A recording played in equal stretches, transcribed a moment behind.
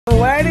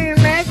Very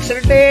next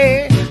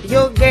day,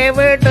 you gave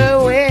it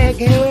away,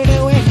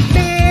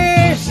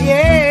 This,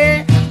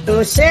 yeah,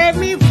 to save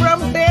me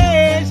from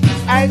this,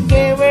 I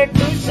gave it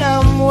to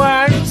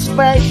someone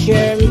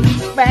special,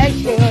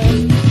 special.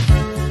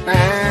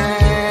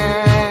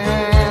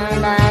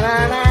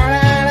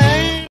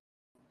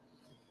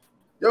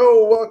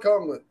 Yo,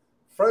 welcome,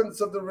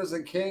 friends of the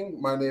Risen King.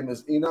 My name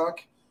is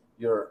Enoch,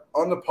 your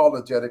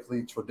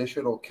unapologetically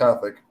traditional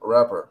Catholic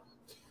rapper.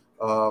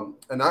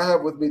 And I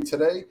have with me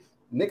today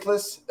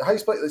Nicholas. How you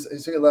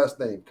say your last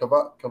name?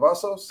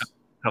 Cavazos?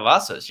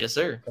 Cavazos, yes,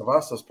 sir.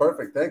 Cavazos,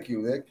 perfect. Thank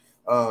you, Nick.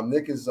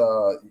 Nick is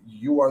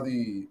you are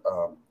the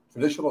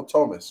traditional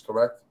Thomist,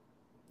 correct?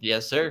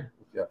 Yes, sir.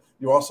 Yeah.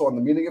 You're also on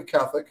the Meaning of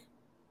Catholic,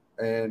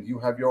 and you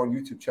have your own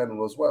YouTube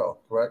channel as well,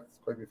 correct?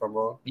 Correct me if I'm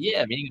wrong.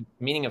 Yeah,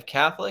 meaning of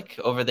Catholic.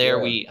 Over there,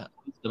 we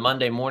the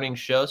Monday morning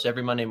show. So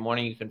every Monday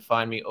morning, you can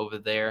find me over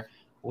there.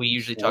 We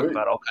usually talk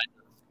about all kinds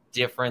of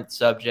different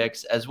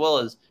subjects, as well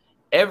as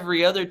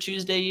every other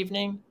Tuesday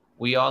evening.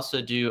 We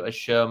also do a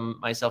show,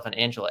 myself and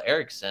Angela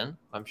Erickson.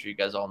 I'm sure you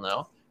guys all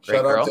know. Great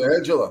Shout girl. out to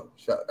Angela.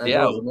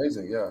 Angela's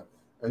amazing. Yeah.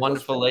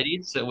 Wonderful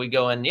lady. So we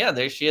go in. Yeah,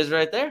 there she is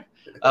right there.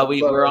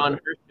 We're on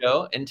her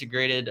show,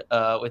 integrated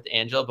with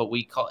Angela, but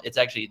it's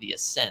actually the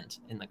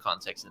Ascent in the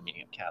context of the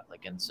Meaning of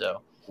Catholic. And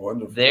so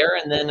wonderful there.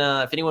 And then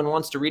if anyone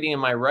wants to read any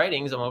of my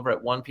writings, I'm over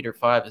at 1 Peter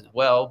 5 as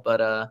well.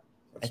 But I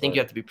think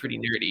you have to be pretty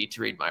nerdy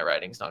to read my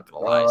writings, not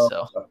going to lie.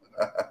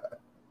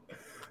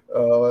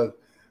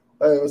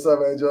 Hey, what's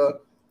up, Angela?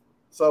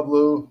 What's up,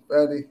 Lou?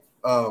 Fanny?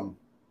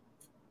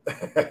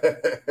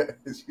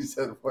 She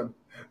said one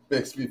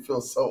makes me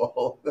feel so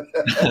old.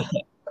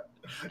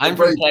 I'm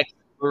from Texas.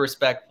 We're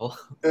respectful.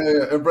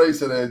 Yeah,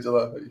 embrace it,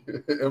 Angela.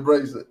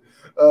 Embrace it.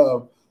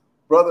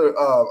 Brother,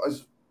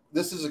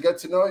 this is a get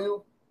to know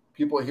you.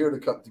 People are here to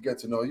come to get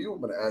to know you.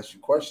 I'm going to ask you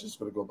questions.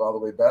 We're going to go all the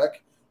way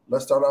back.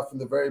 Let's start off from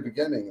the very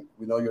beginning.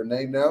 We know your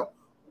name now.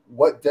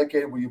 What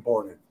decade were you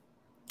born in?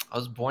 I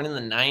was born in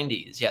the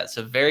 90s. Yeah,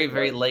 so very,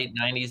 very late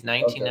 90s,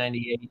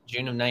 1998,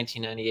 June of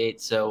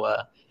 1998. So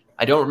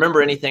I don't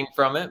remember anything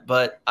from it,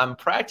 but I'm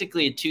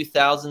practically a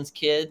 2000s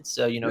kid.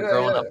 So,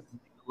 growing up with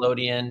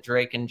Nickelodeon,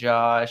 Drake and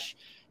Josh,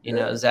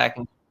 Zach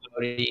and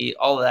Cody,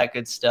 all of that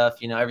good stuff.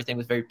 Everything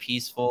was very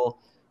peaceful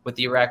with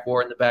the Iraq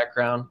War in the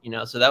background,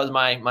 so that was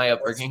my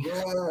upbringing.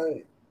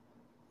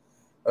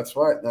 That's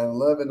right.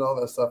 9/11, all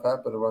that stuff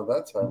happened around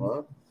that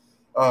time,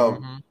 huh?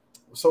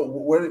 So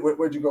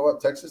where'd you grow up?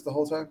 Texas the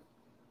whole time?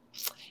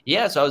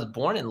 Yeah, so I was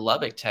born in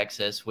Lubbock,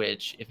 Texas,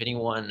 which, if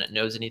anyone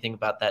knows anything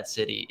about that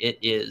city, it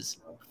is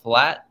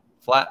flat.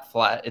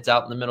 It's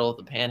out in the middle of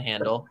the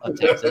panhandle of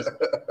Texas.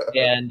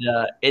 And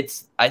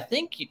I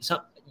think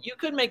you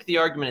could make the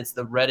argument it's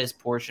the reddest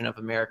portion of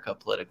America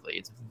politically.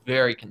 It's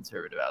very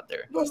conservative out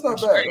there. That's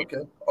not bad.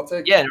 Okay, I'll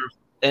take it. Yeah,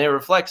 and it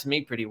reflects me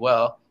pretty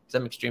well because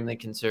I'm extremely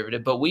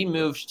conservative. But we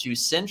moved to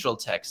Central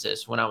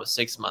Texas when I was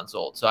 6 months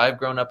old. So I've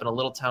grown up in a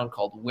little town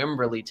called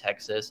Wimberley,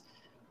 Texas,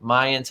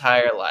 my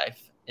entire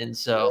life. And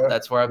so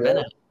that's where I've been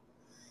at.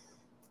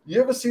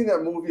 You ever seen that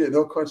movie,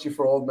 No Country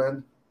for Old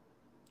Men?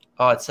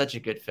 Oh, it's such a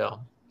good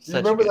film. You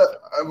remember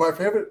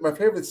that? My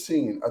favorite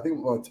scene, I think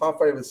one of the top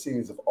favorite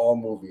scenes of all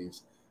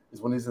movies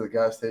is when he's at the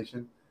gas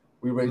station.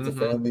 We raised a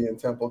family in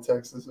Temple,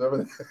 Texas.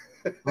 Remember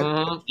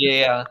that?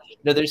 Yeah.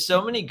 No, there's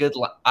so many good.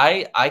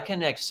 I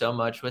connect so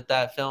much with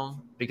that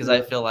film because I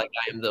feel like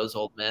I am those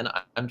old men.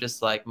 I'm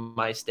just like,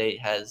 my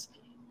state has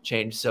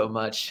changed so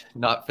much,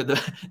 not for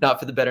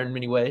the better in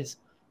many ways.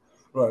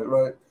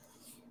 Right.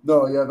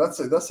 No, yeah,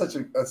 that's a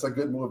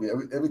good movie.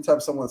 Every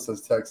time someone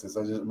says Texas,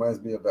 it just reminds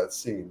me of that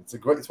scene. It's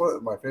one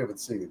of my favorite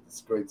scenes.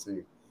 It's a great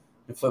scene.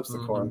 It flips the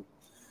coin.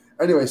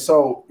 Anyway,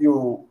 so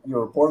you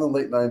were born in the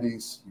late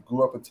 90s. You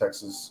grew up in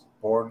Texas,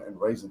 born and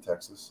raised in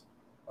Texas,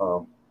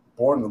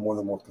 born in one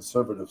of the more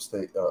conservative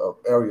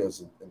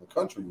areas in the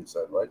country. You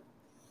said, right?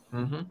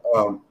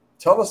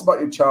 Tell us about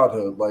your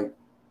childhood. Like,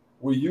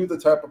 were you the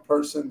type of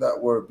person that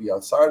would be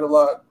outside a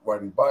lot,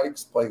 riding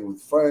bikes, playing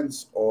with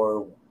friends,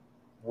 or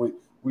were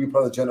you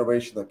part of the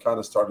generation that kind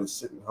of started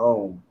sitting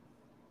home,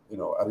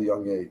 at a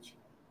young age?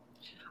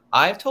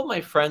 I've told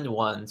my friend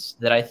once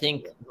that I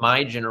think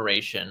my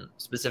generation,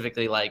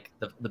 specifically like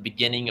the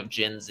beginning of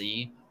Gen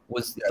Z,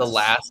 was the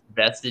last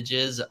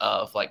vestiges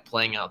of like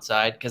playing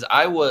outside. Because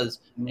I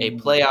was a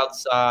play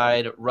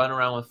outside, run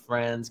around with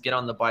friends, get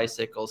on the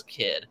bicycles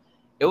kid.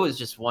 It was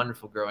just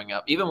wonderful growing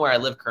up. Even where I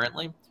live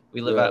currently,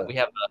 we have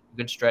a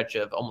good stretch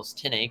of almost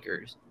 10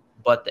 acres,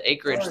 but the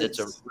acreage that's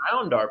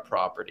around our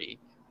property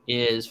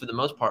is for the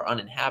most part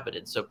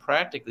uninhabited. So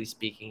practically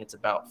speaking, it's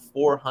about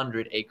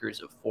 400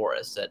 acres of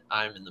forest that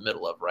I'm in the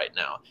middle of right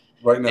now.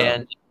 Right now.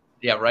 And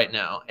right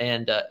now.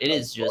 And it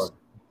is just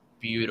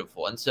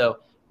beautiful. And so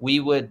we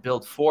would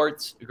build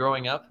forts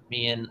growing up.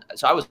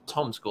 So I was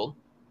homeschooled.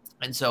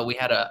 And so we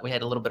had a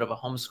little bit of a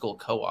homeschool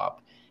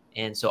co-op.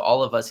 And so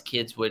all of us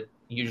kids would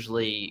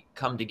usually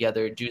come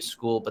together, do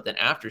school, but then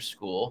after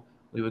school,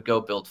 we would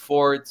go build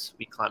forts,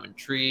 we'd climb in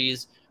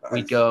trees.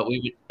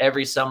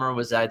 Every summer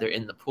was either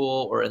in the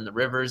pool or in the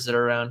rivers that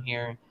are around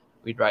here.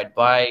 We'd ride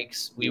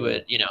bikes. We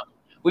were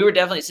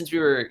definitely, since we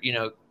were,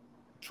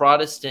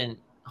 Protestant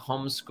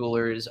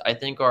homeschoolers, I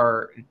think,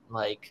 are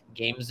like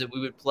games that we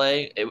would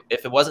play.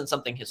 If it wasn't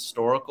something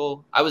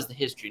historical, I was the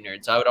history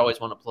nerd, so I would always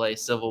want to play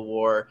Civil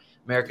War,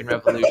 American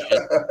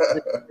Revolution.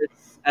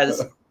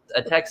 As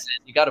a Texan,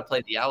 you got to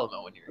play the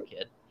Alamo when you're a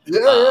kid.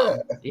 Yeah.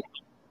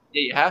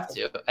 Yeah, you have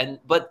to.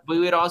 But we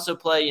would also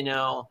play,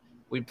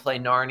 we'd play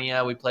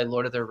Narnia, we'd play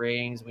Lord of the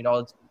Rings. We'd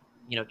all,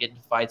 get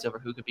into fights over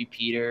who could be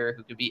Peter,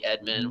 who could be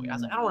Edmund. I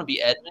was like, I don't want to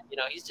be Edmund.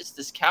 He's just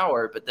this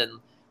coward. But then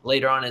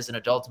later on as an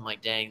adult, I'm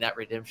like, dang, that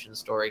redemption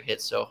story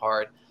hit so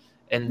hard.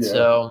 And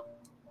so,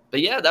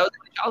 but yeah, that was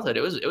my childhood.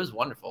 It was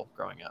wonderful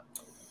growing up.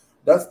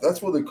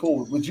 That's really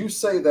cool. Would you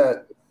say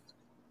that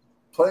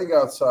playing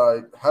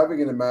outside,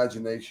 having an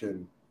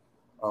imagination,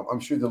 I'm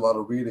sure you did a lot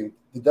of reading,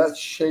 did that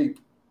shape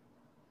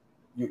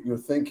your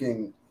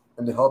thinking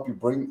and to help you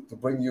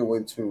bring you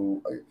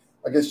into,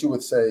 I guess you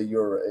would say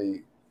you're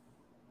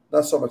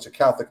not so much a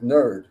Catholic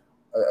nerd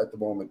at the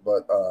moment,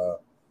 but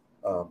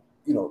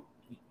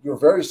you're a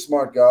very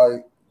smart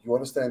guy. You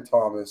understand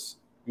Thomas.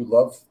 You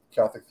love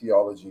Catholic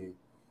theology.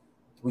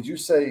 Would you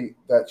say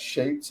that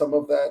shaped some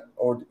of that?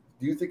 Or do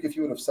you think if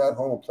you would have sat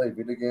home and played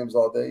video games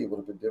all day, it would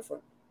have been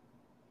different?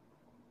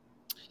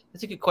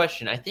 That's a good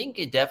question. I think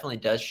it definitely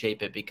does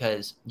shape it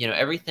because,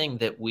 everything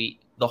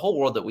the whole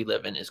world that we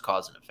live in is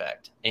cause and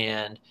effect.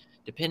 And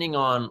depending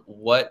on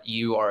what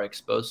you are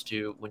exposed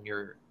to when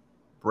your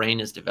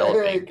brain is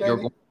developing, you're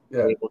going to be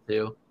able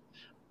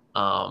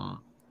to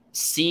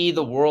see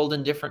the world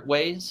in different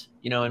ways,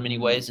 in many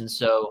ways. And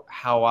so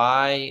how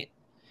I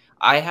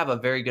have a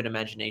very good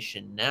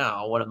imagination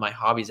now. One of my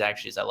hobbies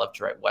actually is I love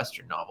to write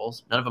Western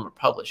novels. None of them are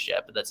published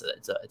yet, but it's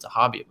a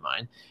hobby of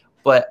mine.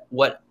 But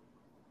what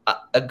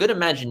a good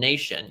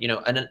imagination,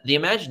 and the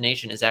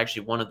imagination is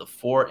actually one of the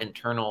four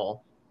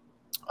internal,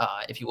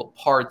 if you will,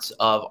 parts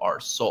of our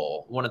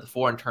soul, one of the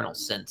four internal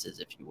senses,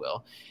 if you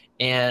will.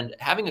 And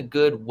having a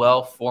good,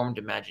 well-formed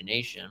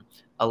imagination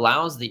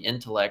allows the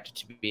intellect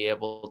to be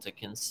able to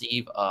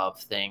conceive of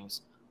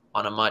things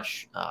on a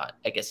much,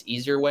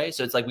 easier way.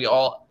 So it's like we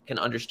all can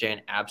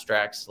understand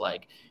abstracts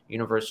like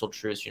universal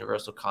truths,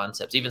 universal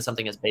concepts, even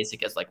something as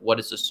basic as like, what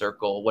is a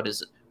circle? What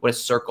is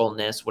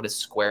circleness? What is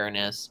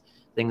squareness?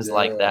 Things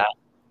like that.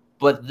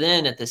 But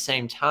then at the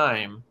same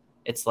time,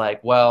 it's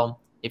like,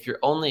 well, if you're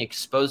only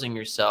exposing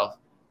yourself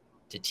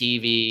to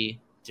TV,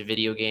 to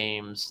video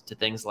games, to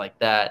things like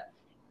that,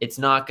 it's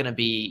not going to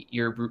be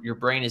your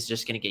brain is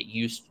just going to get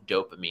used to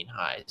dopamine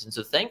highs. And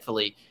so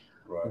thankfully,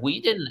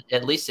 we didn't,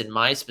 at least in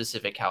my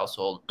specific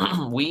household,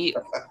 we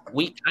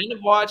kind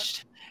of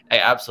watched.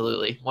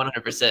 Absolutely,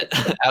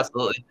 100%,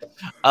 absolutely.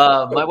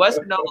 My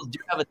Western novels do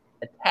have a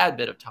tad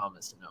bit of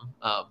Thomas in them,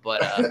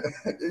 but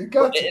it's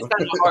kind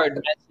of hard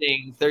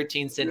matching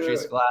 13th century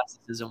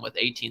scholasticism with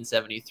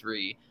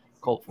 1873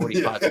 Colt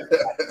 45.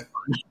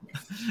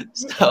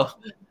 So,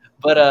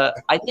 but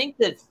I think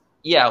that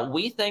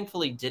we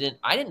thankfully didn't.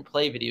 I didn't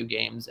play video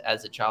games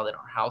as a child in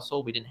our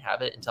household. We didn't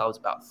have it until I was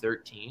about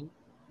 13.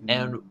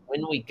 And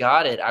when we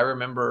got it, I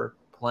remember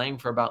playing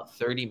for about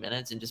 30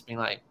 minutes and just being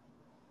like,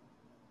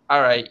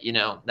 all right,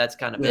 that's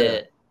kind of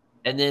it.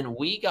 And then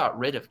we got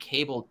rid of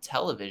cable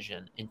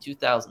television in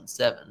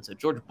 2007. So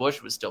George Bush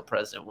was still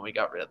president when we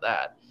got rid of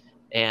that.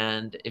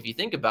 And if you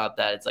think about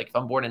that, it's like if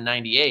I'm born in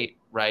 98,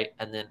 right?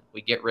 And then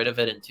we get rid of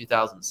it in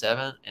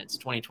 2007 and it's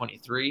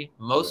 2023.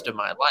 Most of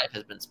my life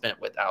has been spent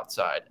with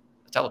outside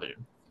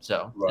television.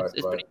 So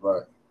it's pretty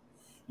right.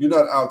 You're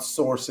not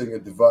outsourcing a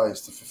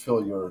device to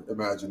fulfill your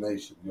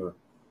imagination. You're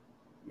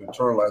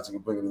internalizing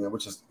and bringing it in,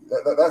 which is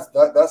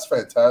that's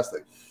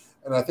fantastic.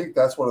 And I think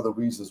that's one of the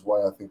reasons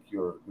why I think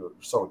you're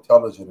so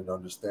intelligent in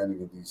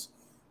understanding of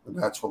the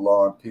natural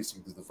law and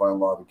piecing the divine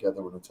law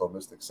together in a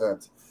Thomistic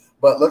sense.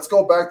 But let's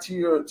go back to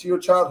your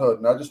childhood,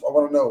 and I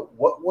want to know,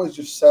 what was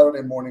your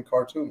Saturday morning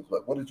cartoons?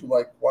 What did you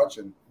like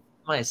watching?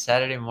 My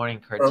Saturday morning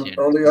cartoon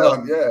early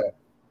on,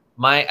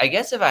 I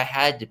guess if I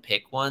had to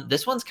pick one,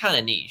 this one's kind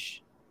of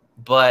niche,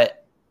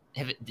 but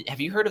have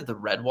you heard of the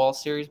Redwall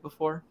series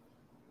before?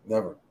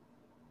 Never.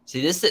 See,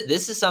 this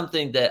is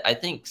something that I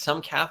think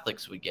some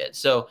Catholics would get.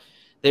 So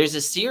there's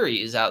a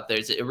series out there.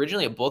 It's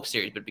originally a book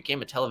series, but it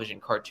became a television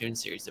cartoon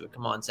series that would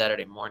come on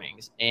Saturday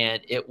mornings.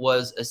 And it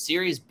was a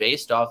series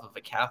based off of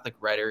a Catholic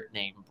writer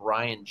named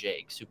Brian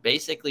Jakes, who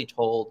basically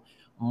told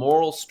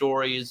moral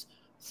stories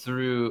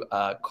through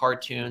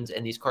cartoons.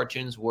 And these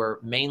cartoons were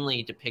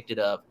mainly depicted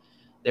of,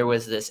 there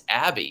was this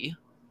abbey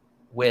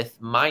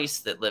with mice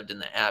that lived in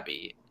the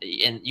abbey.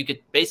 And you could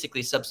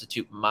basically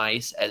substitute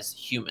mice as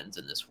humans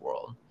in this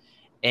world.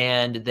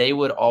 And they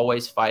would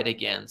always fight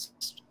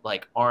against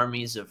like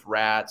armies of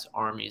rats,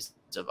 armies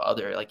of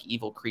other like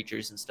evil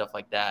creatures and stuff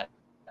like that.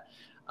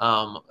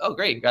 Oh,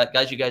 great.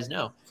 Guys, you guys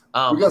know.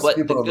 We got but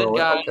people the good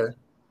guys, okay.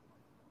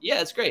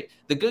 Yeah, it's great.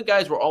 The good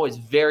guys were always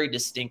very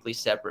distinctly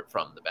separate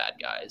from the bad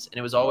guys. And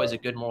it was always a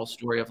good moral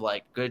story of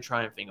like good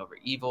triumphing over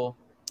evil.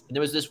 And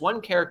there was this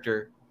one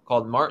character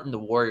called Martin the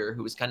Warrior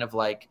who was kind of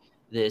like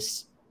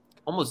this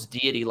almost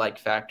deity-like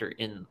factor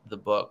in the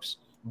books.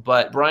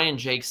 But Brian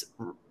Jakes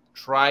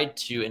tried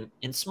to,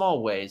 in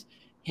small ways,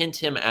 hint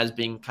him as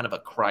being kind of a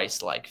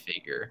Christ-like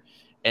figure.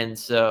 And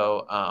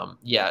so,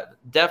 yeah,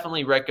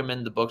 definitely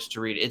recommend the books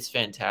to read. It's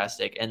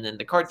fantastic. And then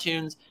the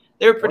cartoons,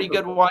 they were pretty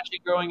good watching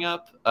growing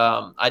up.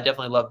 I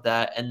definitely loved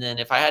that. And then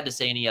if I had to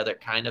say any other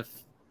kind of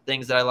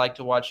things that I like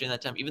to watch during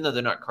that time, even though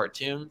they're not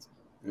cartoons,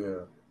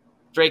 Yeah.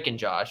 Drake and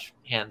Josh,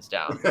 hands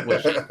down,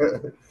 was just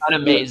an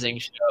amazing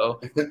show.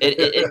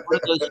 It's one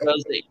of those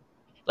shows that,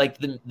 like,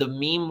 the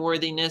meme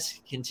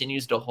worthiness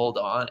continues to hold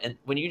on. And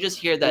when you just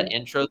hear that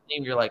intro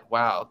theme, you're like,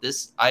 wow,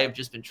 I have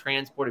just been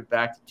transported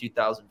back to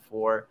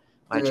 2004.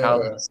 My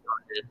childhood has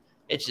started.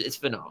 It's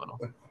phenomenal.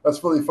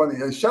 That's really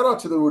funny. Shout out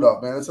to the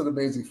Rudolph, man. It's an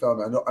amazing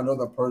family. I know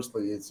them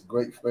personally. It's a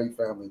great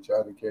family.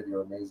 Chad and Katie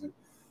are amazing.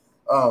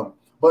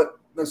 But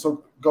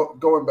so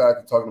going back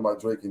and talking about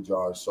Drake and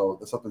Josh, so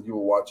that's something you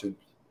were watching.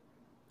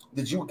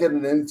 Did you get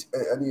in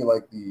any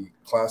like the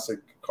classic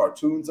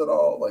cartoons at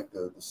all, like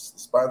the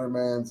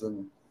Spider-Mans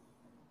and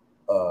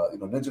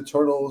Ninja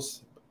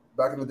Turtles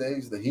back in the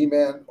days, the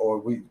He-Man, or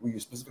were you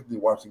specifically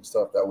watching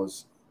stuff that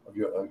was of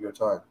your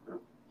time?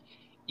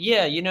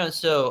 Yeah,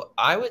 so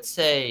I would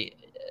say,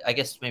 I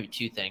guess maybe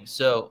two things.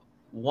 So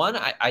one,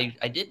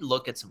 I did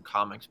look at some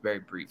comics very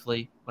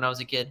briefly when I was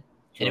a kid.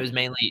 Sure. And it was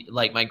mainly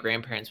like my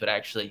grandparents would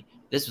actually,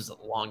 this was a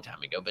long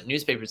time ago, but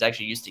newspapers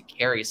actually used to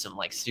carry some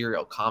like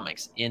serial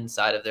comics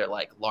inside of their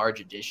like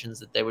large editions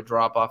that they would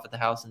drop off at the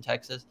house in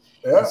Texas.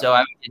 Yeah. And so I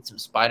would get some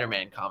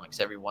Spider-Man comics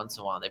every once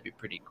in a while. They'd be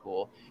pretty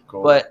cool.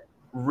 But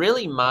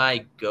really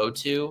my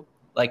go-to,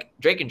 like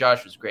Drake and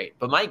Josh was great,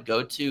 but my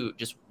go-to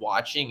just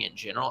watching in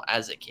general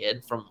as a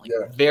kid from like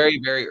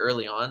very, very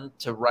early on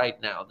to right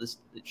now,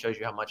 it shows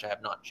you how much I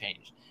have not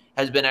changed,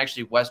 has been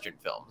actually Western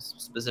films,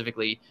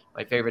 specifically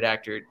my favorite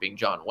actor being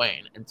John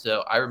Wayne. And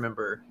so I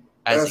remember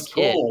as a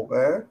kid,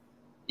 man.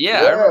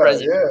 I remember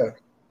as a kid,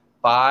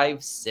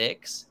 5,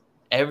 6,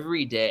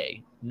 every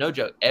day, no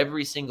joke,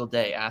 every single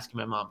day, asking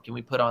my mom, can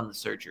we put on The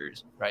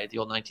Searchers, right? The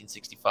old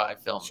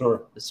 1965 film,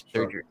 The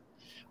Searchers,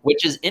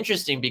 which is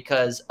interesting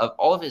because of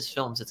all of his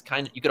films, it's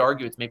kind of, you could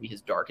argue it's maybe his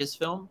darkest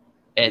film,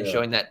 and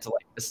showing that to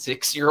like a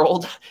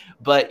 6-year-old.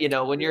 But,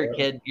 when you're a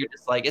kid, you're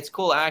just like, it's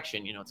cool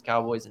action, it's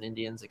cowboys and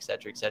Indians, et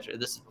cetera, et cetera.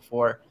 This is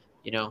before,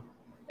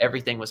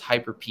 everything was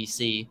hyper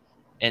PC.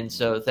 And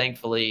so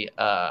thankfully,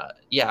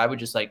 I would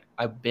just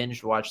I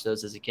binge watch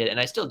those as a kid, and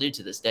I still do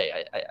to this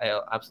day.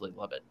 I absolutely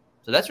love it.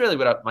 So that's really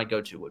what my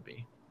go-to would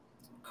be.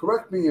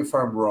 Correct me if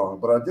I'm wrong,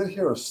 but I did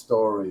hear a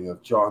story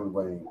of John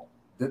Wayne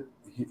that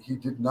he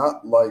did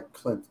not like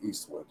Clint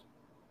Eastwood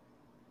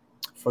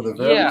for the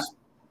very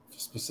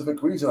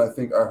specific reason. I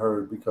think I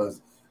heard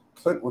because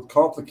Clint would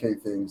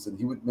complicate things and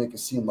he would make it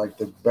seem like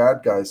the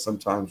bad guy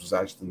sometimes was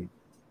actually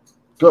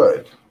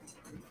good,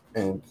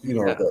 and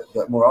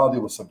that morality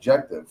was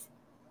subjective.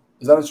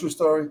 Is that a true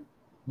story?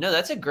 No,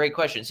 that's a great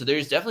question. So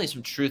there's definitely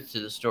some truth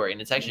to the story,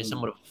 and it's actually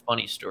somewhat of a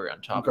funny story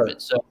on top of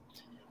it. So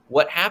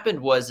what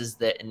happened is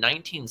that in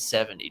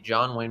 1970,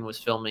 John Wayne was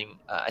filming,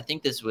 I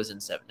think this was in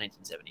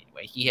 1970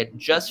 anyway. He had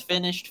just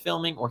finished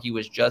filming, or he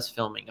was just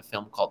filming a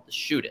film called The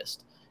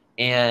Shootist.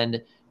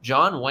 And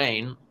John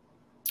Wayne,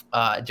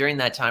 during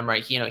that time,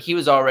 right, he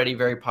was already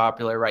very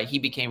popular, right? He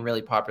became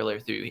really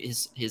popular through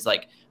his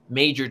like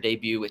major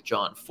debut with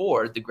John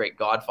Ford, the great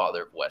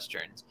godfather of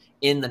Westerns,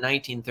 in the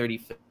 1930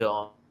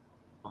 film,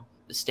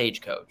 The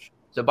Stagecoach.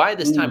 So by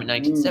this time in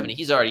 1970,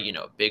 he's already,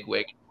 a big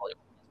wig,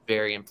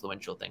 very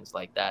influential, things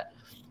like that.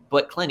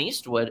 But Clint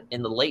Eastwood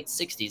in the late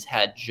 60s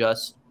had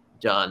just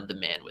done the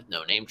Man with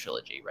No Name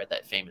trilogy, right?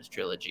 That famous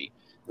trilogy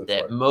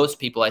that most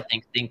people, I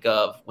think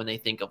of when they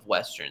think of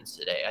Westerns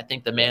today. I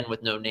think the Man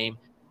with No Name,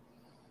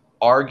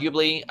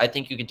 arguably, I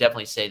think you could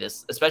definitely say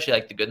this, especially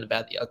like The Good and the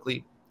Bad, the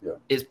Ugly,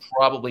 is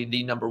probably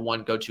the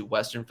 #1 go-to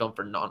Western film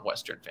for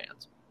non-Western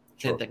fans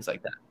and things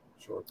like that.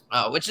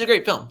 Which is a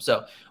great film.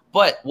 So,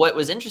 but what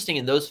was interesting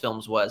in those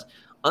films was,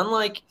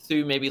 unlike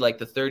through maybe like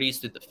the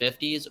 30s through the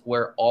 50s,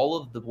 where all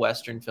of the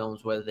Western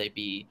films, whether they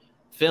be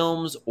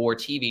films or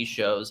TV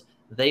shows,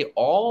 they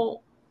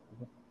all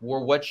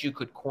were what you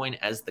could coin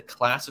as the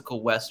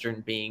classical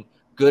Western, being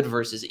good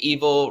versus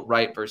evil,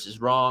 right versus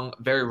wrong,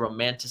 very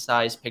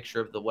romanticized picture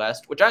of the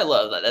West, which I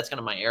love. That's kind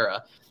of my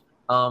era.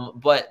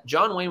 But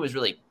John Wayne was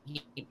really,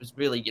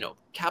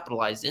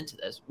 capitalized into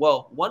this.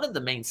 Well, one of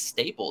the main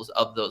staples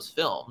of those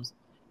films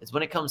is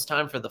when it comes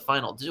time for the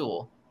final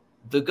duel,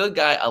 the good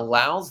guy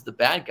allows the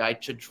bad guy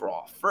to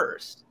draw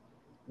first.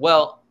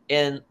 Well,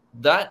 in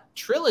that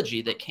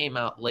trilogy that came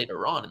out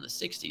later on in the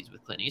 60s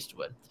with Clint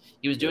Eastwood,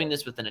 he was doing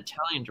this with an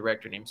Italian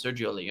director named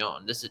Sergio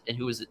Leone.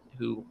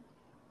 Who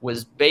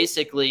was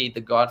basically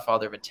the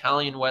godfather of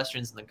Italian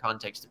Westerns in the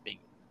context of being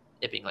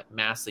like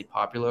massively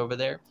popular over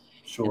there.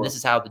 And this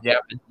is how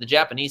the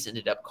Japanese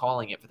ended up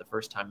calling it for the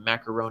first time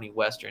macaroni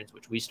Westerns,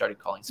 which we started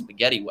calling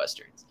spaghetti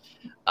Westerns,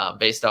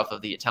 based off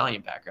of the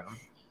Italian background.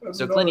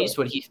 So Clint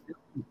Eastwood,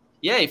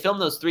 he filmed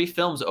those 3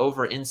 films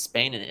over in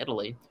Spain and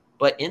Italy.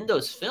 But in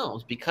those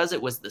films, because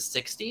it was the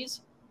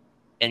 60s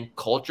and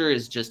culture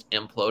is just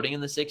imploding in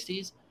the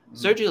 60s,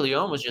 Sergio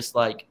Leone was just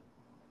like,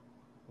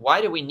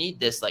 why do we need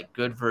this like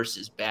good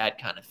versus bad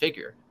kind of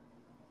figure?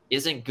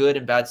 Isn't good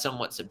and bad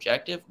somewhat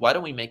subjective? Why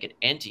don't we make an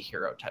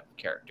anti-hero type of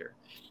character?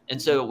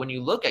 And so when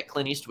you look at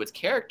Clint Eastwood's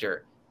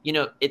character, you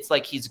know, it's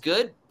like he's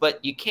good,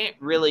 but you can't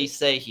really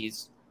say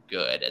he's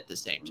good at the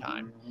same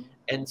time.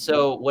 And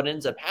so what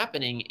ends up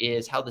happening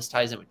is how this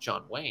ties in with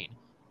John Wayne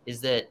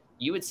is that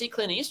you would see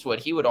Clint Eastwood,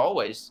 he would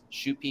always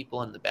shoot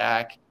people in the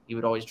back. He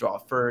would always draw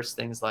first,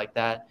 things like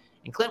that.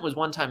 And Clint was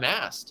one time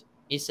asked,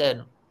 he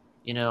said,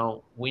 you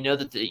know, we know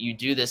that you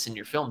do this in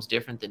your films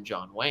different than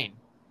John Wayne.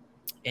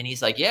 And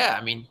he's like, yeah,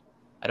 I mean,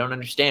 I don't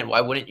understand. Why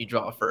wouldn't you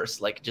draw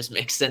first? Like, it just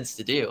makes sense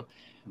to do.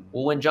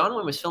 Well, when John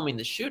Wayne was filming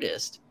The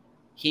Shootist,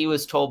 he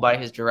was told by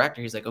his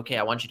director, he's like, okay,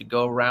 I want you to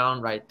go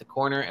around right at the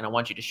corner and I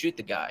want you to shoot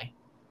the guy.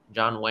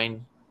 John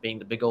Wayne, being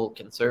the big old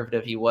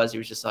conservative he was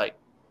just like,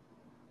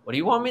 what do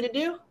you want me to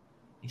do?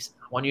 He said,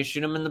 I want you to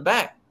shoot him in the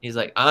back. He's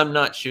like, I'm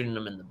not shooting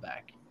him in the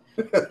back.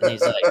 And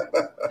he's like,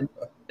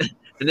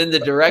 and then the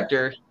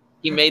director,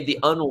 he made the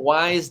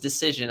unwise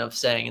decision of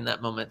saying in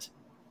that moment,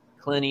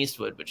 Clint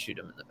Eastwood would shoot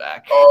him in the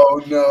back.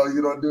 Oh, no,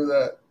 you don't do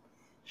that.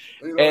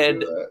 You don't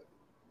do that.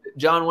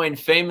 John Wayne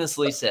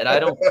famously said, I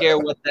don't care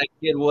what that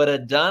kid would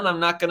have done. I'm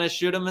not going to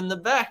shoot him in the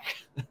back.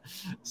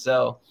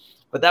 So,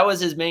 but that was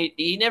his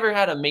he never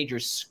had a major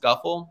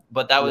scuffle,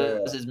 but that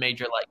was his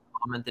major like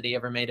comment that he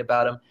ever made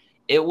about him.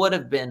 It would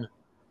have been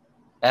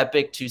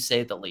epic to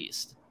say the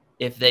least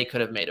if they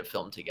could have made a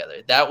film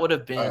together. That would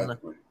have been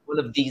one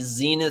of the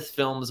zenith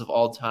films of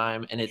all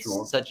time. And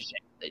it's such a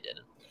shame they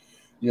didn't.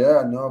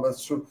 Yeah, no,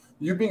 that's true.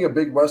 You being a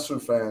big Western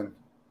fan,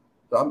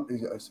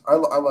 I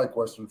like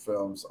Western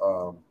films.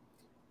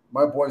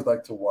 My boys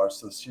like to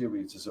watch the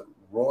series. Is it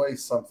Roy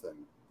something?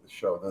 The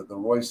show, the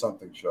Roy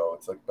something show.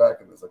 It's like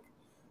it's like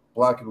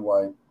black and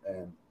white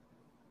and.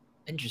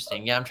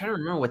 Interesting. Yeah, I'm trying to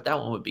remember what that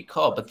one would be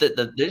called. But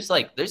there's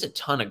a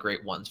ton of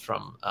great ones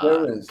from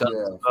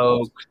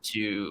Gunsmoke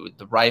to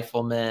The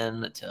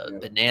Rifleman to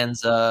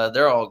Bonanza.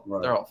 They're all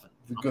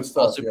good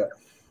stuff. Yeah.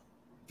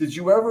 Did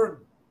you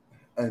ever?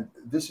 And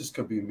this just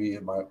could be me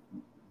and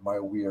my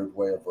weird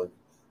way of like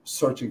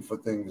searching for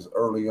things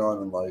early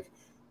on in life.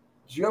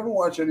 Did you ever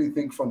watch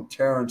anything from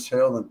Terrence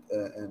Hill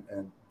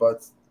and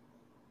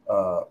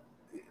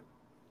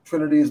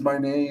Trinity Is My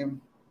Name?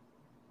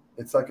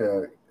 It's like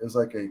a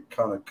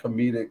kind of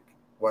comedic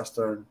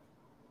Western.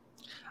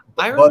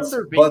 I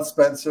remember Bud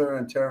Spencer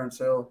and Terrence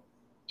Hill.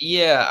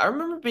 Yeah, I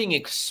remember being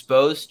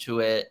exposed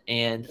to it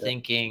and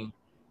thinking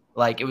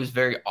like it was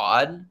very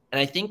odd. And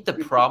I think the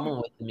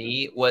problem with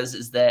me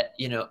is that,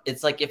 you know,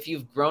 it's like if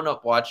you've grown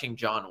up watching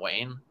John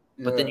Wayne,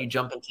 but then you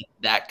jump into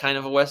that kind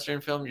of a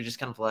Western film, you're just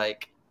kind of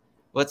like,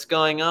 what's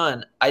going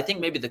on? I think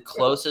maybe the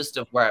closest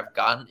of where I've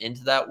gotten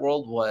into that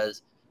world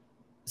was,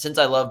 since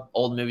I love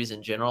old movies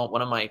in general,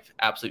 one of my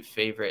absolute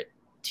favorite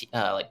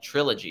like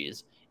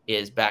trilogies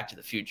is Back to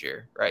the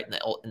Future, right? In the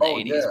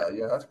 80s.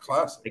 Yeah, that's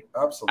classic.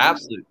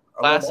 Absolute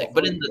classic.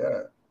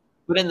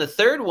 But in the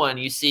third one,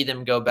 you see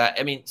them go back.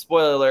 I mean,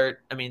 spoiler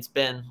alert. I mean, it's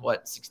been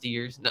what, 60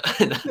 years? No,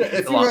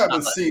 if you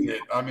haven't seen it,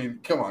 I mean,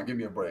 come on, give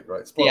me a break,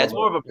 right? Spoiler it's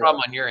more of a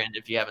problem on your end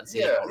if you haven't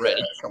seen it already.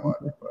 Yeah, come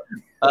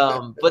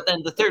on. But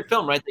then the third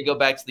film, right? They go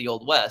back to the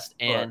Old West,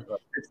 and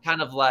it's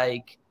kind of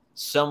like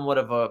somewhat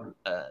of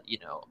a you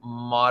know,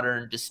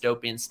 modern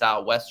dystopian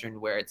style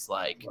Western where it's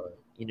like,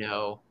 you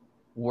know,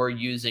 we're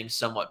using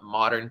somewhat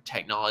modern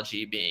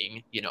technology,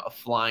 being, you know, a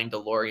flying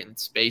DeLorean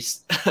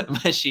space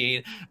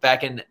machine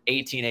back in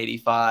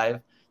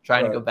 1885,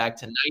 trying to go back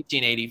to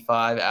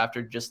 1985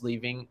 after just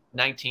leaving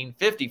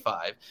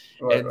 1955.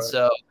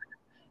 So,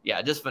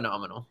 yeah, just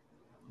phenomenal.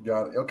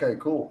 Got it. Okay,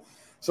 cool.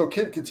 So,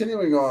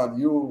 continuing on,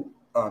 you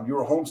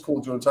were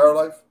homeschooled your entire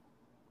life?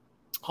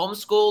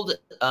 Homeschooled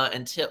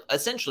until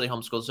essentially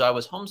homeschooled. So I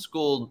was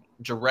homeschooled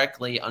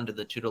directly under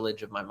the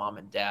tutelage of my mom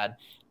and dad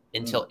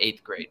until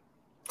 8th grade.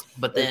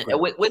 But then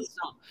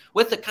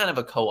with the kind of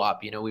a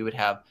co-op, you know, we would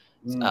have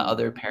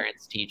other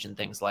parents teach and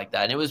things like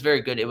that. And it was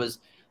very good. It was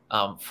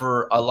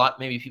for a lot,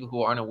 maybe people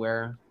who aren't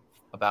aware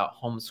about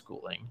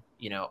homeschooling,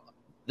 you know,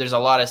 there's a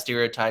lot of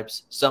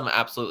stereotypes, some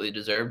absolutely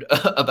deserved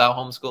about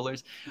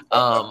homeschoolers.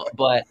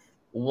 But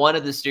one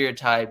of the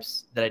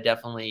stereotypes that I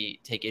definitely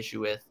take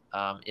issue with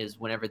is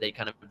whenever they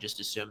kind of just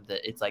assume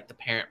that it's like the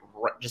parent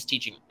just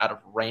teaching out of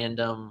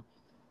random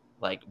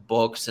like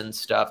books and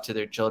stuff to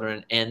their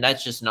children. And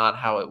that's just not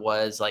how it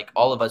was. Like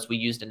all of us, we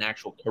used an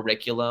actual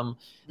curriculum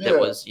that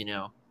was, you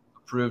know,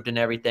 approved and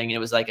everything. And it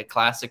was like a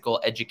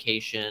classical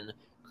education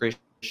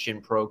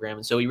Christian program.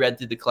 And so we read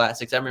through the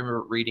classics. I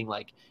remember reading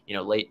like, you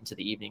know, late into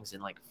the evenings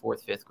in like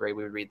 4th, 5th grade,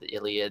 we would read the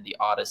Iliad, the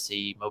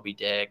Odyssey, Moby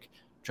Dick,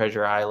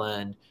 Treasure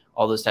Island,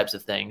 all those types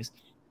of things.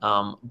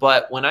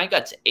 But when I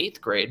got to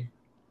 8th grade,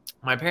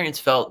 my parents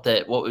felt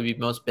that what would be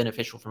most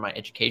beneficial for my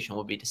education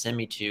would be to send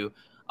me to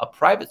a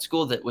private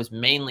school that was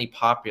mainly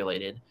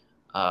populated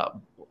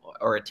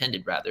or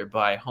attended rather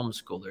by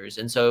homeschoolers.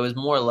 And so it was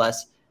more or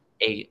less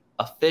a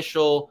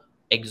official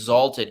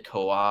exalted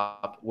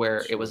co-op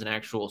where it was an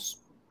actual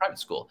private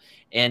school.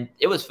 And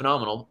it was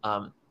phenomenal.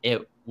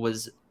 It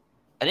was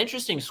an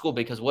interesting school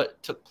because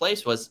what took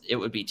place was it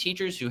would be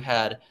teachers who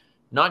had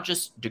not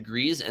just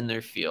degrees in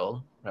their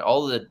field. Right?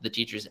 All of the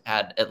teachers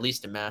had at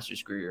least a master's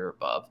degree or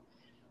above.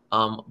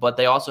 but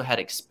they also had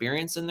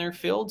experience in their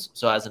fields.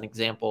 So as an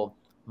example,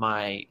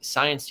 my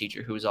science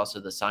teacher, who was also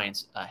the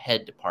science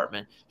head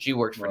department, she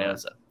worked for NASA,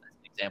 as an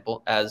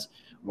example, as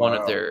one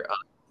of their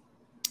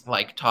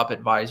like top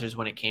advisors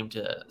when it came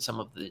to some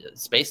of the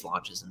space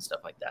launches and stuff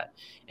like that.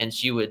 And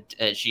she would,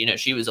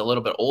 she was a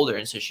little bit older,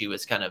 and so she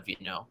was kind of,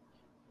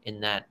 in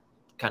that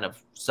kind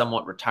of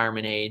somewhat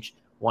retirement age,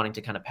 wanting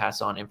to kind of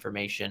pass on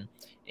information.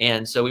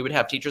 And so we would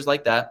have teachers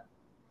like that.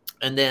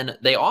 And then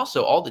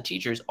all the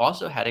teachers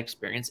also had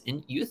experience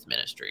in youth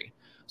ministry.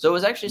 So it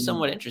was actually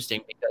somewhat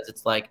interesting because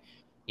it's like,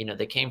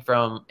 they came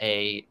from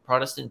a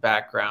Protestant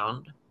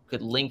background,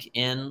 could link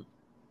in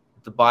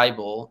the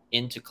Bible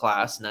into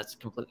class, and that's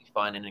completely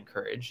fine and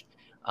encouraged,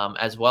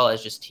 as well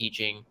as just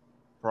teaching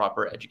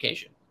proper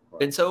education.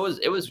 Right. And so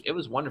it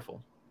was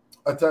wonderful.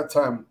 At that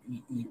time,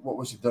 what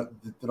was your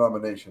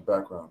denomination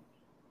background?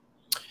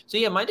 So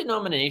yeah, my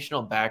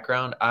denominational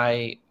background,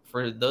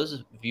 for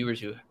those viewers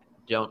who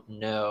don't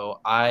know,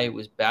 I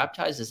was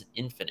baptized as an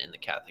infant in the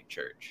Catholic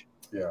Church.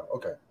 Yeah,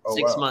 okay.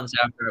 6 months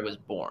after I was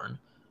born.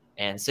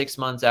 And 6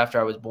 months after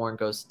I was born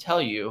goes to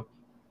tell you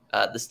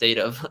the state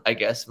of, I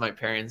guess, my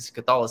parents'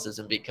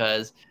 Catholicism,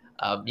 because,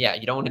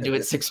 you don't want to do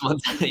it 6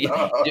 months.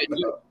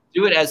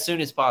 Do it as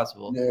soon as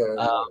possible.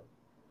 Yeah.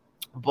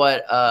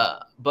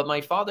 But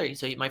my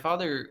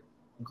father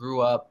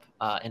grew up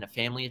in a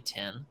family of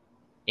 10,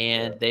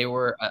 and they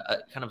were a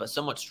kind of a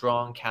somewhat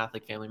strong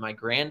Catholic family. My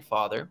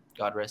grandfather,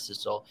 God rest his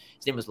soul,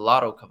 his name was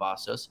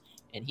Cavazos,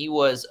 and he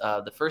was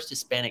the first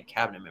Hispanic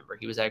cabinet member.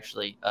 He was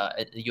actually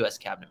a U.S.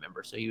 cabinet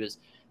member, so he was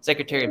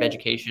Secretary of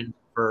Education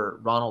for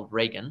Ronald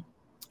Reagan.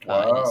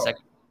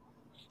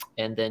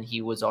 And then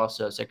he was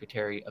also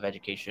Secretary of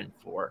Education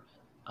for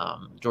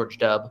George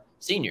W.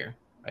 Sr.,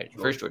 right?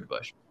 First George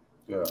Bush.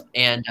 Yeah.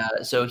 And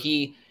so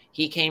he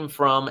came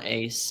from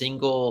a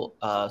single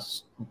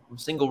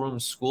room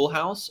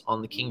schoolhouse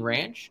on the King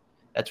Ranch.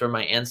 That's where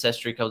my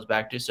ancestry goes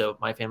back to. So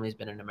my family's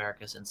been in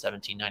America since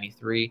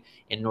 1793,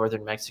 in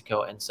northern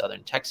Mexico and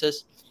southern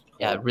Texas.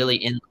 Yeah, really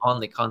in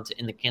the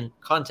context, of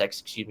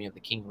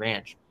the King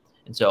Ranch.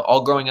 And so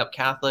all growing up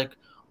Catholic,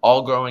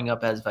 all growing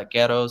up as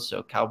vaqueros,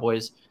 so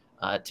cowboys,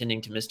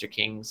 tending to Mr.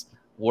 King's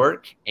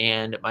work.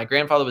 And my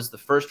grandfather was the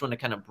first one to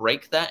kind of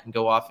break that and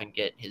go off and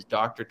get his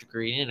doctorate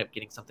degree. He ended up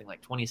getting something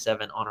like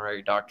 27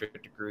 honorary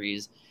doctorate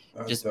degrees.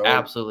 That's just dope.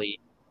 Absolutely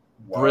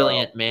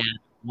brilliant man,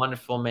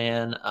 wonderful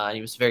man.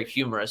 He was very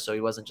humorous, so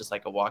he wasn't just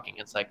like a walking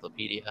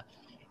encyclopedia.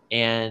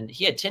 And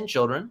he had 10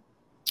 children,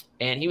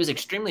 and he was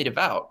extremely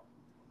devout.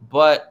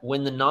 But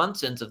when the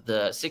nonsense of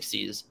the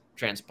 60s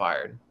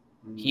transpired,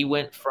 he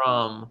went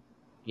from,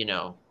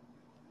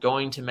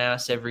 going to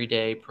mass every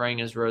day, praying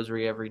his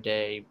rosary every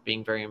day,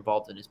 being very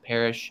involved in his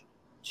parish,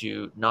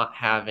 to not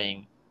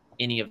having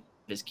any of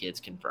his kids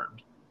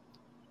confirmed.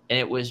 And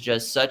it was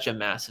just such a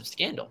massive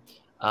scandal.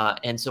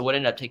 And so what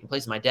ended up taking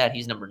place, my dad,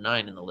 he's number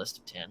 9 in the list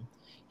of 10.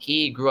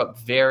 He grew up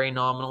very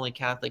nominally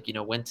Catholic,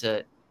 went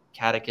to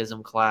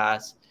catechism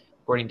class.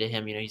 According to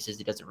him, he says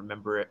he doesn't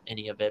remember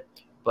any of it.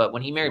 But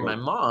when he married my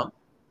mom,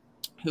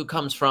 who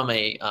comes from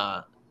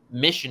a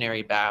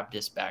missionary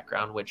Baptist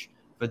background, which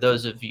for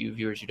those of you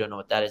viewers who don't know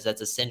what that is,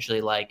 that's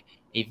essentially like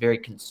a very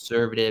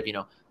conservative,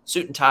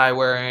 suit and tie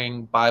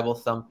wearing, Bible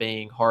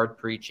thumping, hard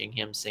preaching,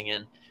 hymn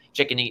singing,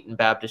 chicken eating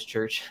Baptist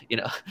church,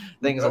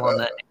 things along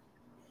that.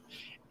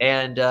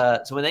 And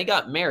so when they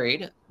got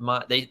married,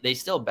 they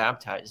still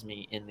baptized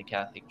me in the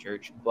Catholic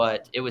Church,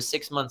 but it was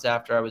 6 months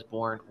after I was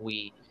born,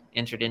 we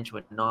entered into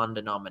a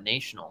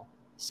non-denominational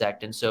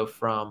sect. And so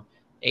from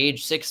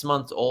age 6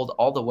 months old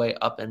all the way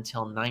up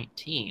until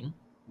 19,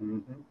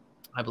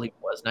 I believe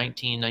it was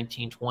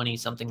 19, 20,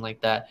 something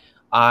like that,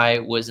 I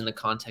was in the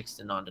context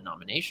of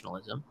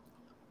non-denominationalism,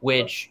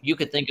 which you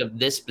could think of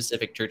this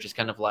specific church as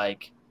kind of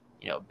like,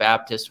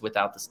 Baptist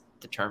without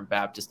the term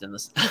Baptist in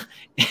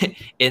the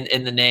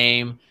in the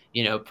name,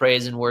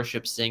 praise and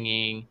worship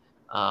singing,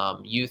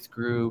 youth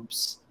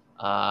groups,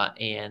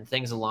 and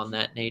things along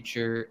that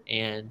nature.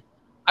 And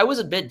I was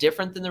a bit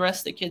different than the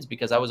rest of the kids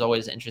because I was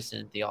always interested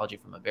in theology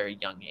from a very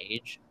young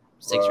age,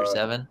 6 or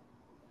 7.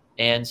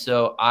 And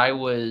so I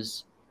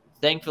was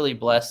thankfully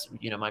blessed.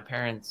 My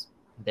parents,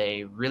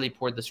 they really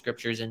poured the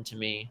scriptures into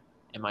me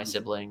and my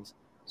siblings.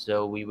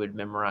 So we would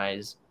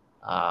memorize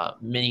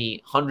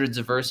many hundreds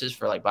of verses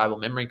for like Bible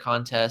memory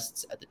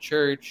contests at the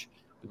church.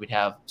 We would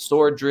have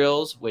sword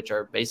drills, which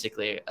are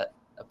basically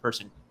a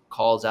person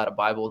calls out a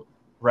Bible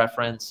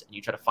reference and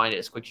you try to find it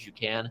as quick as you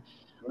can.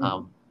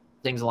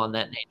 Things along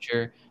that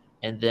nature.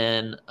 And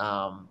then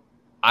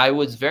I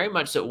was very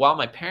much so, while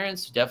my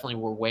parents definitely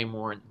were way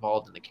more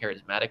involved in the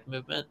charismatic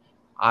movement,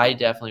 I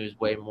definitely was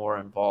way more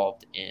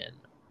involved in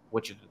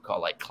what you could call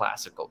like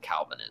classical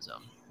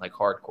Calvinism, like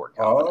hardcore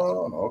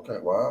Calvinism. Oh, okay.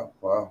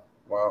 Wow.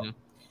 Yeah.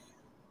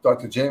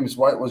 Dr. James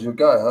White was your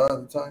guy, huh,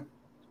 at the time?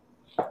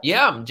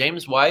 Yeah,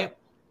 James White.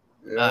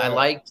 Yeah. I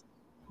liked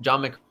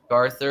John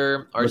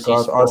MacArthur,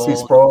 R.C.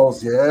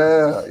 Sproul's.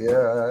 Yeah.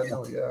 I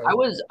know. Yeah.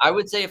 I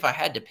would say if I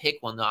had to pick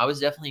one though, I was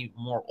definitely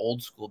more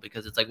old school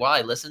because it's like while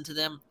I listened to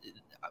them,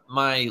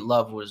 my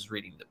love was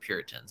reading the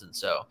Puritans, and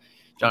so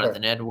Okay.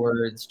 Jonathan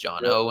Edwards,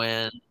 John Yeah.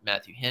 Owen,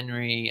 Matthew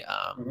Henry,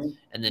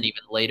 and then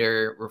even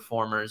later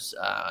reformers,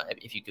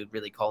 if you could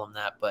really call them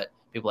that, but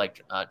people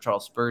like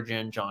Charles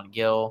Spurgeon, John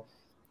Gill,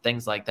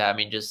 things like that. I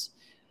mean, just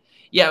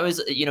yeah, it was,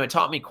 it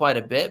taught me quite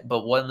a bit,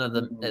 but one of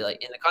the, Mhm.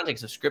 like, in the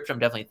context of scripture, I'm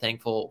definitely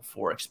thankful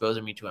for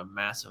exposing me to a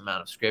massive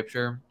amount of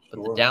scripture. But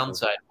the Sure, sure.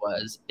 downside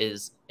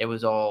is it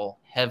was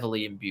all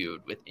heavily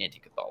imbued with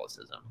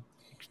anti-Catholicism,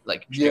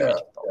 like extreme Yeah,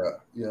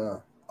 anti-Catholicism. yeah.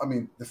 I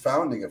mean, the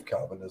founding of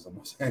Calvinism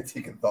was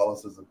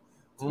anti-Catholicism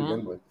to Mhm.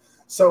 begin with.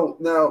 So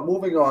now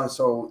moving on.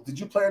 So did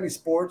you play any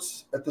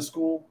sports at the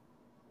school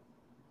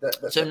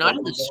So that not in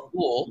you the were going?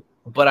 school,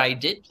 but Okay. I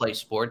did play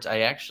sports. I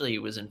actually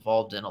was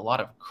involved in a lot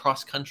of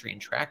cross country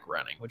and track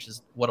running, which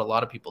is what a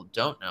lot of people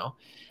don't know.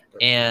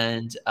 Okay.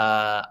 And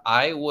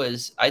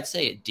I'd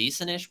say a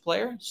decent-ish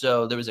player.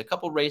 So there was a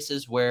couple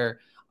races where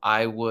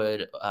I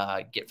would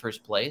get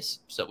first place,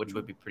 so which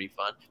would Mhm. be pretty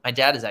fun. My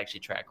dad is actually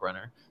a track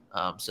runner,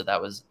 so that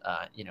was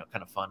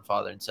kind of fun,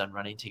 father and son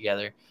running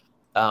together.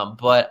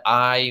 But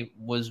I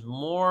was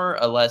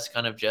more or less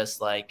kind of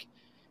just like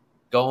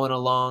going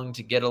along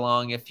to get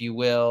along, if you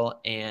will.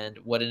 And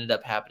what ended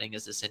up happening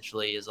is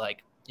essentially is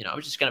like, I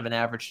was just kind of an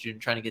average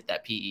student trying to get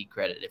that PE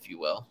credit, if you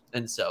will.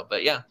 And so,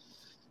 but yeah,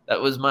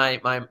 that was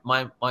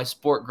my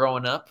sport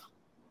growing up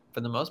for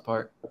the most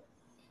part.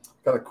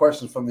 Got a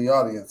question from the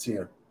audience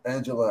here.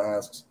 Angela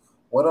asks,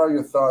 "What are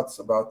your thoughts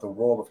about the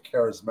role of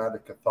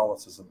charismatic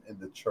Catholicism in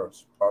the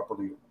church,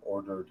 properly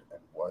ordered,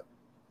 and what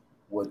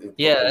would it look?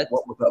 Yeah,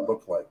 What would that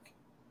look like?"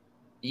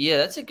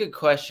 that's a good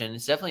question.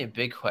 It's definitely a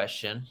big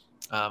question.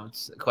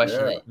 It's a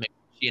question Yeah. that maybe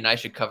she and I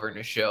should cover in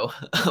a show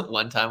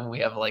one time when we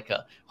have like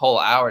a whole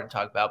hour to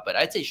talk about. But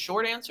I'd say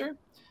short answer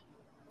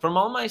from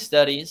all my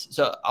studies.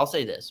 So I'll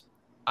say this: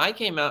 I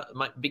came out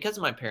because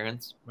of my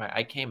parents. Right,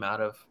 I came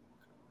out of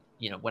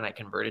when I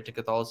converted to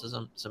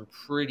Catholicism, some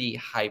pretty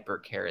hyper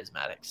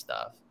charismatic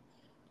stuff.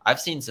 I've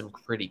seen some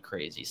pretty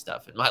crazy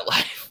stuff in my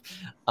life.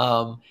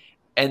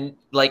 And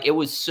like it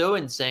was so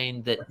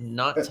insane that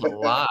not to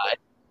lie,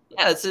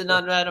 yeah, it's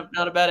not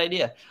a bad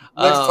idea.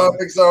 Next Um,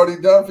 topic's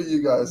already done for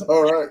you guys.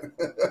 All right.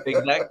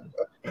 exactly.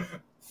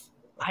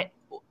 I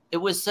It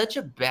was such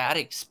a bad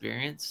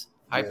experience,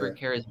 Yeah.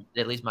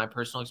 at least my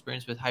personal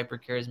experience with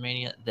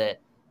hypercharismania,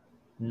 that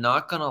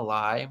not gonna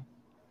lie,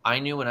 I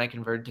knew when I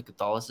converted to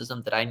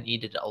Catholicism that I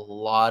needed a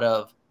lot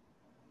of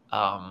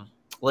um,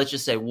 let's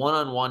just say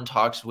one-on-one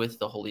talks with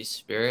the Holy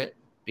Spirit,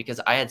 because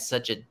I had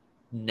such a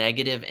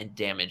negative and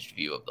damaged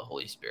view of the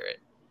Holy Spirit.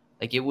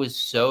 Like it was I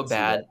so can see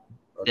that. bad I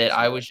can that see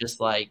I that. was just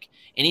like,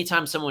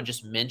 anytime someone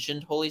just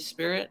mentioned Holy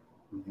Spirit,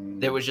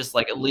 there Mhm. was just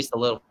like at least a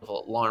little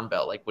alarm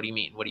bell. Like, what do you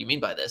mean? What do you mean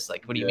by this?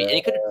 Like, what do you mean? Yeah.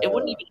 And it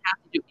wouldn't even have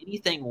to do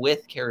anything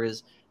with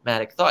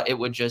charismatic thought. It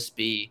would just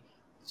be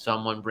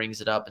someone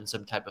brings it up in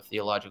some type of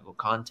theological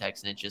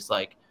context, and it's just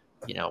like,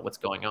 what's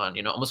going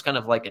on? Almost kind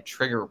of like a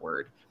trigger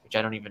word, which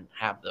I don't even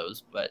have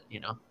those, but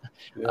Yeah.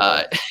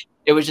 uh,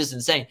 it was just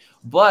insane.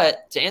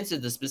 But to answer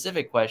the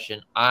specific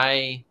question,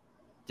 I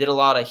did a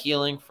lot of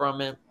healing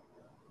from it.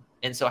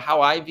 And so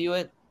how I view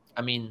it,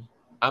 I mean,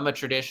 I'm a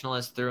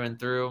traditionalist through and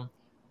through.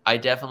 I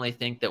definitely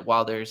think that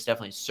while there's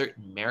definitely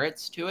certain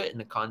merits to it in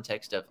the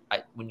context of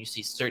when you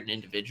see certain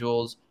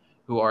individuals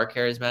who are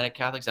charismatic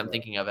Catholics, I'm Yeah.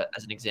 thinking of it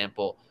as an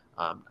example.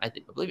 I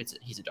believe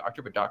he's a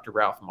doctor, but Dr.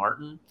 Ralph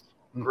Martin,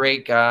 Mhm.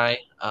 great guy,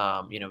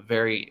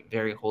 very,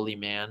 very holy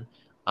man.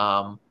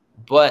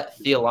 But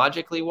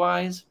theologically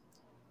wise,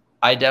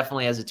 I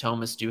definitely, as a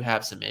Thomist, do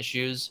have some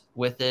issues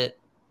with it.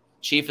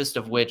 Chiefest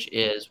of which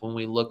is when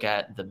we look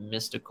at the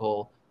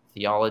mystical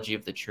theology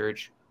of the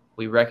church,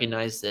 we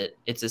recognize that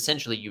it's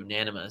essentially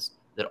unanimous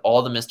that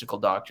all the mystical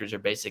doctors are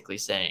basically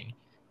saying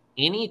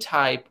any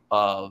type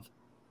of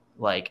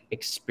like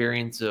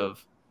experience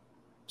of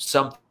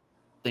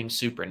something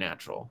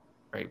supernatural,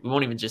 right? We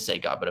won't even just say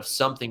God, but of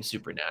something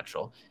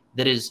supernatural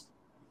that is,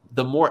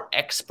 the more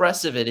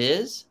expressive it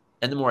is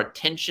and the more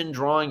attention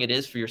drawing it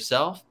is for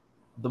yourself,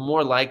 the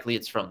more likely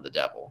it's from the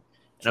devil.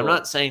 And I'm Sure.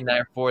 not saying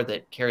therefore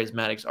that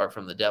charismatics are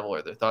from the devil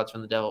or their thoughts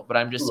from the devil, but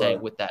I'm just saying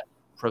Right. with that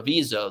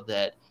proviso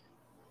that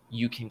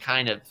you can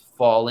kind of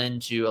fall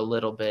into a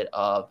little bit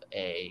of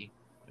a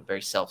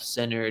very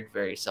self-centered,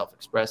 very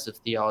self-expressive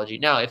theology.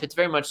 Now, if it's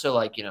very much so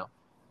like,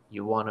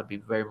 you want to be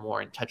very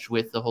more in touch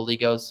with the Holy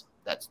Ghost,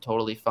 that's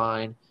totally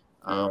fine.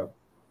 Yeah.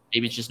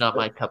 Maybe it's just not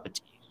my cup of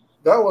tea.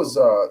 That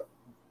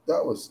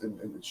was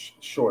in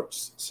short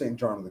Saint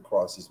John of the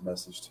Cross's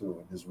message too,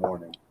 in his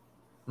warning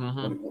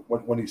Hmm.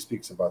 when he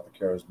speaks about the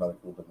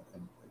charismatic movement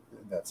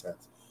in that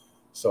sense.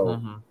 So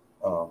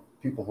Hmm.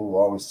 people who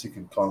are always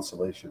seeking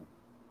consolation.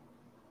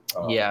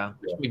 Yeah,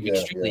 which Yeah, would be yeah, yeah.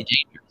 extremely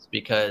dangerous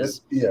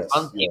because Yes,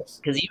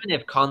 yes, even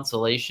if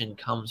consolation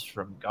comes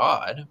from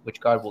God, which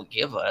God will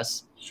give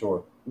us,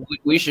 sure.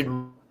 we should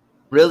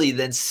really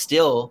then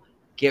still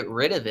get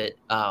rid of it.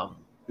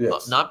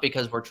 Yes, Not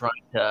because we're trying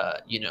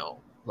to,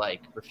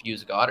 like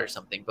refuse God or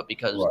something, but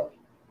because right.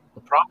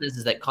 the problem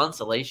is that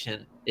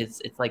consolation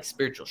it's like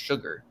spiritual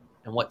sugar.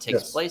 And what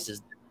takes Yes, place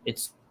is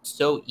it's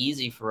so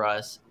easy for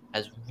us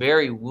as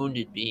very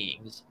wounded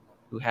beings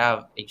who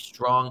have a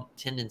strong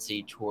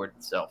tendency toward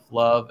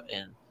self-love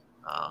and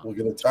we'll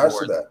get attached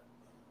to that.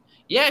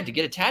 Yeah, to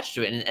get attached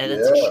to it. And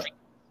it's Yeah. extremely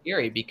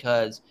scary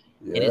because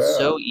it is Yeah.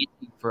 so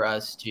easy for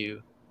us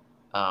to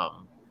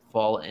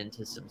fall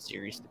into some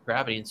serious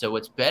depravity. And so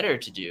what's better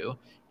to do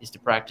is to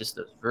practice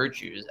those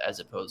virtues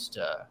as opposed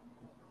to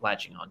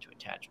latching onto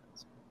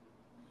attachments.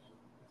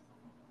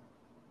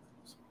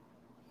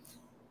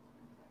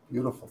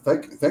 Beautiful.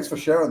 Thanks for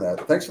sharing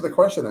that. Thanks for the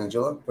question,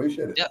 Angela.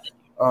 Appreciate it. Yeah.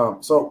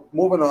 So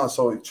moving on.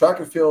 So track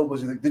and field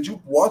was. Did you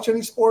watch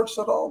any sports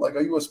at all? Like,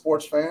 are you a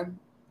sports fan?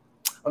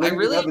 I know you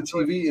really didn't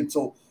have the TV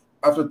until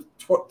after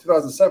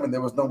 2007.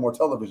 There was no more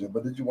television.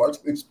 But did you watch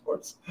any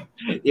sports?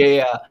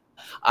 Yeah.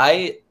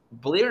 I,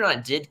 believe it or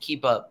not, did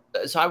keep up.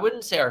 So I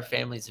wouldn't say our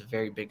family's a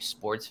very big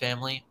sports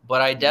family,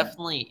 but I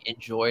definitely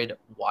enjoyed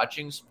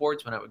watching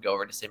sports when I would go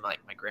over to, say, my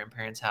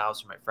grandparents'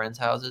 house or my friends'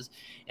 houses.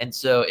 And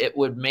so it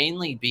would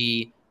mainly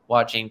be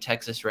watching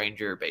Texas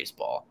Ranger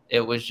baseball. It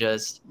was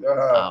just,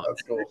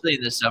 that's cool. especially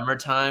in the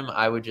summertime,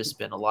 I would just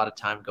spend a lot of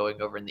time going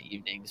over in the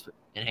evenings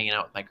and hanging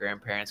out with my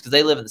grandparents because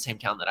they live in the same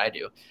town that I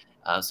do.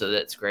 So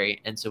that's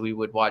great. And so we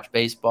would watch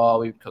baseball.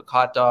 We would cook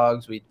hot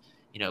dogs. We'd,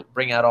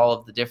 bring out all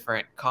of the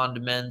different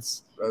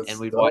condiments, and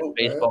we'd watch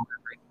baseball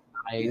every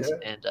night.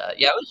 Yeah. And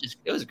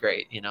it was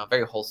great.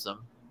 Very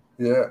wholesome.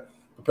 Yeah.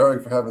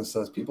 Preparing for heaven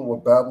says people were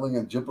babbling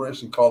and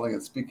gibberish and calling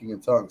and speaking in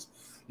tongues.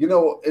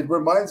 It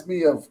reminds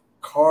me of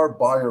car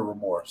buyer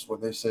remorse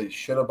when they say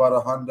shit about a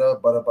Honda,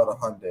 but about a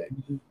Hyundai.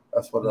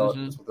 That's what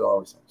they're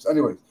always saying. So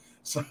anyways,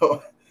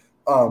 so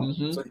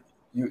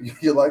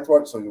you liked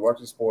watching, so you're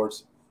watching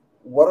sports.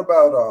 What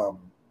about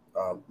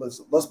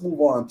let's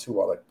move on to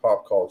like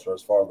pop culture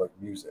as far as like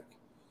music.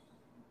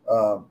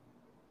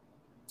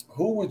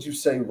 Who would you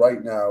say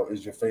right now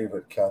is your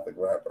favorite Catholic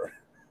rapper?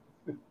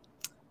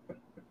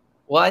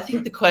 Well, I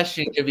think the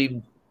question could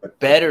be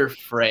better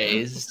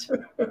phrased.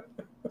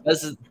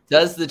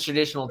 Does the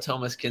traditional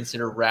Thomist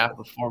consider rap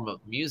a form of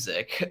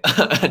music?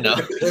 No,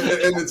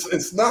 and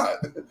it's not.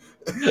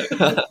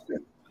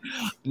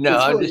 No,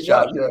 it's I'm really just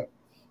joking. Yeah.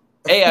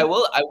 Hey, I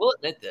will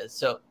admit this.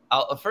 So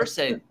I'll first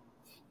say,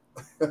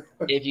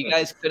 if you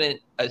guys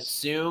couldn't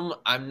assume,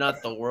 I'm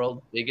not the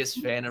world's biggest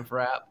fan of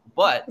rap,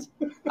 but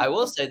I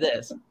will say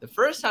this: the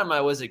first time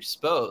I was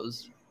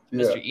exposed to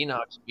Mr.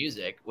 Enoch's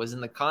music was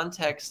in the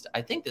context.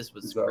 I think this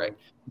was correct.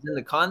 It was in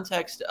the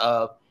context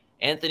of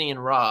Anthony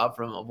and Rob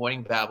from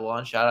Avoiding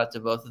Babylon, shout out to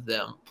both of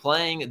them,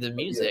 playing the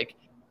music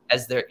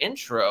as their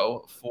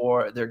intro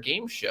for their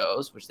game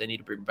shows, which they need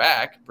to bring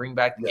back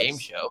the game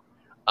show.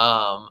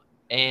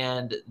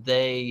 And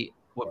they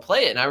would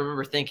play it. And I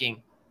remember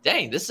thinking,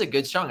 dang, this is a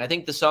good song. I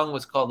think the song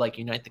was called like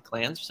Unite the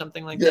Clans or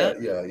something like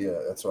that. Yeah,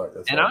 that's right.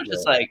 I was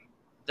just like,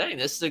 dang,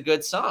 this is a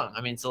good song.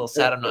 I mean, it's a little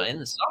sad I'm not in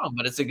the song,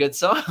 but it's a good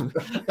song.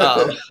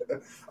 I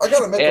got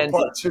to make a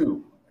part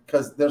two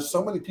because there's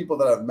so many people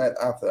that I've met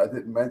after I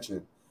didn't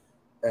mention.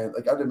 And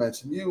like I didn't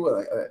mention you,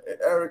 and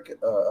Eric,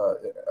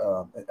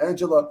 and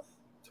Angela.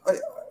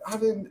 I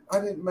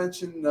didn't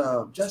mention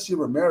Jesse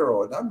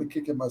Romero, and I've been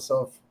kicking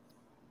myself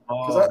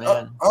because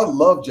I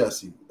love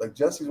Jesse. Like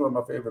Jesse's one of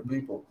my favorite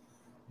people.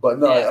 But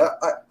no,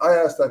 I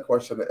ask that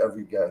question to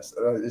every guest.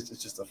 It's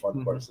just a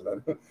fun question.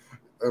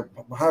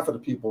 Half of the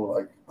people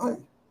are like,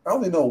 I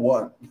only know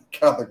one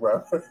Catholic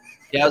rapper.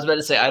 Yeah, I was about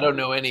to say I don't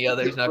know any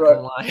others. Not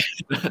gonna lie.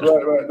 right.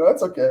 No,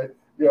 that's okay.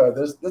 Yeah,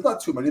 there's not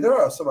too many. There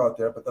are some out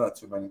there, but they're not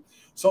too many.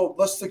 So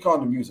let's stick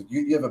on the music.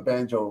 You have a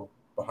banjo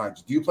behind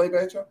you. Do you play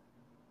banjo?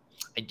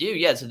 I do,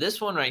 yeah. So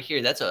this one right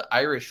here, that's an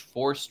Irish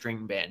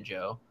 4-string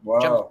banjo. Wow.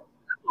 Which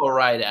I'm all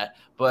right at.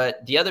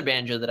 But the other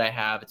banjo that I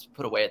have, it's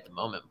put away at the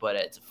moment, but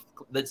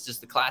it's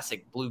just the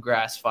classic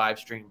bluegrass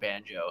 5-string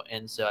banjo.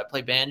 And so I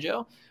play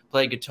banjo,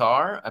 play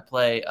guitar, I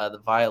play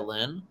the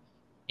violin,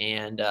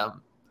 and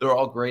they're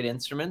all great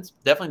instruments.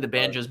 Definitely the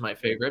banjo is my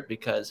favorite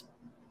because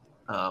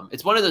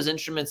it's one of those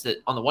instruments that,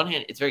 on the one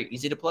hand, it's very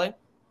easy to play.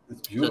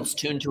 It's beautiful. So it's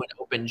tuned to an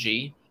open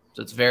G,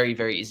 so it's very,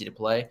 very easy to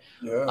play.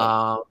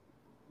 Yeah.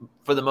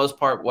 For the most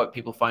part, what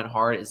people find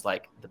hard is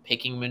like the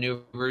picking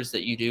maneuvers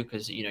that you do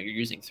because you're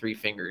using 3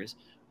 fingers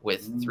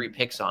with 3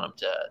 picks on them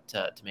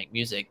to make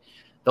music.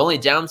 The only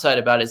downside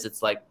about it is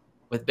it's like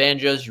with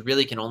banjos, you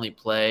really can only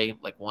play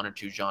like 1 or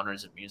 2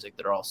 genres of music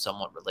that are all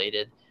somewhat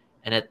related.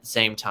 And at the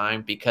same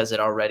time, because it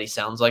already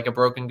sounds like a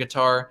broken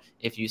guitar,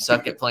 if you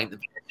suck at playing the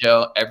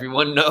banjo,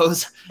 everyone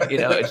knows,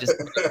 it's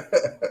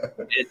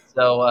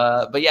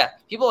so, but yeah,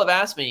 people have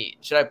asked me,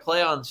 should I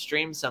play on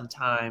stream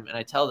sometime? And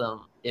I tell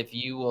them, if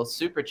you will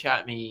super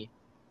chat me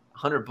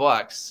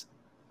 $100,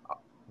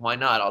 why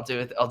not? I'll do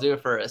it. I'll do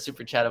it for a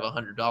super chat of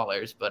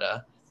 $100. But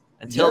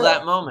until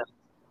that moment,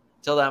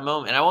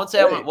 and I won't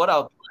say what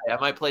I'll play. I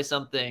might play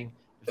something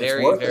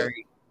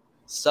very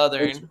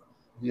Southern.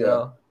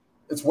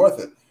 It's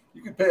worth it.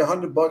 You could pay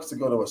 $100 to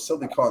go to a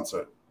silly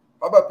concert.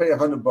 How about pay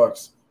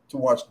 $100 to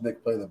watch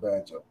Nick play the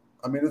banjo?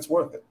 I mean, it's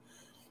worth it.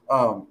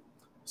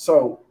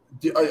 So,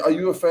 are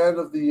you a fan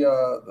of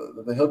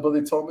the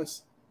Hillbilly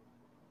Thomas?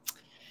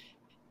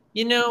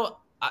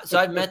 So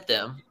I've met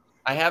them.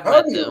 I have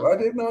met them. I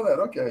didn't know that.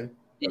 Okay.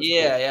 That's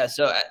Yeah, cool. yeah.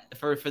 So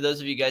for those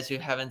of you guys who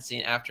haven't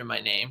seen After My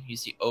Name, you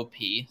see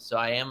OP. So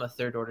I am a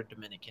third order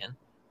Dominican,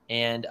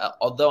 and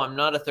although I'm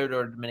not a third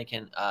order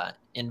Dominican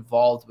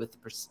involved with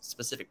the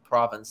specific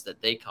province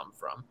that they come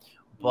from,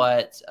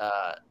 but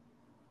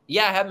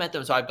yeah, I have met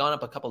them. So I've gone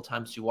up a couple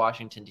times to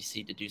Washington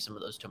D.C. to do some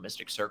of those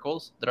Thomistic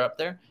circles that are up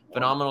there.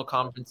 Phenomenal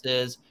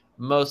conferences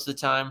most of the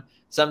time.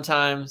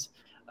 Sometimes,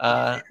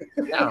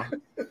 yeah,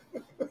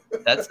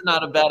 that's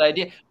not a bad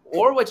idea.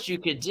 Or what you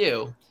could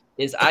do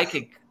is I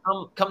could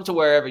come to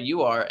wherever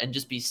you are and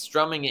just be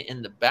strumming it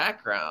in the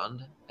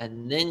background,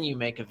 and then you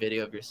make a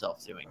video of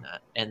yourself doing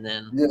that, and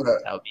then Yeah,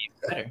 that would be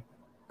better.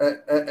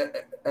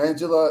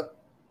 Angela,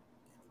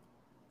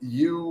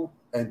 you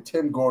and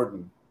Tim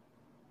Gordon,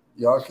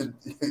 y'all could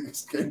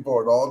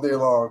skateboard all day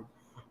long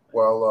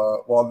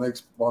while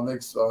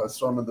Nick's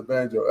strumming the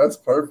banjo. That's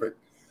perfect.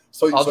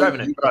 So I'll so drive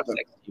in a you truck got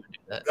next to you and do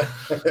that.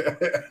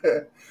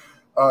 the.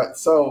 All right,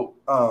 so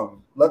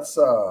let's.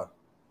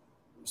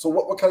 So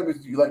what kind of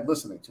music do you like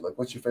listening to? Like,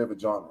 what's your favorite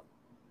genre?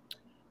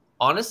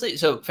 Honestly,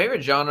 so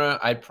favorite genre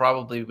I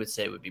probably would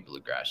say would be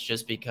bluegrass,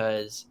 just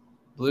because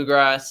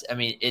bluegrass. I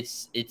mean,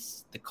 it's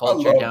the I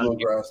culture love down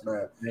bluegrass,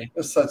 man. here.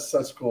 It's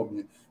such cool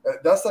music.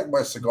 That's like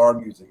my cigar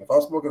music. If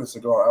I'm smoking a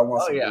cigar, I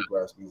want Oh some yeah,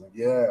 bluegrass music.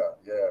 Yeah,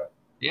 yeah.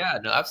 yeah,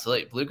 no,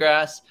 absolutely.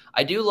 Bluegrass.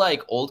 I do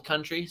like old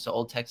country, so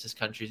old Texas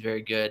country is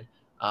very good.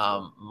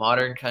 Sure.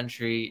 Modern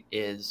country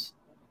is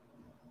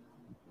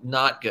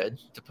not good,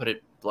 to put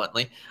it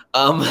bluntly.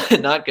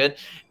 Not good.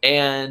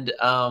 And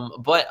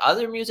but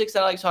other musics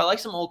that I like, so I like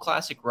some old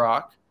classic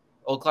rock.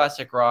 Old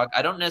classic rock.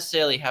 I don't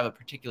necessarily have a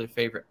particular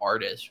favorite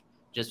artist,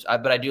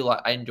 but I do like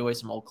I enjoy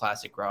some old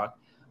classic rock.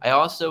 I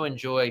also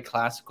enjoy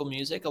classical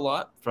music a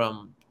lot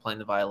from playing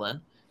the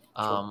violin.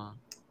 Sure.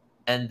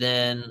 And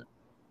then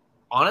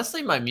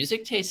honestly, my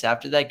music tastes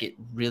after that get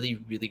really,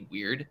 really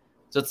weird.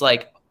 So it's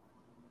like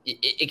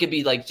it could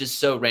be like just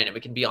so random.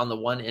 It can be on the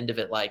one end of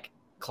it like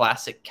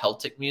classic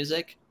Celtic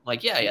music.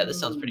 Like, yeah, this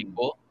sounds pretty Mm,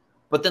 cool.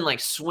 But then like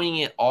swing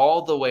it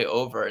all the way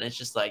over, and it's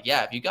just like,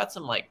 yeah, if you got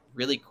some like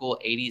really cool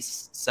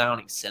 80s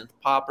sounding synth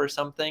pop or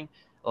something,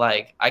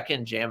 like I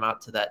can jam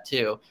out to that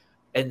too.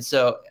 And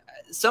so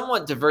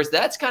somewhat diverse.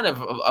 That's kind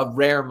of a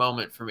rare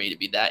moment for me to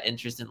be that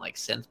interested in like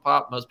synth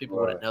pop. Most people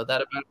wouldn't right, know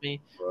that about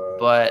me. right,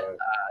 But right.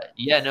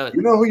 yeah, no,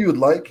 You know who you'd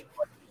like?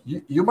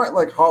 You might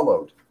like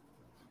Hollowed.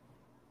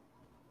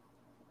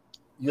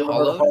 You ever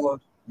heard of Hollowed?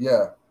 Hollowed?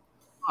 Yeah.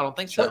 I don't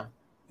think Check. so.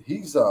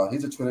 He's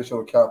a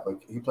traditional Catholic.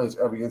 He plays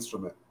every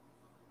instrument.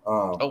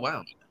 Um, Oh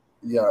wow.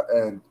 yeah,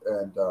 and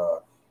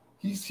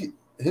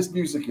his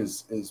music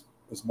is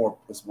more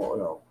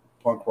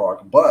punk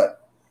rock,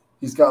 but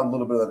he's got a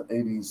little bit of that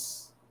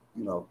 80s,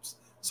 you know.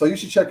 So you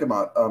should check him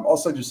out. I'll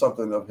send you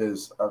something of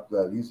his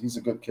after that. He's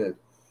a good kid.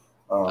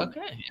 Um,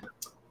 Okay.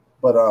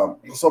 but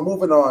so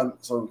moving on.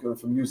 So we're going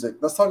from music.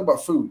 Let's talk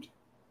about food.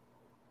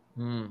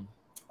 Hmm.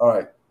 All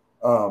right.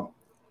 Um,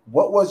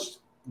 what was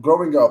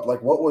growing up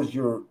like? What was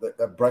your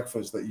that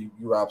breakfast that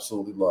you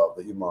absolutely loved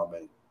that your mom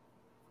made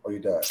or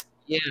your dad?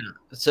 Yeah.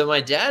 So my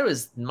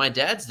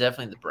dad's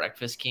definitely the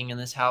breakfast king in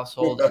this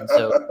household. And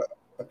so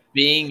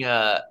being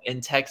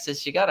in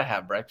Texas, you gotta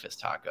have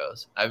breakfast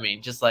tacos. I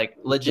mean, just like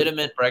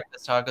legitimate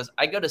breakfast tacos.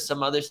 I go to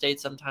some other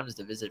states sometimes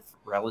to visit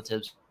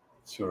relatives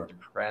Sure. and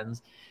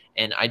friends,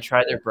 and I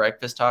try their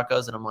breakfast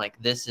tacos and I'm like,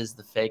 this is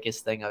the fakest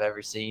thing I've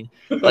ever seen.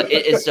 Like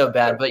it's so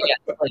bad. But yeah,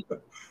 like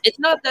it's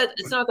not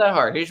that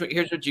hard. Here's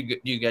what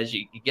do, guys.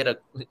 You get a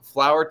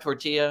flour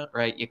tortilla,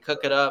 right? You cook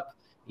it up.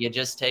 You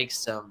just take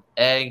some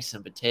eggs,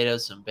 some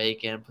potatoes, some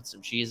bacon, put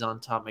some cheese on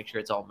top, make sure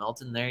it's all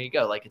melted, and there you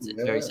go. Like it's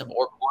very Yeah. simple.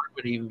 Or corn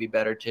would even be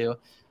better too.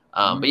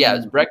 But yeah,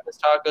 it's Mm.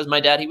 breakfast tacos. My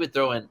dad, he would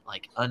throw in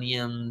like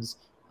onions.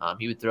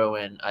 He would throw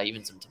in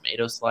even some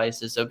tomato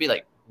slices. So it'd be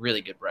like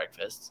really good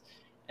breakfasts.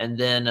 And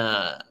then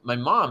my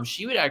mom,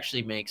 she would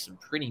actually make some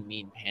pretty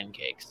mean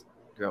pancakes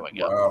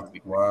growing up, which Wow. would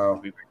be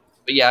Wow.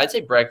 but yeah, I'd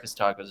say breakfast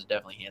tacos is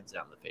definitely hands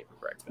down the favorite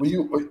Were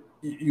breakfast.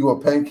 you a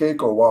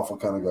pancake or waffle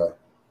kind of guy?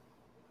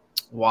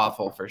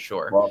 Waffle for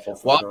sure. Waffle for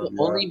sure. Waffle Yeah.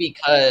 only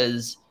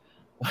because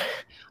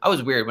I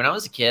was weird. When I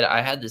was a kid,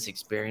 I had this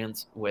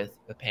experience with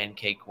a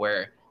pancake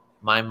where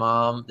my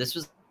mom, this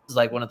was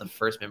like one of the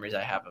first memories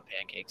I have of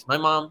pancakes. My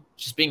mom,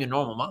 just being a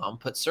normal mom,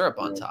 put syrup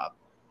on Yeah. top.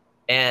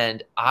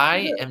 And I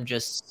Yeah. am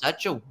just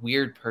such a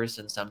weird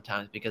person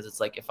sometimes because it's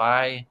like if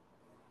I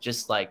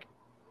just like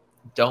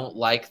don't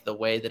like the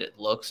way that it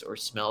looks or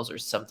smells or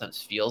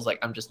sometimes feels like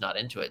I'm just not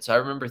into it. So I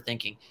remember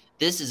thinking,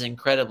 this is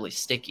incredibly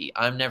sticky.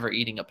 I'm never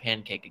eating a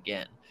pancake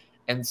again.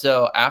 And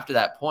so after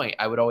that point,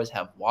 I would always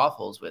have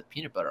waffles with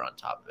peanut butter on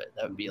top of it.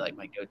 That would be like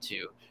my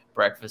go-to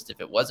breakfast if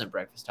it wasn't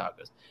breakfast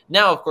tacos.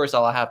 Now, of course,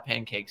 I'll have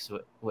pancakes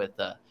with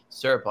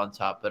syrup on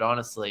top. But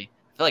honestly,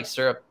 I feel like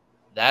syrup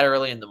that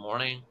early in the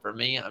morning for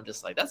me, I'm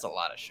just like, that's a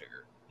lot of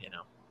sugar, you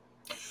know?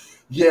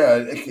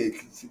 Yeah.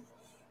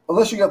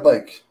 Unless you got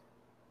like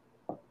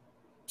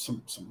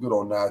some good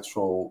old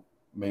natural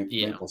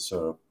Yeah. maple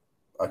syrup,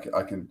 I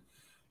can.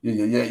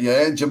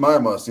 Yeah, and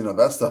Jemima's,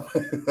 that stuff,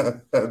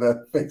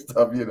 that fake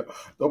stuff,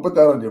 don't put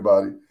that on your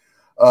body.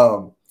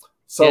 Um, Yeah,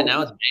 so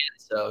now it's banned,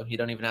 so you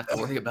don't even have to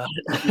worry about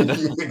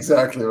it.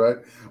 Exactly right.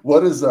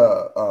 What is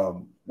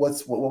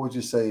what would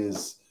you say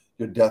is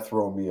your death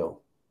row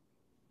meal?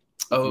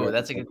 Oh,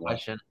 that's a good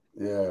question.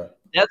 Yeah.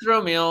 Death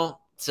row meal.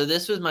 So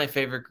this was my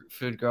favorite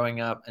food growing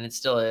up, and it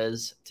still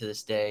is to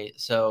this day.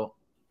 So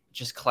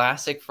just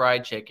classic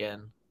fried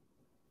chicken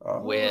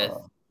with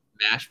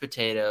mashed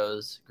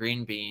potatoes,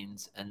 green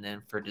beans, and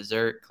then for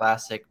dessert,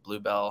 classic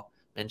Bluebell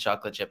and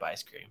chocolate chip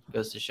ice cream.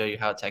 Goes to show you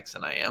how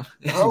Texan I am.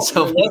 That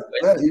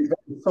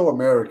is so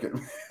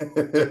American.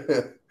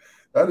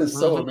 That is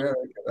so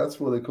American. That's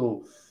really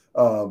cool.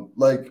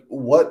 Like,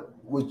 what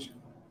would you,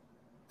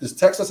 does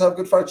Texas have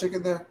good fried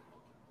chicken there?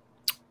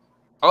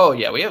 Oh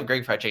yeah, we have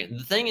great fried chicken.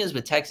 The thing is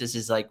with Texas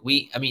is like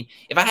I mean,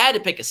 if I had to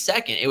pick a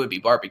second, it would be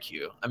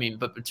barbecue. I mean,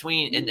 but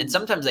between and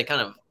sometimes they kind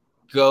of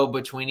go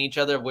between each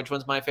other. Which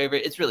one's my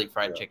favorite? It's really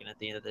fried chicken at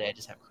the end of the day. I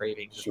just have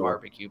cravings of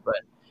barbecue.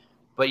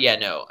 But yeah,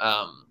 no.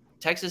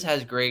 Texas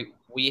has great.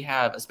 We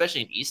have,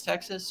 especially in East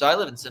Texas. So I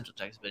live in Central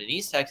Texas, but in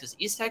East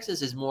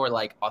Texas is more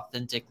like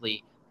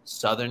authentically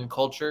Southern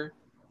culture.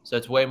 So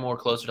it's way more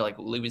closer to like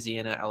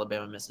Louisiana,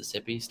 Alabama,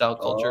 Mississippi style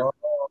culture.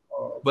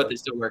 Okay. But they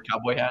still wear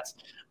cowboy hats.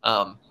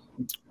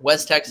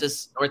 West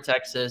Texas, North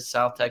Texas,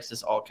 South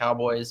Texas, all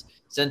cowboys.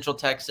 Central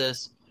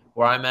Texas,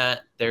 where I'm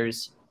at,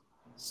 there's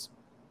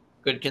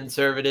good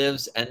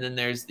conservatives, and then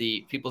there's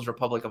the People's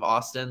Republic of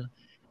Austin,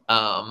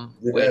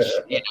 which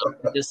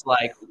just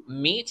like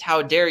meat.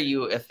 How dare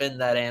you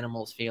offend that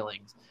animal's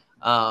feelings?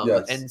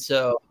 Yes. And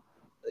so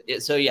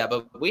yeah.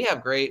 But we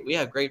have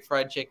great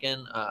fried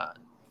chicken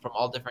from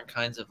all different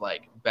kinds of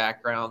like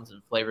backgrounds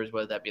and flavors,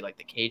 whether that be like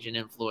the Cajun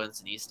influence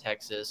in East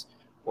Texas,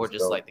 or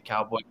just like the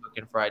cowboy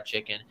cooking fried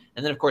chicken.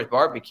 And then, of course,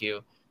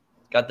 barbecue.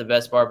 Got the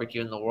best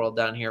barbecue in the world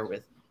down here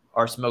with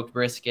our smoked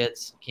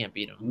briskets. Can't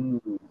beat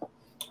them.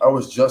 I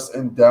was just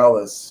in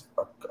Dallas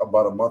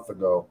about a month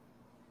ago,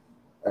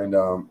 and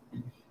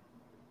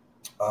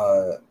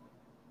I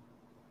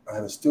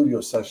had a studio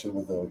session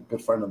with a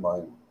good friend of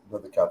mine,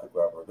 another Catholic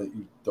rapper that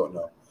you don't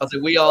know. I was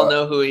like, we all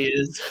know who he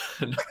is.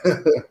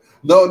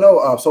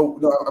 No. So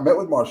I met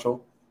with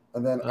Marshall,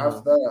 and then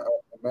after that,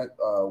 I met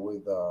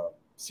with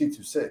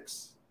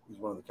C26. He's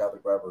one of the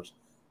Catholic rappers,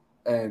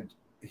 and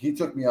he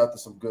took me out to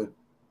some good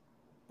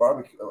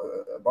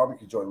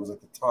barbecue joint. It was like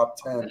the top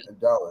 10 in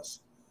Dallas.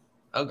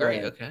 Oh,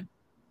 great. And, okay.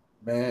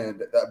 Man,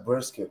 that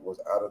brisket was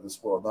out of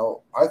this world.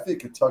 Now, I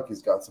think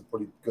Kentucky's got some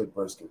pretty good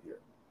brisket here.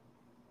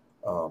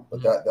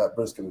 But that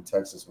brisket in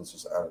Texas was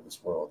just out of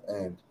this world.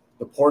 And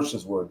the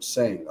portions were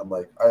insane. I'm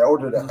like, I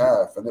ordered a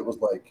half, and it was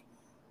like,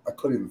 I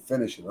couldn't even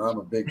finish it. And I'm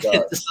a big guy.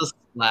 It's just a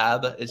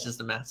slab. It's just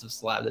a massive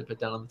slab they put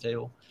down on the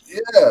table.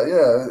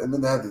 Yeah. And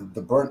then they had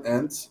the burnt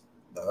ends.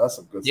 No, that's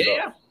some good stuff.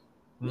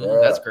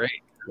 Yeah. That's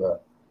great. Yeah.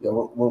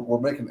 We're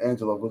making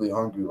Angela really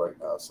hungry right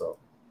now. So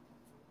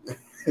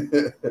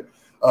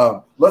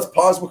let's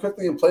pause real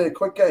quickly and play a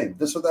quick game.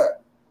 This or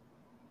that.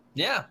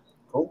 Yeah.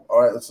 Cool.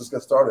 All right, let's just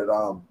get started.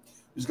 You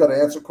just got to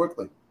answer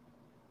quickly.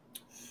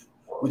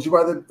 Would you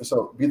rather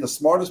be the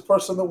smartest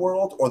person in the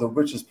world or the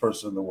richest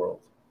person in the world?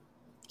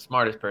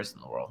 Smartest person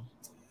in the world.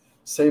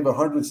 Save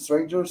 100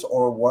 strangers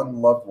or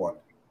one loved one?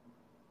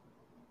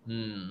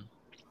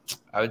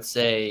 I would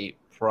say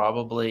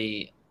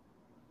probably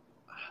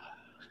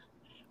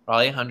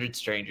 100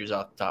 strangers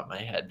off the top of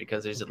my head,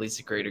 because there's at least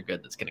a greater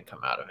good that's going to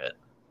come out of it.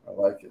 I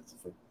like it.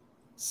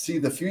 See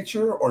the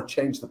future or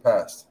change the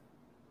past?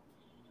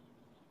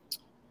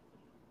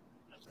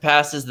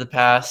 Past is the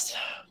past,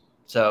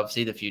 so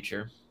see the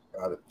future.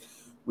 Got it.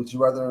 Would you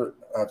rather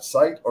have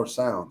sight or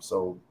sound?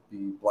 So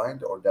be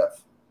blind or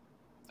deaf?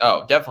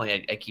 Oh,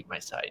 definitely. I keep my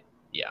sight.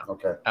 Yeah.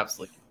 Okay.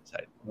 Absolutely keep my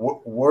sight.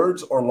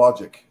 Words or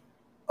logic?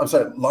 I'm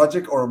sorry,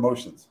 logic or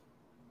emotions?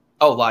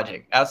 Oh,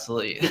 logic.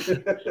 Absolutely.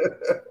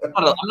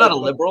 I'm not a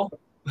liberal.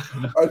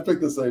 I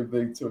think the same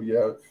thing too.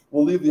 Yeah.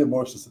 We'll leave the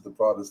emotions to the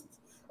Protestants.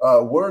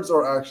 Words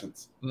or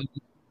actions?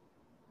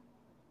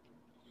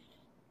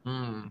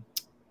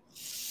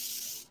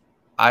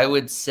 I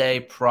would say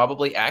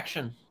probably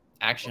action.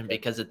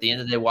 Because at the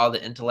end of the day, while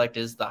the intellect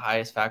is the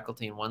highest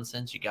faculty in one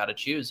sense, you got to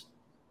choose.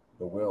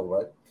 The will,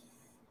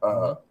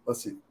 right?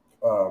 Let's see.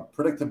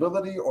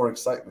 Predictability or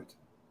excitement?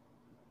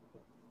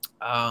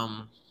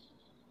 I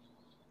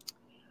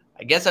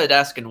guess I'd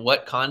ask in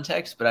what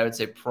context, but I would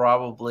say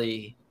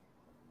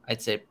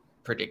I'd say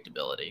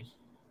predictability.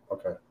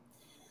 Okay.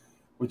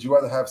 Would you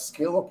rather have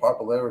skill or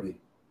popularity?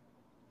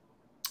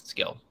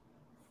 Skill.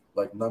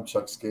 Like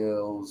nunchuck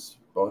skills,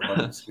 bow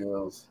hunting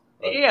skills.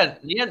 Right?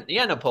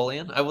 Yeah,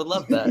 Napoleon. I would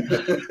love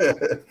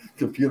that.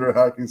 Computer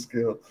hacking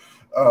skill.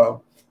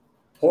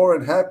 Poor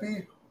and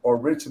happy or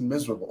rich and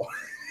miserable?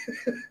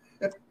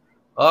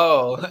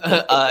 Poor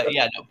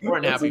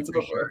and happy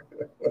for sure.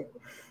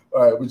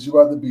 All right. Would you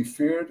rather be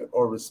feared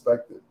or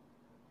respected?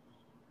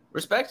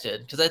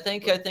 Respected, because I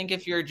think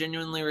if you're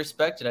genuinely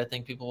respected, I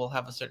think people will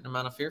have a certain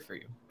amount of fear for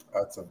you.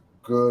 That's a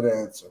good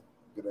answer.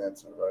 Good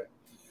answer,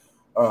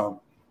 right?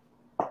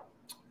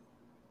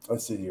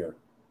 Let's see here.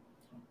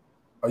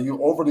 Are you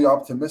overly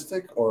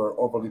optimistic or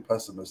overly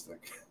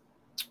pessimistic?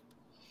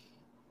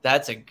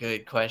 That's a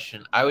good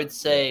question. I would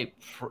Yeah, say,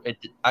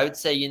 I would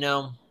say,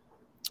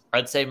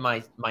 I'd say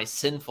my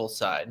sinful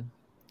side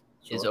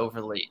is sure.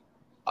 overly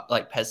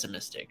like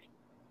pessimistic,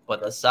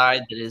 but the Okay,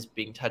 side that is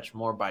being touched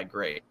more by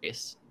grace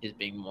is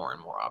being more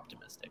and more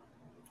optimistic.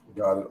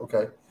 got it.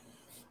 Okay.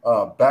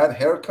 Bad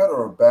haircut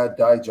or a bad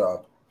dye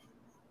job?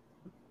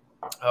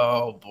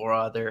 Oh,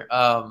 brother.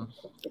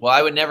 Well,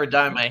 I would never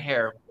dye my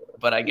hair,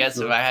 but I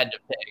guess if Sure. I had to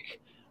pick,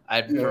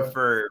 I'd Yeah,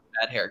 prefer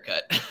bad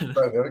haircut.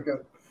 bad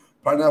haircut.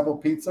 Pineapple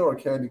pizza or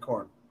candy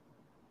corn?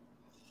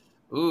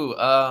 Ooh,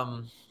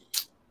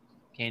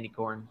 candy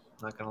corn.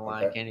 Not gonna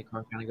lie, Okay. candy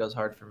corn kind of goes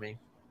hard for me.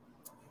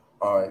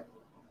 All right.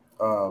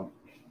 Um,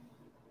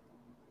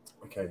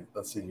 okay,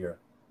 let's see here.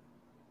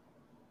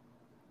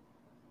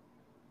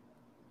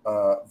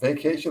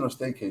 Vacation or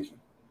staycation?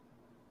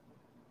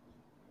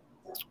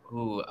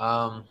 Ooh,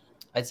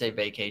 I'd say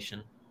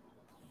vacation,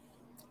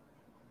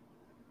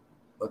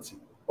 Let's see.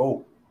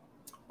 Oh,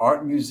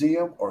 art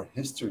museum or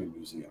history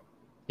museum?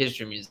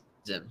 history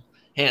museum,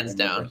 hands And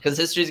down, because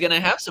history's gonna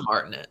have some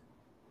art in it,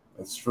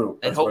 that's true.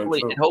 and That's very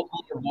hopefully, and true.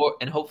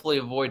 hopefully, hopefully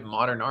avoid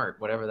modern art,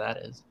 whatever that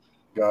is.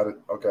 Got it.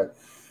 Okay.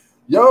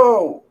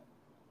 Yo,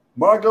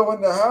 Margot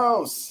in the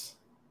house.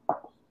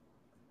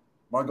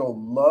 Margot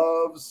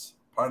loves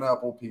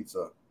pineapple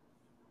pizza,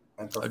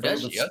 and Oh,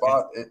 does she? Okay.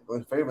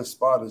 her favorite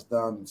spot is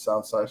down in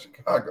Southside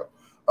Chicago.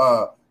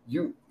 Uh,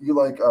 you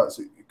like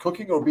so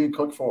cooking or being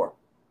cooked for?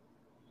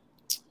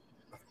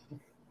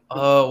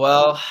 Oh,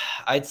 well,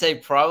 I'd say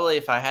probably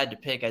if I had to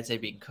pick, I'd say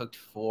being cooked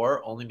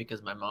for, only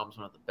because my mom's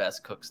one of the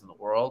best cooks in the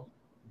world.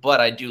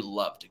 But I do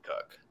love to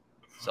cook.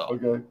 So,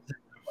 Okay.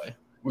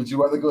 Would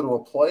you rather go to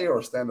a play or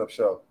a stand-up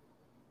show?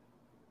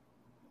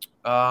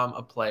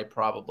 a play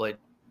probably,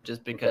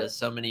 just Okay. because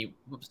so many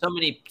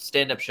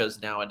stand-up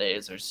shows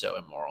nowadays are so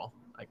immoral.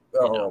 Like,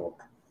 They're horrible.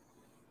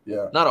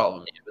 Yeah, not all of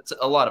them, but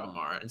a lot of them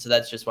are. And so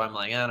that's just why I'm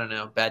like, I don't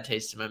know, bad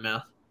taste in my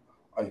mouth.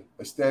 I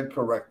stand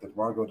corrected.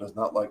 Margot does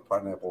not like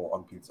pineapple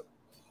on pizza.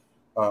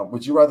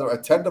 Would you rather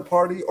attend a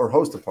party or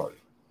host a party?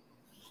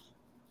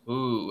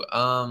 Ooh,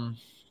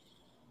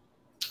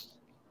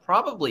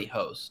 probably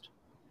host.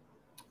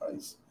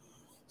 Nice.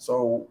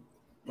 So,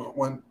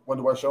 when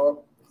do I show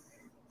up?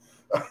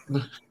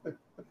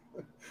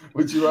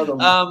 Would you rather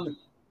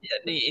Yeah,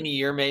 in a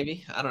year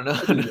maybe. I don't know.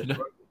 I in a year, don't know.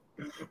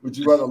 right? Would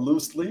you rather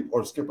lose sleep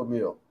or skip a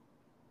meal?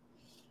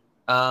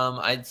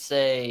 I'd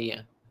say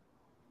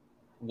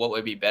what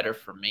would be better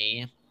for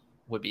me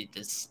would be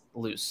to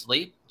lose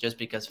sleep, just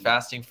because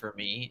fasting for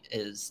me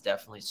is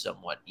definitely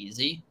somewhat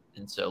easy,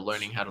 and so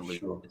learning how to lose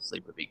Sure.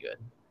 sleep would be good.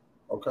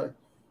 Okay.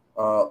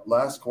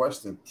 Last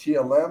question: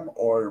 TLM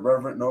or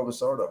Reverend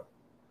Novus Ordo?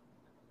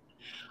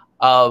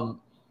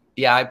 Um,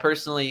 yeah, I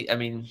personally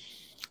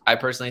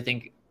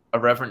think a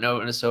reverent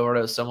note and a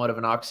soda is somewhat of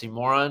an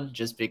oxymoron,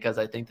 just because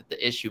I think that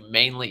the issue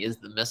mainly is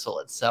the missile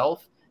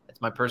itself.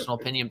 That's my personal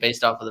opinion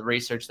based off of the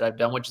research that I've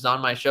done, which is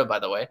on my show, by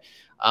the way.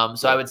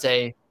 So I Yeah. would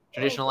say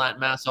traditional Okay. Latin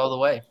Mass all the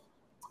way.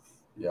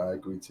 Yeah, I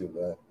agree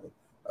too.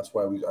 That's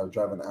why I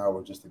drive an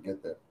hour just to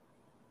get there.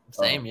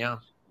 Um, Same, yeah.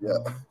 yeah.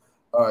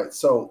 All right.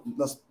 So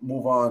let's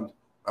move on.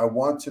 I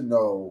want to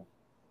know,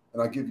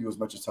 and I'll give you as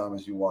much time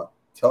as you want.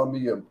 Tell me,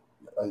 you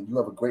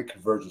have a great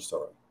conversion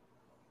story.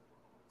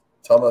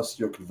 Tell us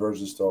your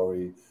conversion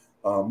story.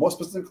 More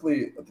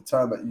specifically, at the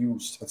time that you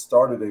had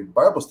started a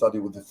Bible study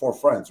with the four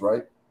friends,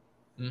 right?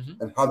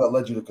 Hmm. And how that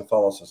led you to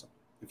Catholicism,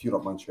 if you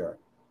don't mind sharing.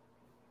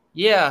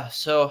 Yeah.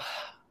 So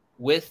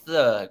with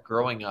the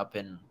growing up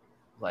in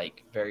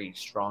like very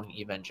strong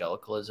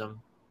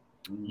evangelicalism,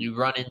 Mm, you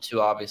run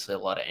into obviously a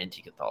lot of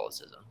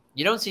anti-Catholicism.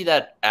 You don't see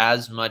that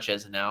as much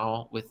as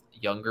now with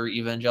younger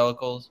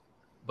evangelicals,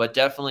 but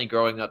definitely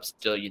growing up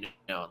still, in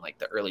like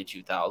the early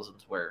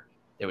 2000s, where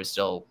there was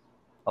still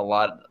a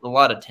lot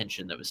of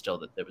tension that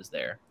was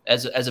there,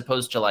 as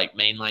opposed to like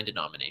mainline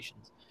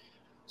denominations.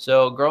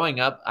 So growing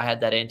up, I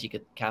had that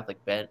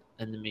anti-Catholic bent,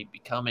 and then me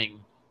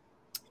becoming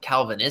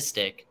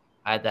Calvinistic,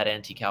 I had that I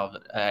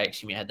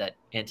had that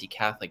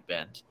anti-Catholic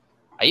bent.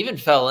 I even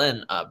fell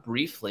in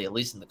briefly, at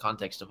least in the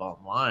context of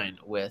online,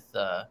 with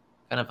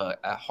kind of a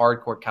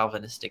hardcore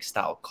Calvinistic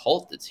style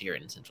cult that's here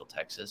in Central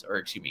Texas, or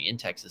excuse me, in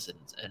Texas in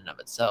and of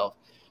itself.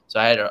 So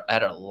I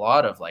had a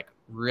lot of like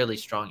really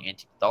strong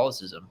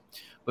anti-Catholicism,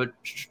 but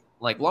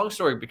like long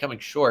story becoming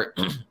short,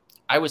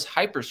 I was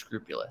hyper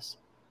scrupulous.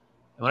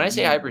 And when I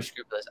say hyper mm,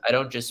 scrupulous, I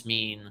don't just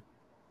mean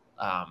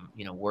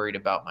worried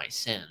about my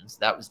sins.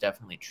 That was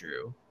definitely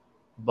true,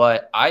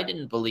 but I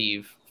didn't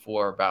believe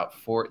for about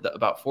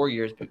 4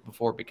 years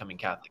before becoming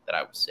Catholic that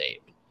I was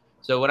saved.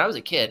 So when I was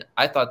a kid,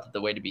 I thought that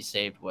the way to be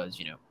saved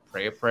was,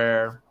 pray a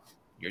prayer,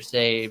 you're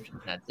saved,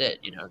 and that's it.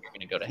 You're going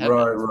to go to heaven.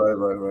 right, right,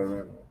 right, right,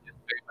 right.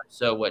 Very much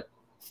so what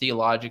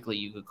theologically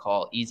you could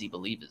call easy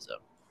believism.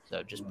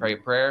 So just pray a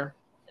Mhm. prayer,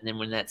 and then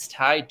when that's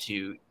tied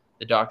to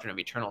the doctrine of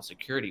eternal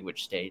security,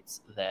 which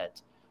states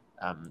that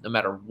no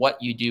matter what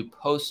you do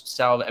post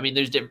salvation, I mean,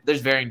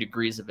 there's varying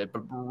degrees of it,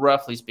 but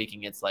roughly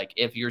speaking, it's like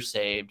if you're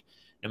saved,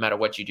 no matter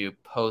what you do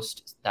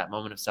post that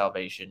moment of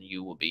salvation,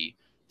 you will be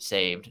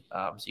saved.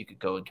 So you could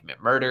go and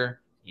commit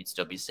murder, you'd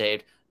still be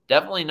saved.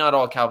 Definitely not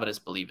all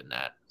Calvinists believe in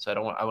that. So I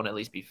want to at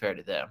least be fair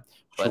to them.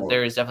 But Sure.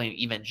 there is definitely an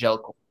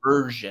evangelical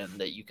version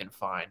that you can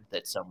find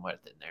that's somewhat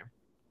in there.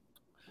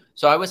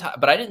 So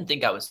but I didn't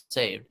think I was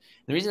saved.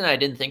 The reason I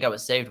didn't think I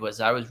was saved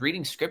was I was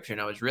reading scripture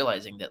and I was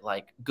realizing that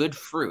like good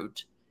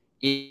fruit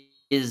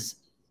is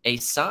a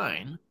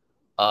sign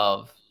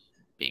of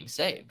being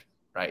saved,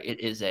 right?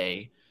 It is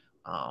a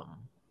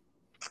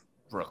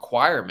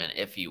requirement,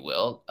 if you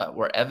will,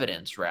 or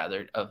evidence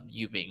rather, of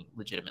you being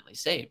legitimately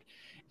saved.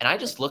 And I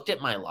just looked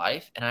at my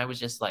life and I was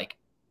just like,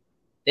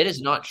 it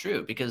is not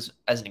true. Because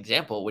as an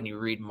example, when you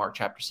read Mark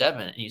chapter 7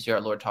 and you see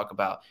our Lord talk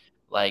about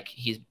like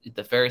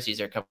the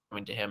Pharisees are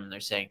coming to him and they're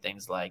saying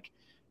things like,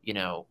 you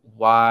know,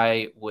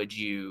 why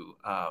do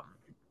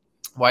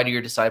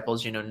your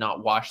disciples, you know,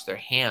 not wash their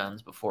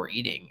hands before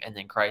eating? And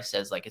then Christ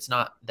says, like, it's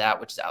not that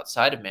which is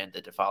outside of man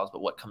that defiles,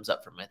 but what comes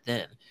up from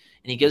within.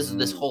 And he gives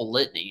this whole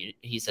litany.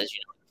 He says, you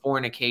know,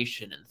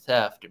 fornication and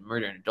theft and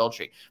murder and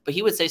adultery. But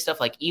he would say stuff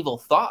like evil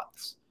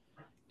thoughts.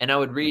 And I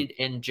would read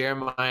in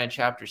Jeremiah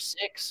chapter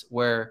 6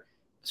 where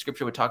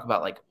scripture would talk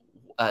about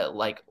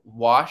like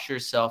wash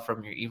yourself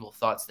from your evil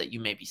thoughts that you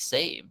may be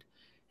saved.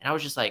 And I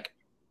was just like,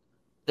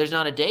 there's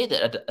not a day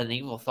that an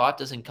evil thought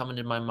doesn't come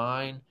into my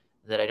mind,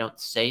 that I don't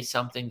say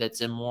something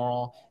that's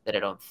immoral, that I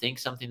don't think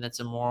something that's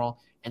immoral.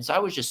 And so I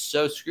was just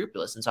so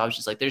scrupulous. And so I was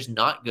just like, there's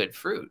not good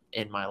fruit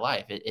in my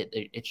life.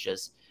 It's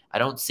just, I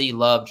don't see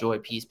love, joy,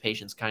 peace,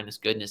 patience, kindness,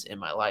 goodness in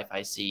my life.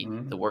 I see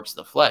the works of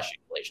the flesh in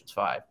Galatians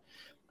 5,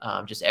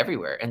 just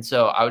everywhere. And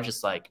so I was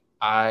just like,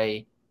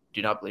 I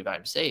do not believe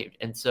I'm saved.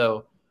 And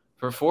so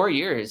for 4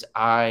 years,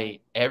 I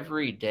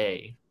every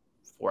day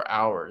for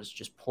hours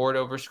just pored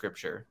over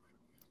scripture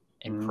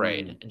and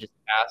prayed and just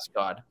asked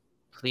God,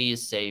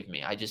 please save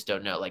me. I just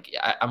don't know. Like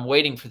I'm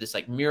waiting for this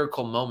like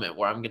miracle moment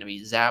where I'm going to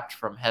be zapped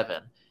from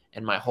heaven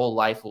and my whole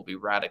life will be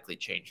radically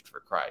changed for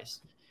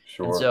Christ.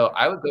 Sure. And so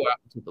I would go out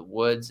into the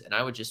woods and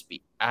I would just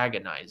be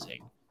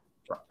agonizing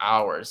for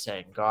hours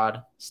saying,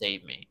 God,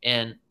 save me.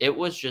 And it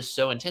was just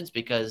so intense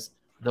because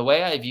the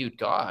way I viewed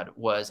God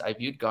was I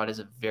viewed God as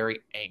a very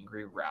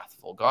angry,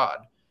 wrathful God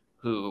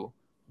who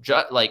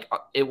like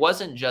it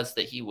wasn't just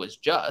that he was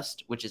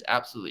just, which is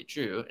absolutely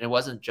true. And it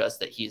wasn't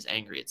just that he's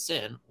angry at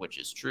sin, which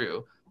is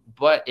true,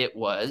 but it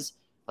was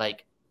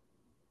like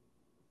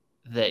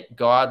that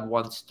God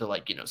wants to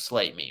like, you know,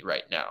 slay me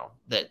right now,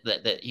 that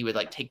he would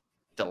like take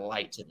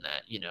delight in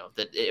that, you know,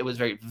 that it was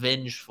very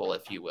vengeful,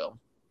 if you will.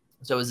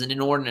 So it was an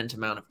inordinate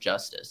amount of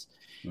justice.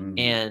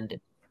 And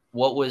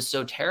what was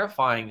so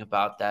terrifying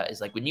about that is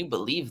like when you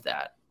believe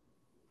that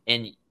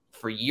and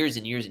for years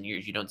and years and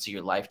years, you don't see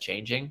your life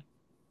changing.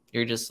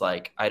 You're just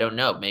like, I don't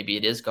know. Maybe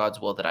it is God's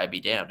will that I be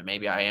damned.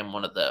 Maybe I am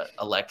one of the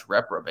elect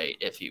reprobate,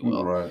 if you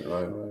will. Right.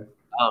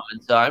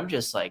 And so I'm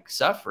just like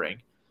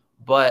suffering.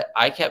 But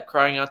I kept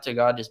crying out to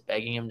God, just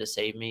begging him to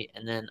save me.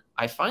 And then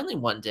I finally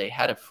one day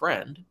had a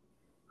friend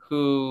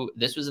who,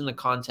 this was in the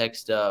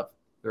context of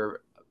where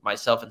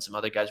myself and some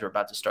other guys were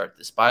about to start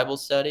this Bible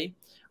study.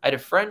 I had a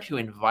friend who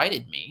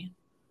invited me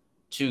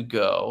to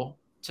go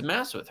to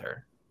Mass with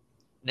her.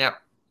 Now,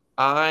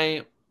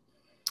 I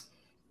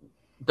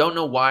don't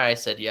know why I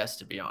said yes,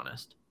 to be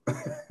honest.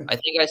 I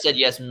think I said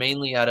yes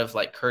mainly out of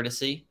like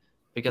courtesy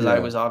because I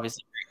was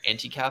obviously very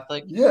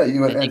anti-Catholic. Yeah,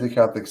 you had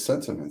anti-Catholic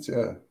sentiments,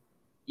 yeah.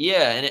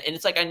 Yeah, and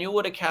it's like I knew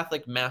what a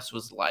Catholic Mass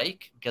was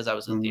like because I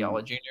was a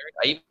theology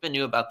nerd. I even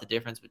knew about the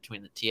difference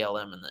between the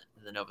TLM and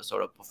the Novus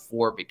Ordo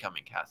before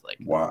becoming Catholic.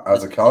 Wow,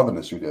 as a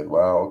Calvinist you did.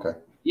 Wow, okay.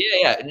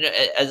 Yeah.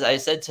 As I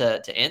said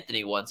to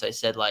Anthony once, I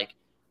said like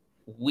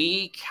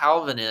we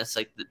Calvinists,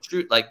 like the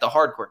true, like the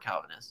hardcore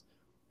Calvinists,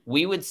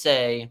 we would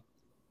say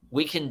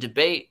we can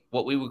debate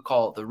what we would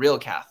call the real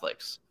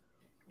Catholics,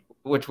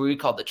 which we would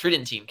call the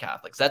Tridentine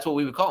Catholics. That's what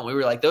we would call them. We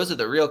were like, those are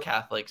the real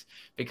Catholics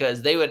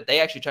because they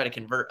actually try to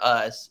convert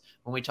us.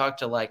 When we talk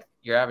to like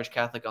your average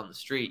Catholic on the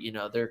street, you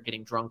know, they're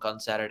getting drunk on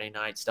Saturday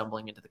night,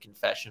 stumbling into the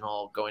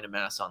confessional, going to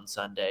Mass on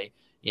Sunday,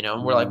 you know,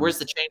 and we're like, where's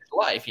the change of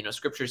life? You know,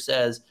 scripture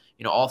says,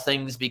 you know, all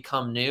things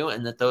become new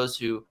and that those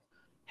who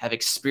have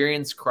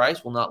experienced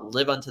Christ will not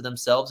live unto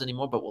themselves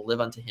anymore, but will live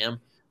unto him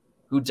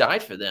who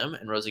died for them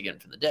and rose again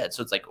from the dead.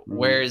 So it's like,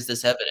 where is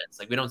this evidence?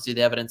 Like, we don't see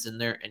the evidence in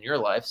there in your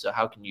life. So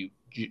how can you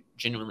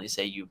genuinely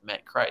say you've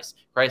met Christ?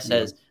 Christ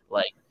says,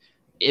 like,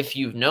 if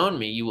you've known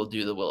me, you will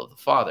do the will of the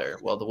Father.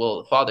 Well, the will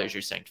of the Father is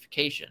your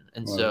sanctification.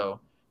 And so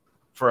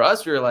for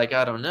us, we were like,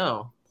 I don't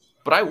know.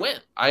 But I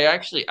went. I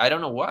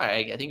don't know why.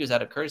 I think it was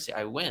out of courtcy.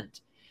 I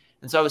went.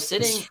 And so I was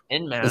sitting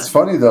in Mass. It's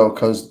funny, though,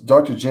 because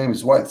Dr.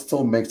 James White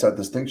still makes that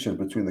distinction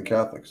between the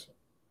Catholics.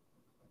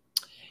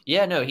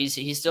 Yeah, no,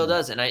 he still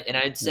does. And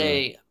I'd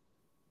say,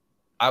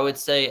 I would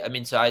say, I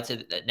mean, so I'd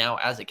say that now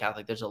as a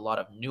Catholic, there's a lot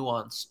of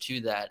nuance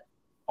to that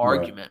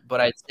argument,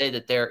 but I'd say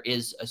that there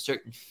is a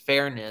certain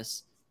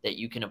fairness that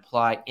you can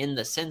apply in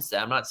the sense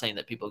that I'm not saying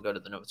that people go to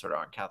the Novus Ordo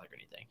aren't Catholic or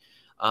anything.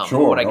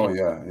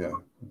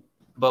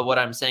 But what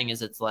I'm saying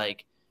is it's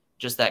like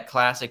just that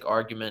classic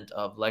argument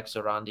of lex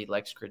orandi,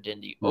 lex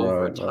credendi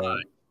over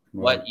time.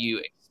 What you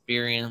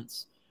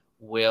experience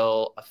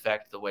will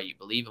affect the way you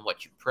believe and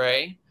what you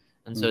pray.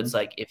 And so it's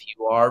like, if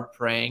you are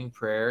praying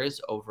prayers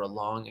over a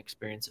long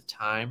experience of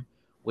time,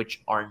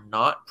 which are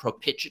not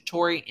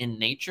propitiatory in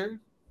nature,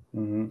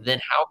 then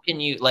how can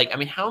you, like, I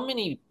mean, how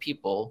many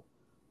people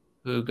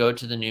who go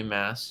to the new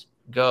mass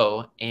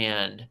go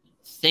and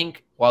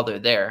think while they're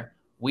there,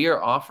 we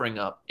are offering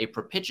up a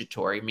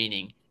propitiatory,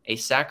 meaning a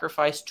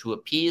sacrifice to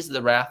appease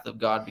the wrath of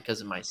God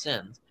because of my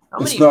sins? How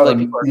It's many not like a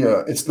people are,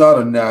 yeah, it's not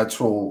a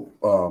natural.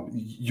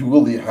 You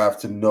really have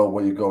to know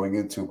what you're going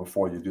into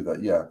before you do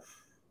that. Yeah,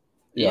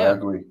 yeah, I yeah,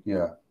 agree.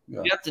 Yeah,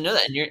 yeah, you have to know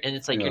that, and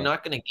it's like, you're yeah.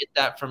 not going to get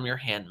that from your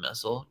hand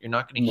missile. You're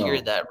not going to hear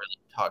No, that really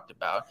talked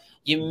about.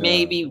 You yeah,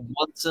 maybe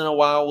once in a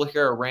while will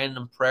hear a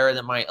random prayer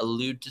that might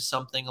allude to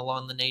something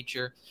along the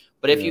nature.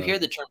 But if you yeah. hear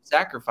the term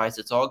sacrifice,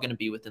 it's all going to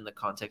be within the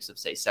context of,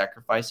 say,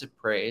 sacrifice of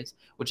praise,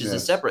 which is a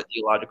Yes, separate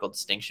theological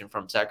distinction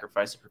from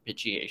sacrifice of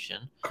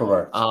propitiation.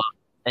 correct. Um,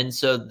 and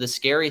so the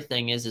scary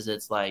thing is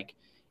it's like,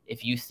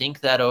 if you think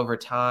that over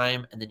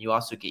time, and then you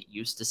also get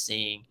used to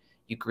seeing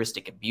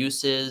Eucharistic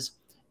abuses,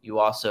 you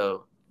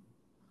also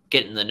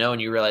get in the know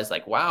and you realize,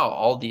 like, wow,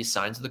 all these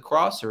signs of the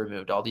cross are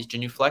removed, all these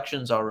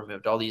genuflections are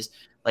removed, all these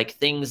like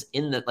things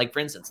in the, like, for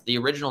instance, the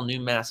original New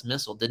Mass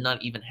Missal did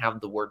not even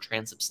have the word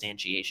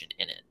transubstantiation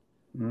in it.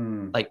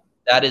 Like,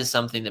 that is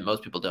something that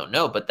most people don't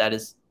know, but that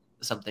is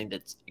something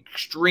that's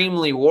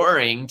extremely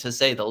worrying, to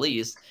say the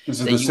least, This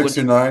is that the you wouldn't.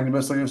 69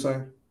 missile you're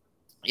saying?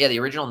 Yeah, the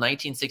original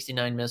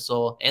 1969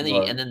 missal and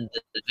Right, then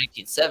the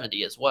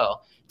 1970 as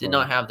well did right.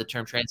 not have the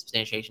term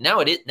transubstantiation. Now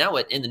it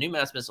in the New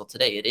Mass Missal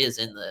today, it is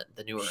in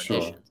the newer Sure.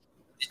 editions.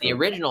 In It's the good.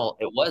 original,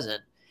 it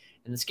wasn't.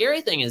 And the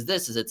scary thing is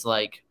this: is it's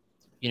like,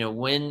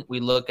 when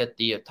we look at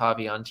the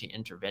Ottaviani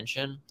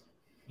intervention,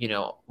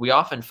 we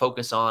often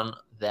focus on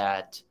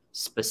that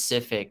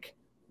specific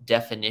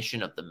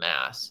definition of the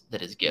Mass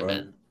that is Right.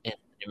 given in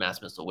the New Mass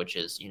Missal, which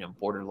is,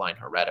 borderline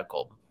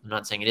heretical. I'm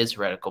not saying it is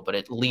heretical, but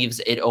it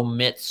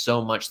omits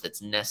so much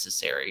that's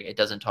necessary. It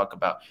doesn't talk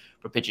about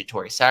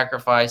propitiatory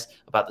sacrifice,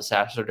 about the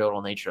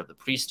sacerdotal nature of the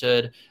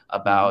priesthood,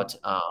 about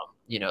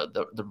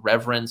the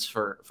reverence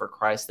for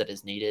Christ that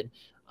is needed.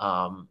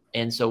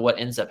 And so what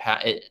ends up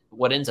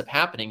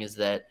happening is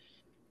that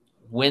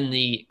when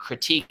the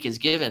critique is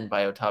given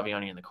by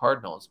Ottaviani and the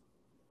cardinals,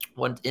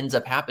 what ends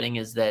up happening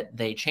is that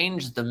they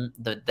change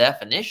the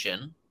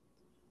definition,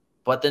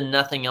 but then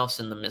nothing else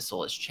in the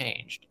missal is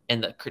changed.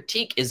 And the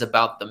critique is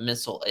about the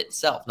missal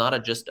itself,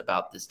 not just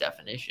about this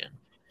definition.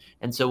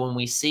 And so when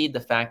we see the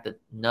fact that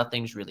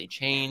nothing's really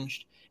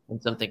changed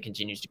and something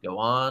continues to go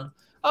on,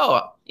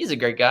 oh, he's a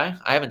great guy.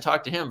 I haven't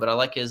talked to him, but I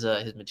like his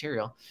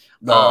material.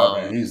 Nah,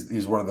 man,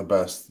 he's one of the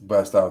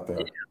best out there.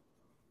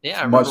 Yeah,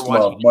 I remember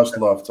watching. Much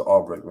love to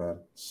Albrecht, man.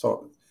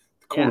 So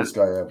the Yeah, coolest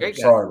guy ever. great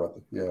guy. Sorry about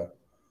that. Yeah.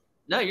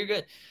 No, you're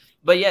good.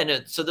 But yeah, no,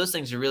 so those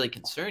things are really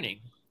concerning.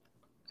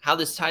 How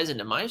this ties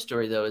into my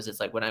story, though, is it's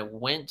like, when I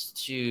went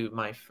to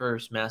my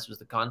first Mass, was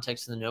the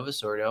context of the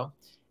Novus Ordo.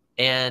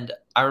 And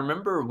I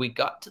remember we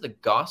got to the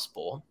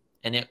gospel,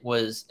 and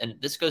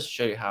this goes to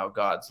show you how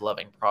God's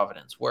loving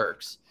providence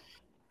works.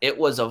 It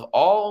was, of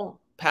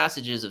all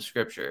passages of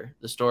scripture,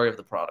 the story of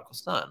the prodigal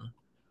son,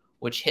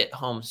 which hit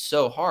home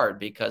so hard,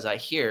 because I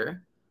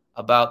hear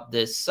about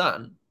this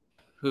son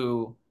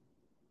who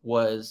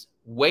was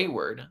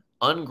wayward,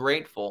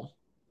 ungrateful,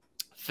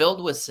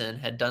 filled with sin,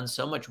 had done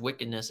so much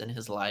wickedness in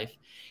his life,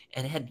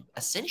 and had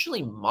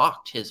essentially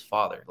mocked his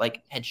father,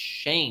 like had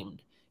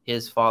shamed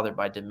his father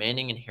by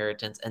demanding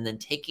inheritance, and then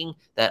taking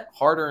that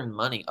hard-earned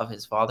money of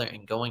his father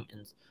and going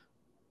and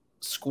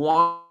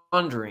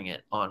squandering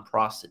it on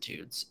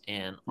prostitutes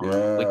and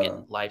on wicked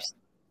lifestyles.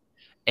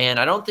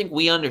 And I don't think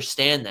we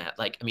understand that.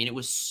 Like, I mean, it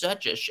was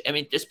such a,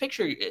 just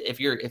picture,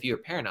 if you're a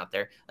parent out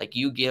there, like,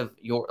 you give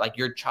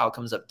your child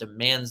comes up,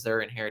 demands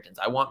their inheritance.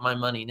 I want my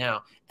money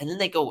now. And then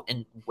they go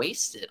and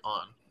waste it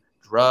on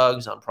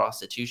drugs, on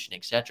prostitution,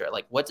 etc.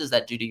 Like, what does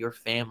that do to your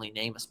family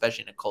name,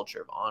 especially in a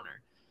culture of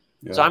honor?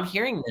 Yeah. So I'm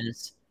hearing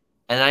this,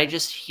 and I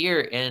just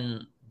hear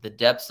in the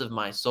depths of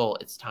my soul,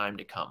 it's time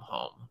to come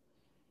home.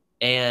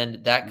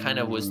 And that kind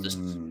of was the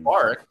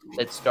spark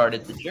that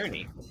started the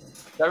journey.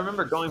 So I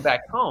remember going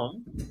back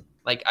home.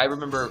 Like, I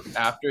remember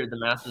after the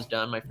Mass was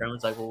done, my friend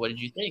was like, well, what did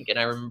you think? And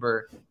I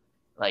remember,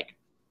 like,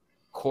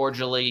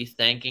 cordially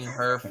thanking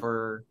her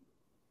for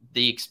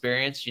the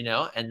experience,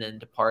 and then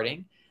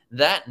departing.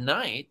 That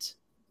night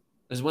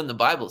was when the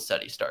Bible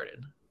study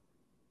started.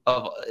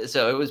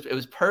 So it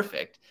was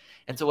perfect.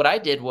 And so what I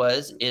did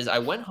is I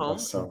went home,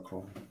 so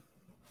cool,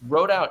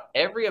 wrote out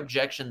every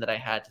objection that I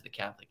had to the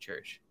Catholic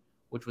Church,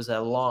 which was a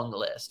long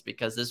list,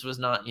 because this was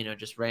not,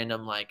 just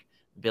random, like,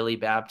 Billy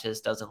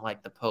Baptist doesn't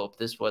like the Pope.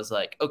 This was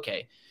like,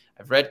 okay,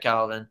 I've read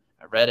Calvin,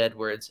 I've read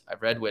Edwards,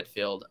 I've read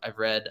Whitefield, I've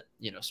read,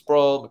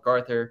 Sproul,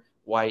 MacArthur,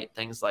 White,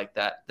 things like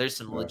that. There's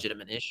some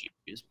legitimate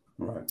issues.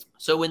 Right.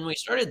 So when we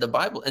started the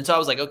Bible, and so I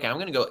was like, okay, I'm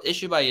going to go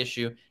issue by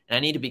issue, and I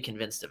need to be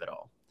convinced of it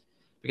all.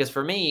 Because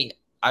for me,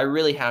 I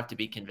really have to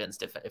be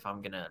convinced if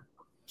I'm going to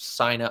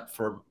sign up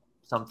for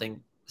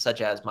something such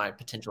as my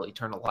potential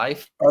eternal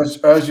life.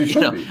 As you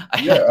should be.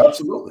 Yeah,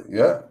 absolutely.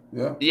 Yeah.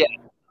 Yeah.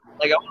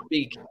 like I want to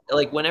be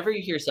like whenever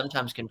you hear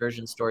sometimes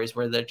conversion stories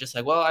where they're just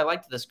like, well, I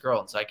liked this girl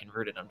and so I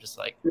converted. I'm just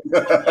like,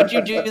 would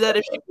you do that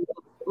if she was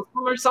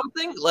Muslim or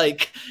something?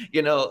 Like,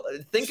 you know,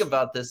 think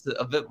about this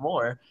a bit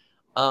more.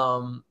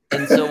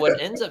 And so what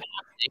ends up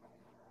happening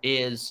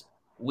is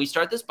we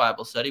start this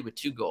Bible study with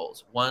two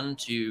goals. One,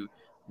 to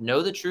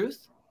know the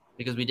truth,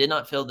 because we did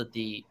not feel that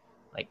the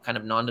like kind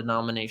of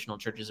non-denominational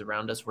churches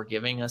around us were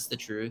giving us the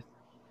truth.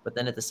 But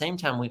then at the same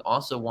time, we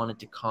also wanted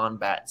to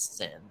combat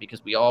sin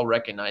because we all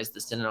recognized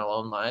the sin in our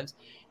own lives.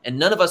 And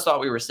none of us thought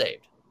we were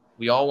saved.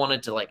 We all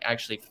wanted to like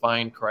actually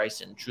find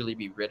Christ and truly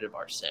be rid of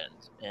our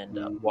sins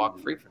and walk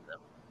free from them.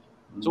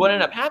 So what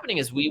ended up happening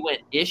is we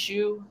went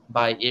issue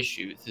by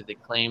issue through the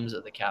claims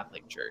of the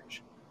Catholic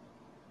Church.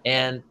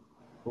 And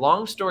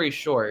long story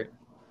short,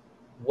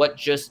 what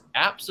just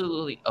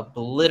absolutely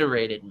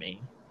obliterated me,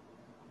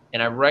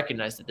 and I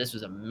recognized that this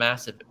was a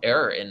massive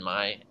error in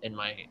my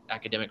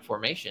academic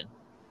formation,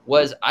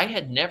 was I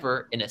had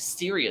never in a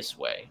serious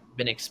way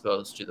been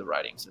exposed to the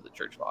writings of the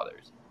church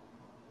fathers.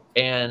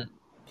 And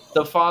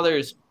the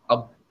fathers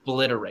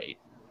obliterate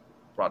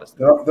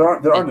Protestants.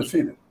 They're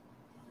undefeated.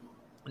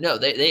 No,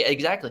 they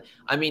exactly.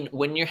 I mean,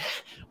 when you're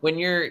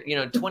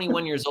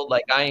 21 years old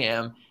like I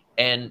am,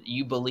 and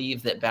you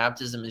believe that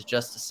baptism is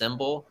just a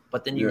symbol,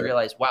 but then you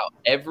realize, wow,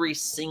 every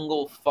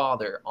single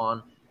father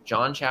on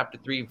John chapter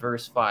 3,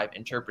 verse 5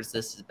 interprets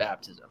this as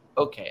baptism.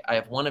 Okay, I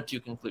have one of two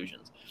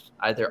conclusions.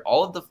 Either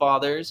all of the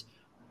fathers,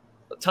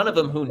 a ton of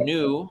them who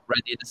knew,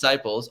 right, the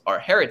disciples, are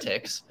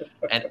heretics,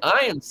 and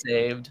I am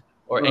saved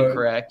or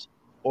incorrect,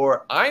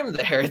 or I'm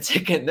the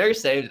heretic and they're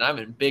saved and I'm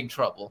in big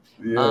trouble.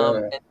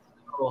 And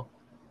so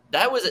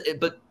that was it,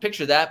 but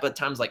picture that, but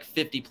times like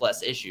 50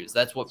 plus issues.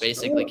 That's what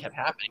basically kept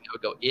happening. I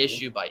would go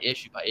issue by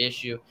issue by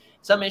issue.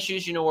 Some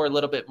issues, were a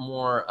little bit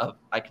more of,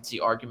 I could see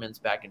arguments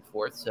back and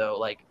forth. So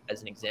like,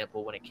 as an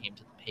example, when it came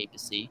to the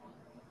papacy,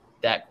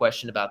 that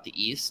question about the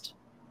East,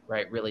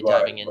 right? Really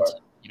diving into,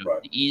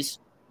 the East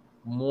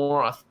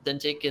more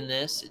authentic in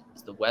this,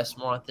 is the West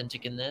more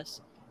authentic in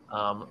this?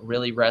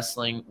 Really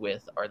wrestling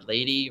with Our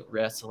Lady,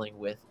 wrestling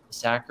with the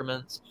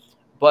sacraments.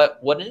 But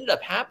what ended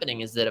up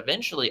happening is that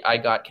eventually I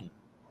got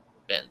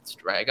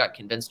convinced, right? I got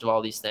convinced of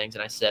all these things,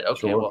 and I said,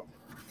 okay, well,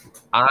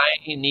 I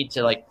need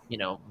to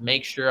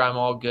make sure I'm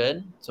all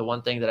good. So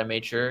one thing that I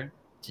made sure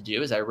to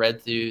do is I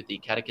read through the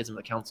Catechism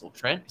of the Council of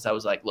Trent, because I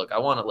was like, look, I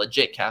want a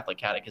legit Catholic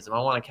catechism.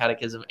 I want a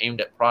catechism aimed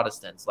at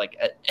Protestants, like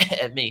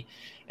at me.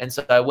 And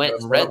so I went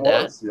and read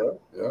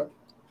that.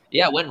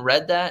 Yeah, I went and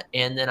read that,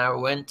 and then I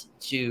went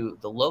to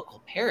the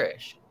local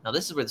parish. Now,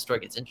 this is where the story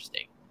gets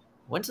interesting.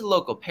 Went to the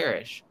local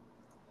parish,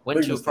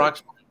 went to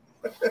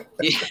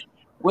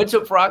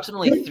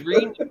approximately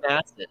 3 new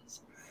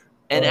masses,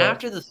 and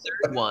after the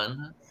third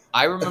one,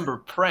 I remember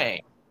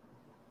praying,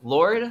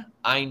 Lord,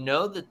 I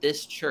know that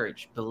this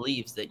church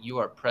believes that you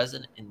are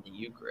present in the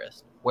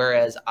Eucharist,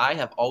 whereas I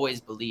have always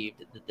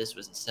believed that this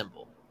was a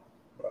symbol.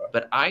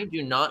 But I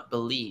do not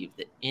believe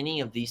that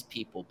any of these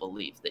people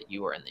believe that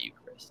you are in the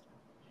Eucharist.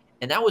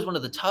 And that was one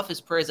of the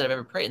toughest prayers that I've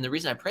ever prayed. And the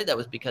reason I prayed that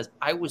was because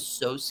I was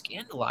so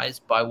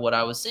scandalized by what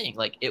I was seeing.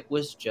 Like, it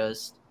was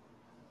just,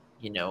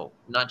 I'm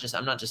not just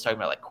talking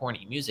about like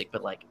corny music,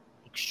 but like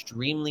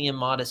extremely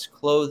immodest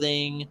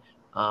clothing,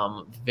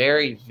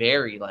 very,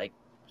 very like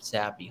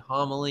sappy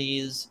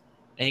homilies.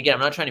 And again,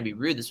 I'm not trying to be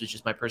rude. This was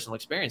just my personal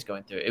experience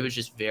going through it. It was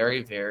just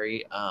very,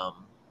 very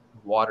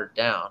watered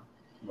down.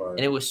 Right.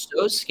 And it was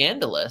so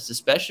scandalous,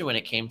 especially when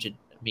it came to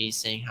me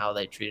seeing how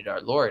they treated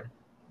our Lord,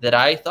 that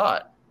I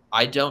thought,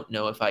 I don't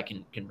know if I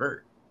can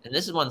convert. And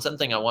this is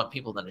something I want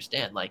people to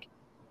understand. Like,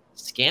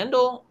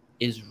 scandal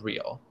is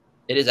real.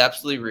 It is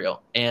absolutely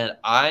real. And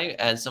I,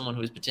 as someone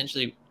who is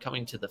potentially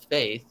coming to the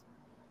faith,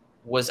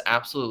 was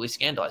absolutely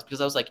scandalized,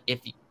 because I was like,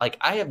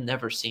 I have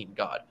never seen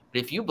God,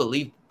 but if you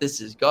believe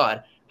this is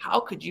God, how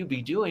could you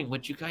be doing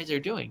what you guys are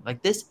doing?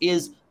 Like, this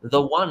is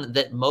the one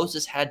that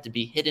Moses had to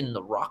be hidden in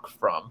the rock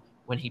from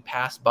when he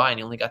passed by and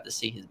he only got to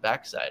see his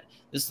backside.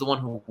 This is the one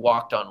who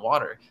walked on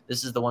water.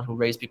 This is the one who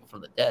raised people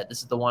from the dead.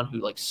 This is the one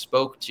who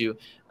spoke to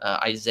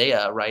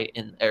Isaiah, right?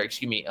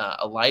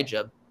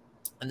 Elijah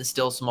in the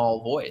still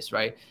small voice,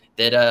 right?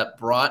 That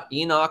brought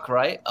Enoch,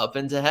 right, up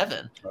into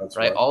heaven. That's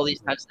right? All these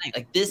types of things.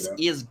 Like, this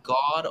is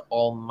God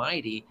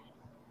Almighty,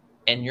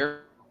 and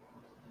you're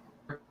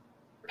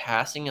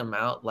passing him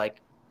out like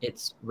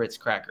it's Ritz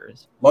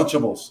crackers.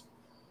 Lunchables.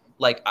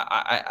 Like,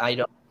 I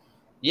don't.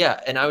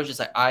 Yeah, and I was just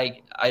like,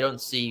 I don't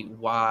see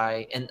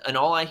why. And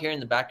all I hear in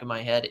the back of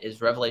my head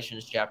is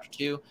Revelations chapter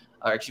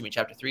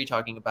 3,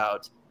 talking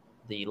about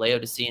the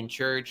Laodicean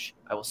church.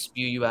 I will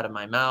spew you out of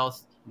my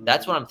mouth.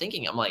 That's what I'm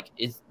thinking. I'm like,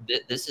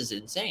 this is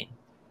insane.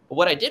 But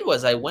what I did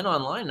was I went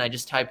online and I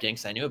just typed in,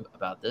 because I knew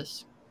about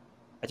this.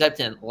 I typed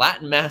in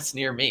Latin Mass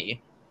near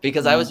me,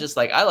 because I was just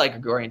like, I like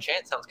Gregorian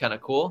chant. Sounds kind of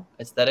cool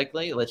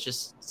aesthetically. Let's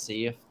just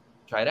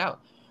try it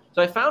out.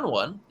 So I found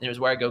one, and it was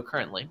where I go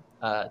currently.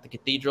 The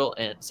cathedral,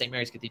 and St.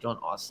 Mary's Cathedral in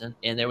Austin,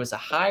 and there was a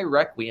high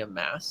requiem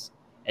mass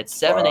at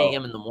 7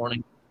 a.m. in the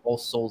morning, All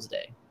Souls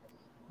Day.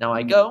 Now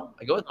I go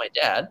with my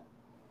dad,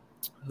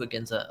 who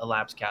again's a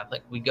lapsed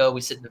Catholic.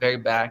 We sit in the very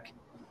back,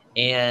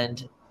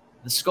 and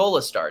the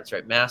Schola starts,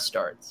 right? Mass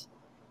starts.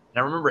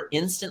 And I remember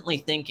instantly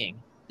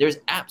thinking, there's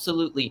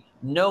absolutely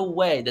no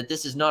way that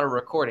this is not a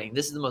recording.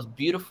 This is the most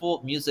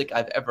beautiful music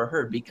I've ever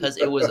heard, because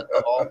it was of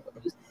all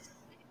music,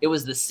 it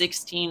was the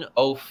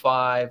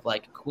 1605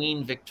 like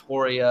Queen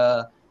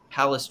Victoria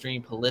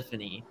Palestrine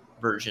Polyphony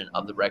version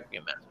of the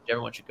Requiem Mass, which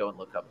everyone should go and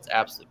look up. It's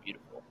absolutely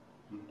beautiful.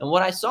 And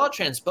what I saw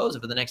transposed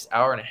over the next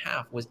hour and a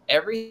half was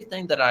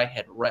everything that I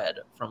had read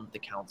from the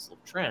Council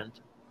of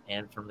Trent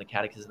and from the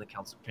Catechism of the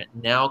Council of Trent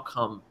now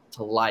come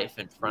to life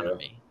in front of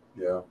me.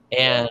 Yeah.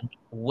 And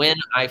when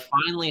I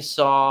finally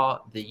saw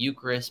the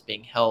Eucharist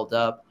being held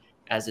up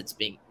as it's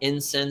being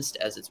incensed,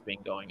 as it's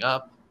being going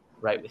up,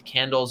 right, with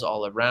candles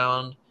all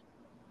around,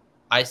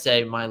 I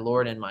say, my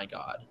Lord and my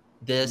God,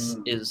 this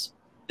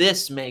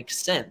makes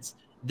sense.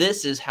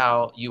 This is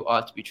how you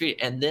ought to be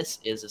treated. And this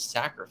is a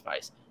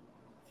sacrifice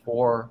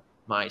for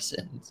my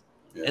sins.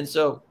 Yeah. And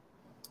so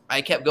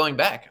I kept going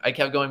back.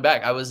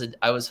 I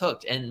was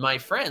hooked. And my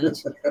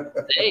friends,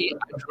 I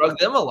drug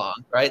them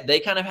along, right? They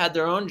kind of had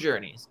their own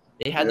journeys.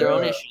 They had their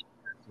own issues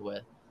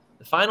with.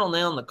 The final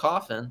nail in the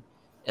coffin,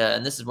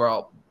 and this is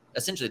where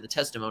essentially the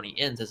testimony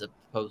ends as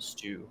opposed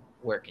to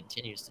where it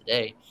continues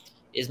today,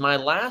 is my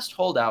last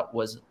holdout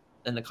was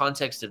in the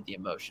context of the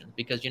emotions,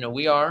 because,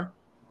 we are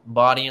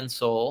body and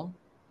soul,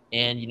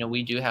 and,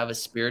 we do have a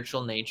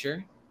spiritual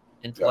nature,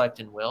 intellect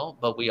and will,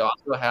 but we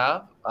also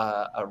have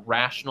a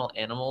rational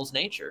animal's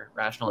nature.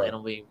 Rational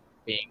animal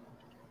being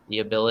the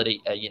ability,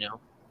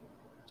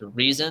 to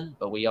reason,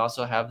 but we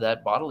also have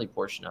that bodily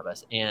portion of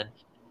us. And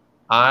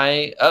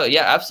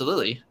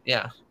absolutely.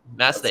 Yeah.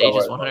 Mass of the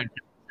Ages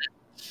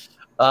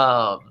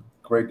 100%.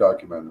 Great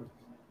documentary.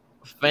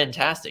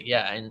 Fantastic.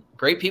 Yeah. And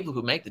great people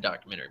who make the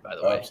documentary, by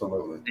the way.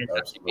 Absolutely.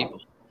 Fantastic people.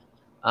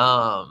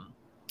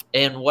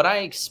 And what I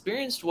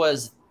experienced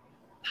was,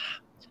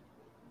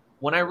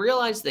 when I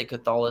realized that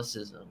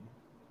Catholicism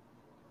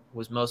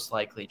was most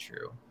likely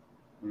true,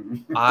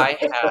 I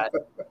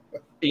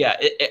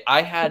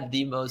had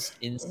the most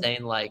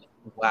insane,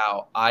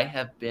 wow, I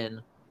have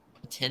been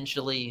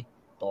potentially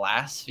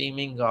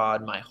blaspheming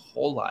God my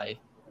whole life,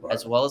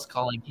 as well as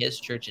calling his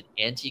church an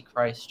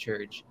antichrist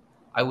church.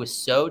 I was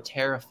so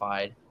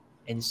terrified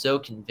and so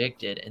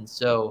convicted and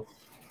so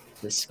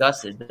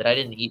disgusted that I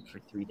didn't eat for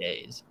 3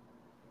 days.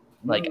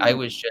 I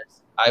was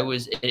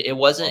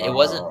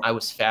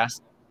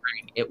fasting.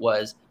 It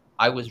was,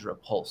 I was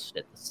repulsed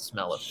at the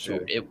smell of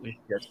food. It was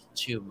just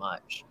too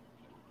much.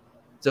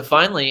 So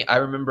finally, I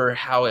remember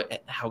how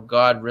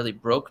God really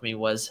broke me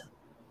was,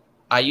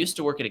 I used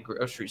to work at a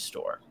grocery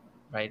store,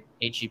 right?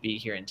 HEB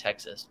here in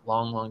Texas,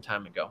 long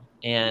time ago.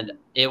 And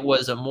it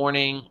was a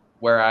morning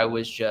where I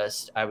was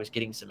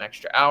getting some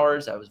extra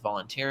hours. I was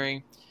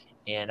volunteering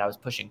and I was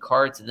pushing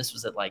carts. And this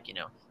was at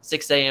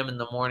 6 a.m. in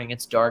the morning.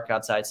 It's dark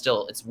outside.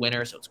 Still, it's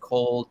winter, so it's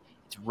cold.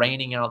 It's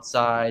raining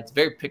outside. It's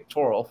very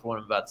pictorial for what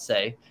I'm about to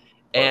say.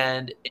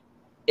 And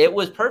it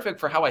was perfect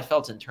for how I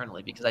felt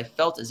internally, because I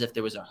felt as if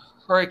there was a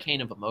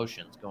hurricane of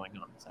emotions going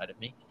on inside of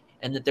me,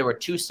 and that there were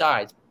two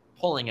sides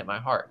pulling at my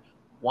heart.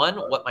 One,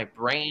 what my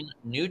brain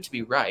knew to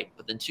be right,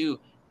 but then two,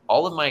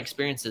 all of my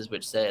experiences,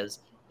 which says,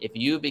 if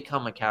you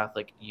become a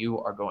Catholic, you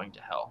are going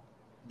to hell.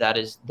 That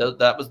was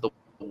the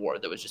war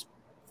that was just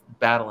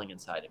battling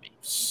inside of me.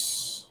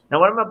 Now,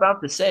 what I'm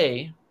about to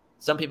say,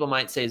 some people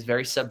might say is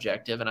very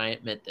subjective, and I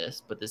admit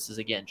this, but this is,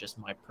 again, just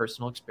my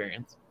personal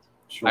experience.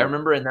 Sure. I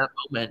remember in that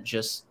moment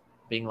just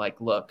being like,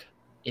 look,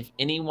 if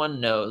anyone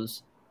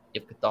knows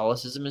if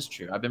Catholicism is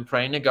true, I've been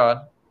praying to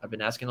God, I've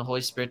been asking the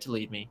Holy Spirit to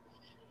lead me,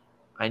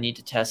 I need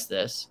to test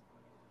this,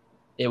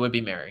 it would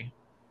be Mary.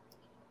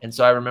 And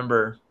so I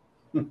remember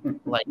in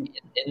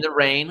the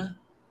rain,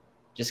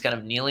 just kind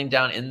of kneeling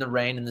down in the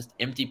rain in this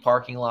empty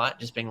parking lot,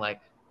 just being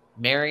like,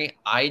 Mary,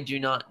 I do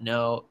not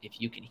know if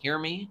you can hear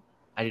me.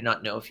 I do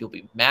not know if you'll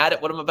be mad at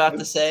what I'm about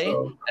to say. So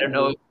cool. I don't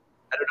know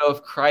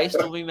if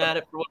Christ will be mad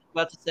at what I'm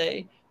about to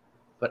say,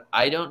 but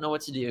I don't know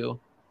what to do.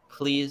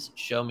 Please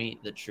show me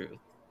the truth.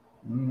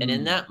 And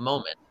in that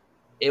moment,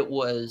 it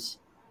was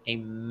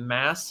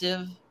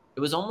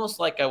almost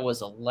like I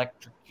was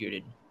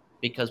electrocuted,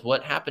 because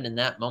what happened in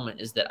that moment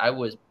is that I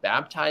was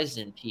baptized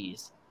in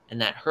peace,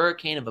 and that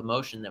hurricane of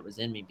emotion that was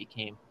in me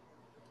became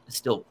a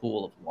still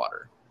pool of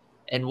water.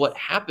 And what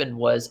happened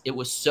was, it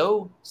was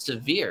so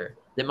severe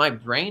that my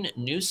brain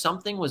knew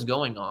something was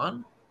going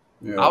on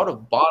out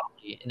of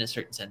body, in a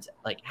certain sense,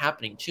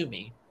 happening to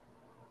me.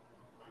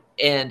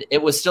 And it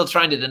was still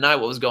trying to deny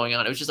what was going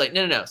on. It was just like,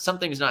 no,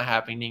 something's not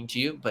happening to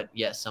you. But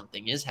yes,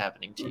 something is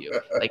happening to you.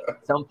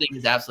 Something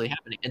is absolutely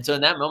happening. And so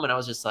in that moment, I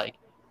was just like,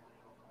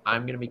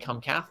 I'm going to become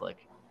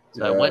Catholic.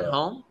 So I went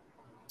home.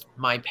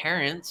 My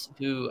parents,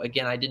 who,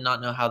 again, I did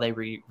not know how they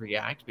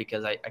react,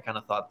 because I kind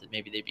of thought that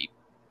maybe they'd be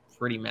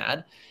pretty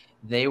mad.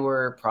 They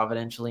were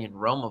providentially in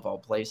Rome, of all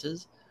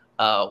places,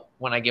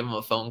 when I gave them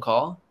a phone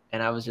call.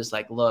 And I was just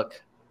like,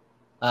 look,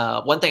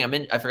 one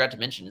thing I forgot to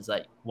mention is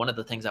one of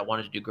the things I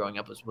wanted to do growing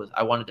up was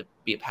I wanted to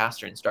be a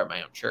pastor and start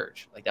my own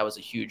church. That was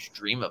a huge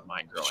dream of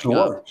mine growing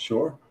up.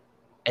 Sure.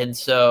 And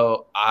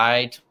so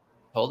I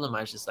told them,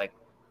 I was just like,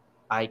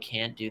 I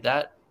can't do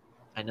that.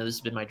 I know this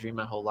has been my dream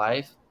my whole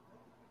life,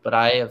 but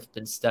I have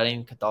been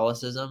studying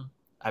Catholicism.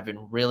 I've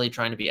been really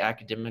trying to be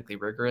academically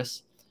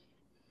rigorous,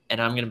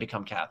 and I'm going to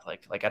become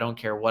Catholic. Like, I don't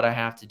care what I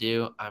have to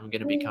do. I'm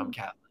going to become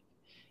Catholic.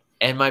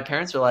 And my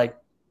parents were like,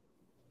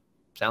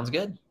 sounds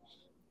good.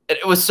 And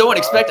it was so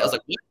unexpected. I was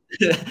like,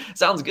 what?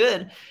 Sounds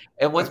good.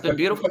 And what's been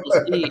beautiful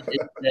to see is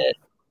that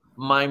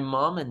my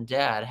mom and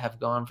dad have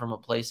gone from a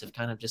place of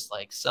kind of just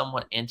like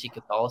somewhat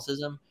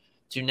anti-Catholicism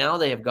to now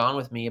they have gone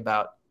with me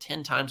about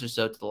 10 times or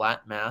so to the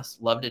Latin Mass,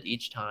 loved it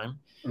each time.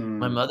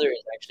 My mother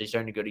is actually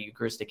starting to go to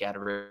Eucharistic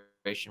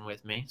adoration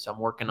with me. So I'm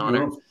working on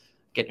her,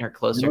 getting her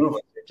closer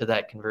to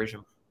that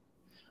conversion.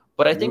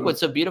 But I think what's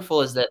so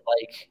beautiful is that,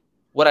 like,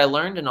 what I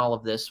learned in all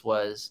of this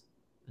was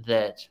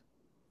that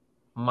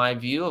my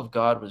view of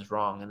God was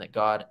wrong, and that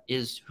God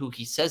is who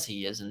he says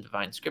he is in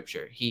divine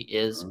scripture. He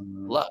is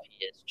love.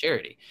 He is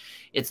charity.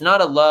 It's not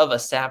a love, a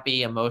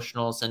sappy,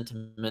 emotional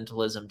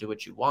sentimentalism, do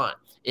what you want.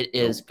 It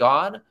is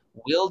God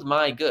willed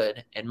my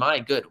good, and my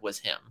good was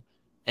him.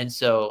 And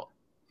so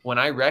when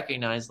I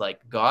recognize,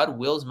 like, God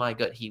wills my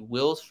good, he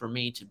wills for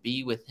me to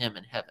be with him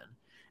in heaven.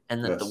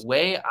 And that the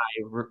way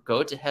I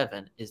go to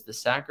heaven is the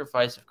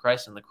sacrifice of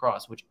Christ on the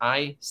cross, which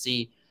I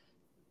see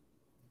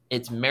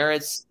its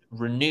merits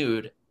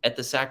renewed at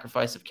the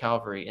sacrifice of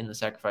Calvary, in the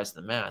sacrifice of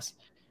the Mass.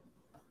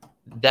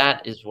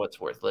 That is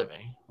what's worth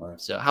living. Right.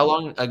 So how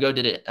long ago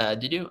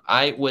did you?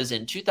 I was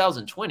in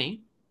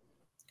 2020.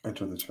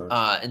 Entered the church.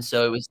 And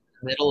so it was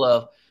the middle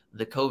of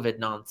the COVID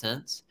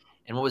nonsense.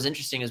 And what was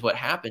interesting is what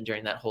happened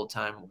during that whole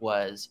time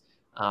was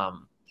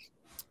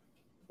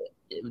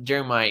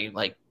during my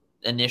like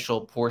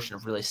initial portion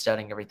of really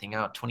studying everything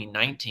out,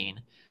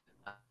 2019,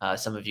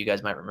 some of you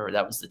guys might remember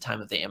that was the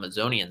time of the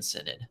Amazonian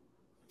Synod.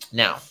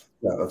 Now,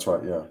 yeah, that's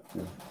right. Yeah.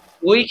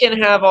 We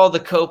can have all the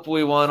cope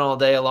we want all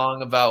day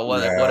long about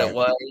what it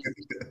was.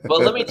 But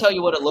let me tell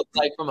you what it looked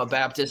like from a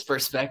Baptist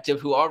perspective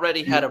who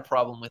already had a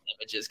problem with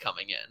images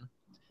coming in.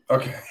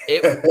 Okay.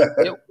 It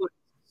was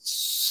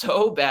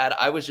so bad.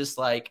 I was just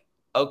like,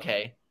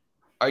 okay,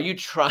 are you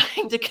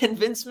trying to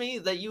convince me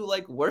that you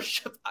like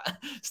worship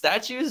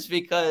statues?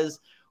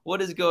 Because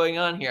what is going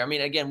on here? I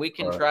mean, again, we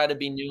can try to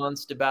be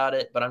nuanced about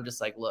it, but I'm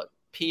just like, look,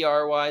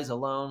 PR-wise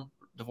alone,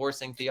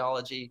 divorcing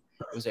theology,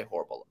 it was a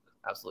horrible look.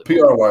 Absolutely.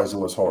 PR-wise, it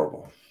was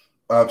horrible.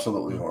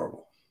 Absolutely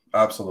horrible.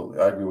 Absolutely.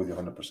 I agree with you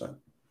 100%.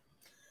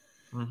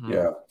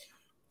 Yeah.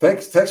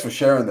 Thanks for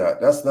sharing that.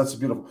 That's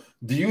beautiful.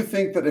 Do you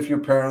think that if your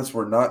parents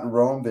were not in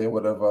Rome, they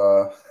would have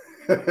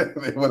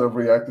they would have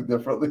reacted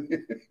differently?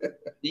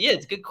 Yeah,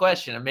 it's a good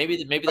question. And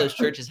maybe those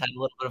churches had a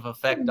little bit of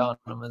effect on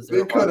them as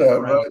they could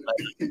have, right?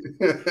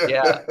 But,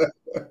 yeah.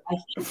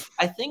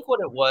 I think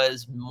what it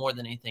was more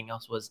than anything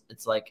else was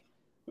it's like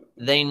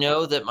they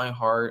know that my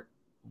heart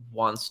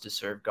wants to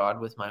serve God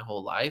with my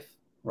whole life,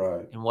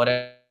 right? In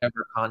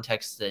whatever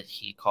context that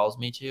he calls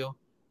me to.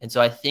 And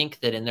so I think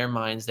that in their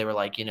minds, they were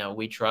like,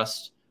 we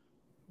trust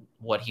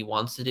what he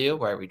wants to do,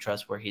 right? We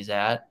trust where he's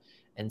at.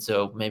 And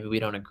so maybe we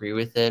don't agree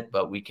with it,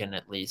 but we can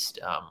at least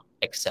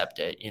accept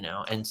it,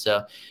 And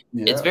so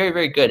it's very,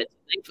 very good.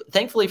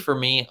 Thankfully for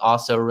me,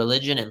 also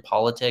religion and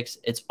politics,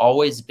 it's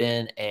always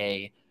been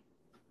a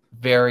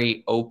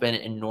very open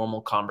and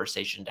normal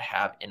conversation to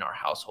have in our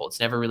household. It's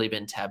never really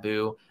been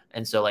taboo.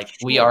 And so like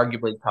we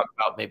arguably talk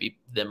about maybe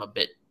them a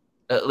bit,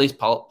 at least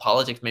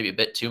politics, maybe a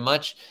bit too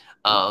much.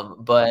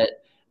 But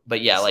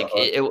yeah, like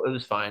it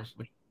was fine.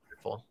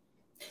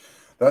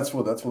 That's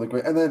really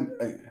great. And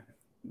then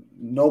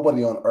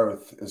nobody on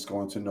earth is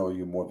going to know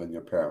you more than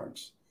your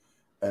parents.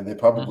 And they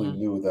probably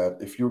knew that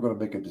if you're going to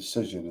make a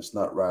decision, it's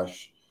not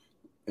rash.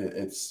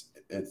 It's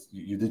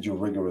you did your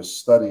rigorous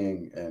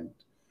studying and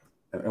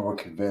we're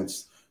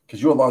convinced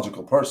because you're a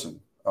logical person.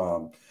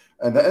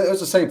 And it was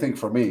the same thing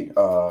for me.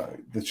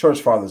 The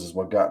church fathers is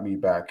what got me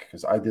back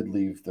because I did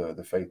leave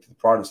the faith, the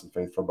Protestant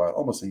faith, for about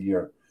almost a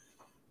year.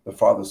 The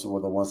fathers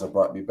were the ones that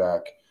brought me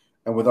back.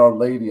 And with Our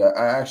Lady,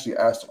 I actually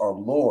asked our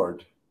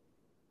Lord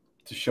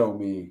to show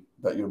me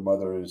that your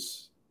mother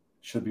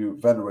should be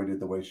venerated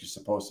the way she's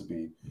supposed to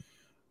be.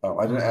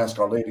 I didn't ask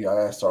Our Lady,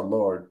 I asked our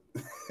Lord.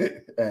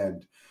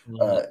 And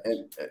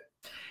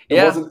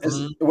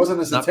it wasn't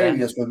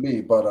instantaneous with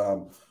me, but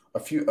a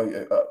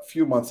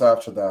few months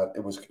after that,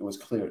 it was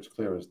clear. It's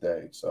clear as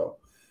day. So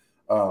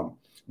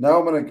now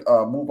I'm going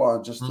to move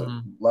on just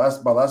to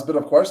my last bit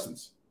of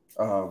questions.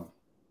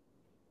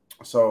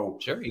 So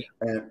sure, yeah.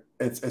 And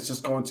it's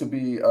just going to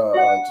be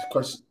just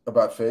questions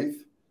about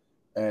faith,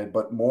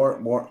 but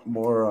more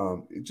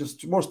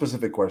just more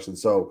specific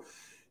questions. So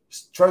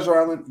Treasure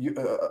Island,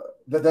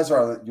 the desert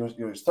island,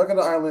 you're stuck on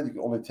the island. You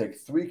can only take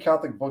 3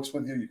 Catholic books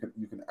with you.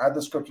 You can add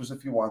the scriptures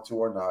if you want to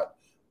or not.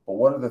 But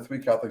what are the 3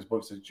 Catholic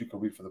books that you can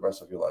read for the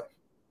rest of your life?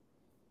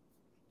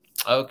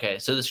 Okay,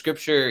 so the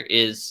scripture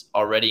is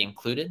already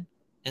included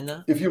in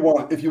that. If you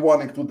want to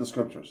include the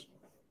scriptures,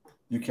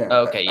 you can.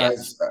 Okay, yeah.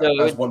 As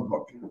one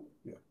book.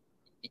 Yeah.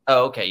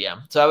 Oh, okay, yeah.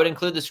 So I would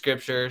include the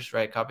scriptures,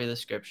 right? Copy of the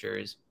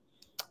scriptures.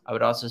 I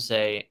would also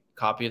say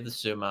copy of the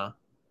Summa.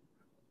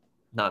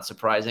 Not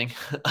surprising,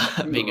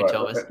 being a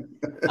Thomist.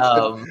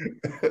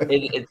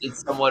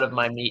 It's somewhat of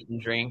my meat and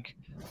drink.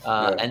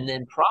 Yeah. And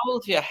then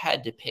probably if I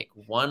had to pick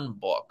one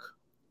book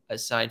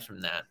aside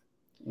from that,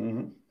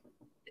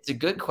 it's a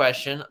good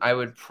question. I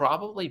would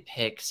probably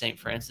pick St.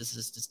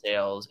 Francis de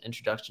Sales'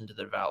 Introduction to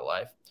the Devout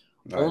Life,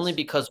 only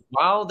because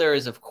while there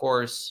is, of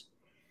course,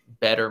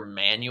 better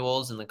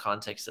manuals in the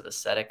context of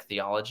ascetic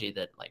theology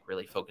that like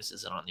really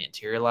focuses in on the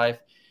interior life,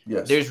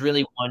 there's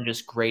really one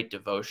just great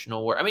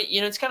devotional work. I mean,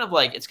 it's kind of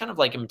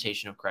like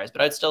Imitation of Christ,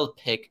 but I'd still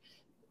pick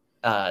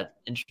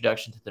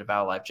Introduction to the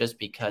Devout Life just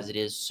because it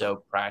is so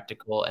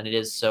practical and it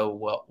is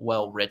so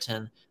well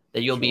written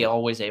that you'll be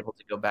always able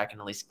to go back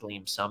and at least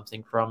glean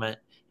something from it.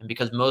 And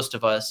because most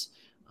of us,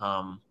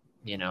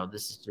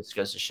 this just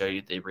goes to show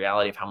you the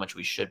reality of how much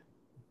we should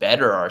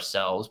better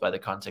ourselves by the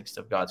context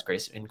of God's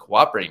grace and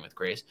cooperating with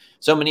grace.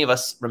 So many of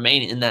us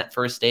remain in that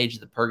first stage of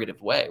the purgative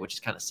way, which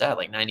is kind of sad.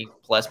 Like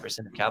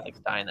 90+% of Catholics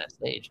die in that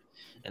stage.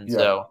 And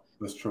so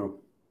that's true.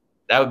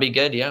 That would be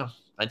good. Yeah.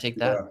 I'd take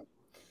that.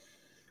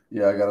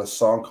 Yeah. I got a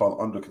song called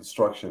Under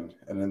Construction.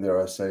 And in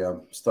there I say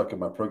I'm stuck in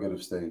my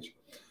purgative stage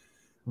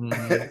on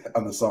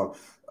the song.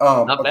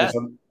 Not bad.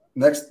 So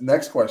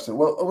next question.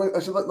 Well,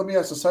 actually, let me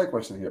ask a side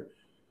question here.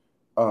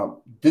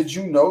 Did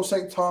you know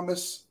St.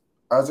 Thomas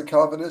as a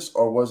Calvinist,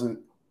 or was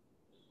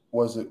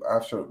it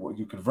after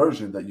your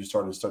conversion that you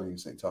started studying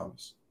St.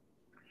 Thomas?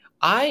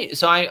 I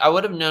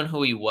would have known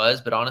who he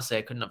was, but honestly,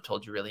 I couldn't have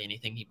told you really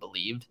anything he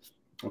believed.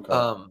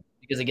 Okay.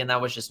 Because again,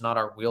 that was just not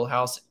our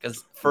wheelhouse.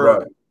 Because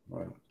for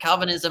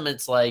Calvinism,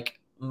 it's like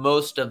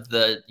most of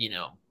the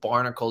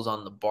barnacles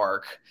on the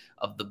bark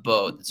of the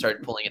boat that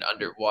started pulling it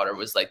underwater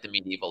was like the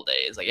medieval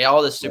days. Like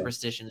all the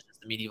superstitions,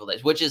 just the medieval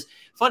days, which is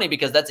funny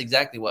because that's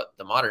exactly what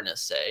the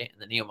modernists say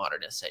and the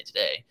neo-modernists say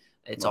today.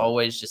 It's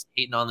always just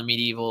hating on the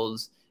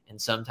medievals in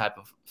some type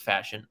of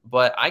fashion.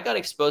 But I got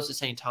exposed to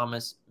St.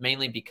 Thomas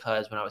mainly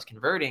because when I was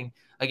converting,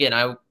 again,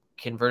 I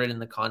converted in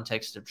the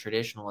context of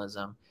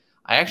traditionalism.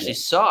 I actually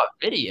saw a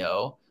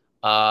video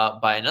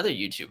by another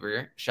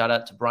YouTuber. Shout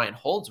out to Brian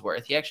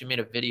Holdsworth. He actually made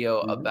a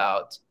video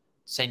about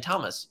St.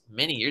 Thomas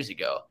many years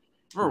ago.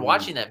 I remember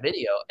watching that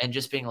video and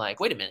just being like,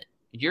 wait a minute,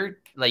 you're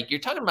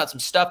talking about some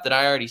stuff that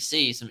I already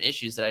see, some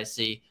issues that I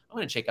see. I'm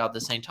going to check out the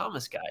St.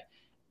 Thomas guy.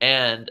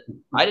 And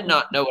I did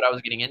not know what I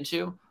was getting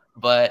into,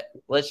 but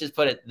let's just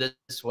put it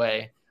this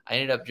way. I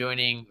ended up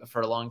joining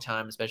for a long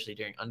time, especially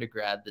during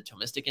undergrad, the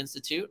Thomistic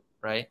Institute,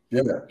 right? We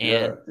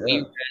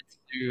read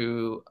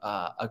through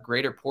a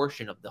greater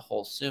portion of the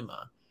whole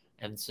Summa.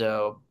 And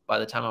so by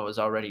the time I was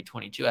already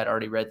 22, I'd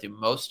already read through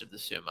most of the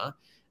Summa.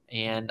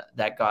 And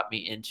that got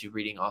me into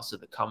reading also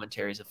the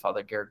commentaries of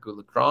Father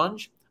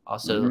Garrigou-Lagrange,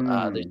 also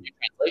there's new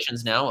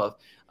translations now of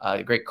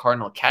the great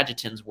Cardinal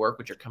Cajetan's work,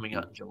 which are coming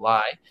out in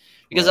July.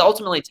 Because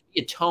ultimately, to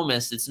be a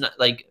Thomist, it's not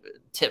like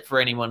tip for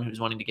anyone who's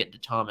wanting to get into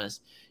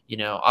Thomist,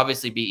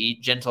 obviously be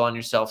gentle on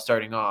yourself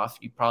starting off.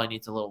 You probably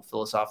need a little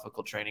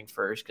philosophical training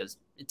first because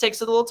it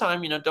takes a little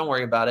time, don't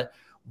worry about it.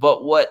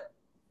 But what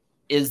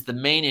is the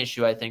main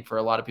issue, I think, for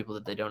a lot of people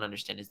that they don't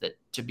understand is that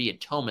to be a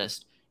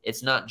Thomist,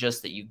 it's not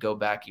just that you go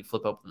back, you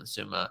flip open the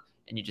Summa,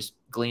 and you just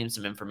glean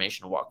some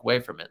information and walk away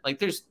from it. Like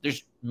there's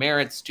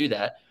merits to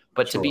that,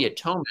 but to be a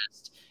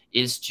Thomist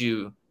is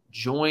to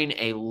join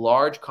a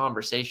large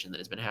conversation that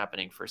has been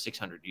happening for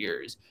 600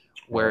 years,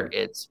 where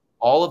it's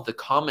all of the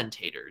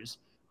commentators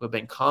who have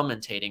been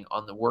commentating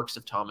on the works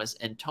of Thomas,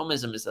 and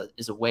Thomism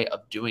is a way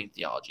of doing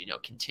theology,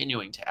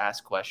 continuing to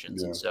ask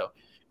questions. And so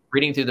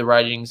reading through the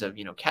writings of,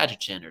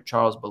 Cajetan or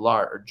Charles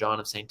Ballard or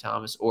John of St.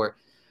 Thomas or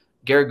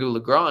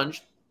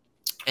Garrigou-Lagrange,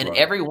 and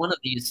every one of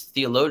these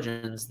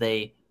theologians,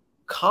 they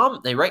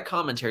write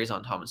commentaries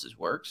on Thomas's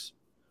works,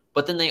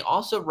 but then they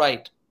also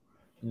write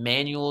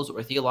manuals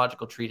or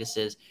theological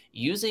treatises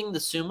using the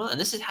Summa. And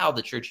this is how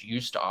the church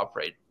used to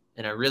operate.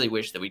 And I really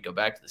wish that we'd go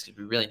back to this because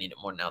we really need it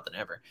more now than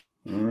ever.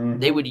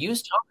 They would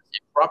use Thomas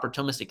and proper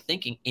Thomistic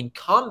thinking in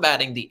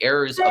combating the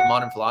errors of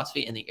modern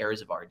philosophy and the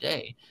errors of our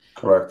day.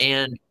 Correct.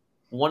 And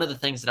one of the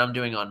things that I'm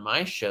doing on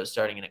my show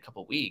starting in a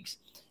couple of weeks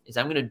is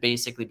I'm going to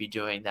basically be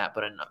doing that,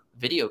 but in a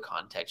video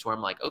context where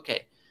I'm like,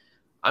 okay,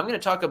 I'm going to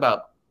talk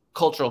about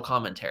cultural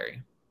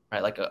commentary,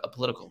 right? Like a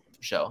political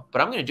show,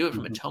 but I'm going to do it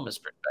from a Thomist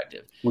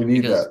perspective. We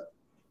need that.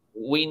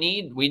 We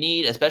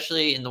need,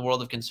 especially in the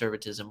world of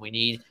conservatism, we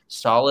need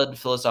solid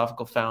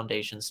philosophical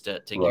foundations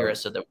to gear us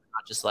so that we're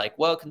not just like,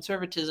 well,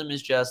 conservatism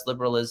is just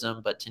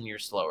liberalism, but 10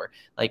 years slower.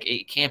 Like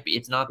it can't be,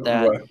 it's not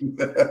that.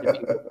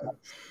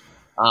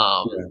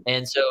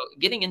 And so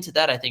getting into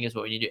that, I think is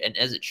what we need to do. And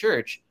as a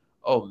church,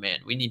 oh man,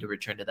 we need to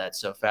return to that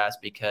so fast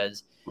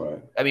because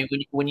I mean,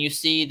 when you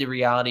see the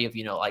reality of,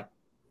 like,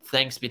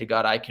 thanks be to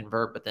God, I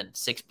convert, but then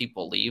 6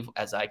 people leave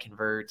as I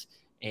convert.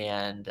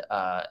 And,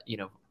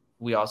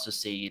 we also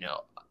see,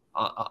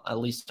 at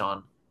least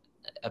on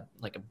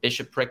like a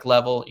bishopric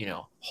level,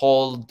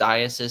 whole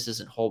dioceses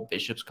and whole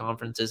bishops'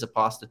 conferences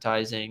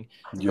apostatizing,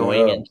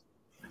 going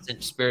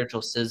into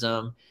spiritual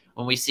schism.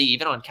 When we see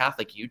even on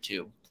Catholic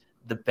YouTube,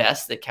 the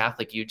best that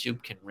Catholic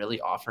YouTube can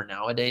really offer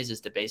nowadays is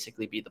to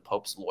basically be the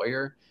Pope's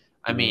lawyer.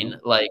 I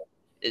mean, like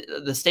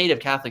the state of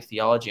Catholic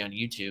theology on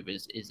YouTube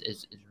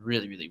is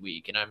really, really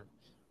weak. And I'm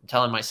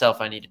telling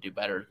myself I need to do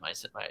better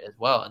as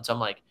well. And so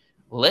I'm like,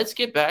 let's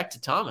get back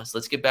to Thomas.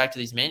 Let's get back to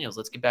these manuals.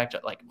 Let's get back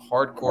to like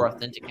hardcore,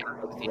 authentic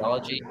Catholic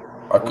theology,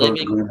 I couldn't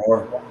living agree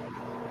more.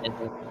 and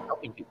then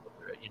helping people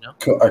through it. You know,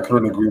 I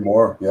couldn't agree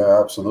more. Yeah,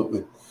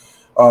 absolutely.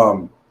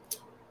 Um,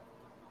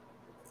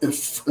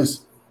 if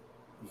is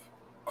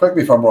correct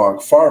me if I'm wrong.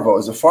 Farvo,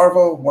 is it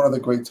Farvo one of the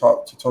great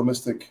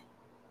Thomistic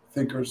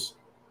thinkers?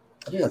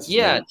 I think that's his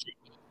name.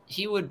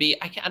 he would be.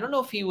 I don't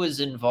know if he was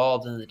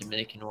involved in the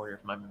Dominican order,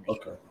 if my memory is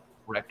Okay.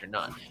 correct or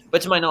not.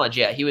 But to my knowledge,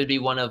 yeah, he would be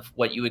one of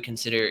what you would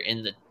consider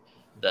in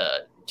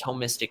the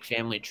Thomistic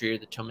family tree or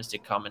the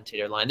Thomistic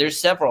commentator line. There's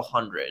several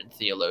hundred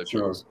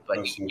theologians,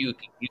 but you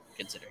can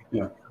consider.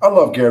 Yeah, I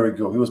love Gary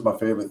Gill. He was my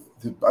favorite.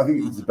 I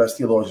think he's the best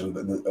theologian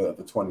in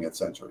the 20th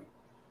century.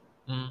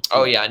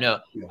 Oh yeah, I know.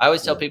 Yeah, I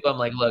always tell people, I'm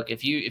like, look,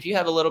 if you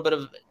have a little bit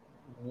of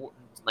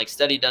like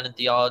study done in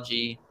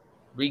theology,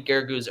 read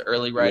Garrigu's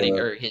early writing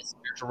or his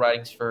spiritual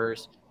writings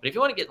first. But if you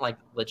want to get like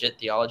legit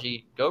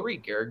theology, go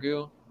read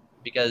Garrigu,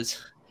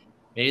 because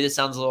maybe this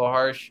sounds a little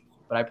harsh,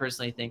 but I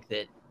personally think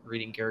that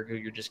reading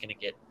Garrigu, you're just going to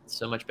get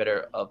so much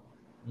better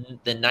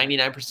than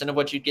 99% of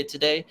what you'd get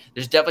today.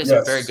 There's definitely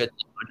some very good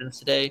theologians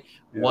today.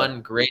 Yeah.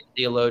 One great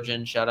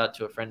theologian, shout out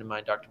to a friend of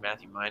mine, Dr.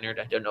 Matthew Minard.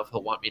 I don't know if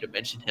he'll want me to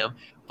mention him,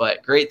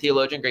 but great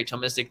theologian, great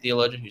Thomistic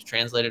theologian who's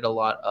translated a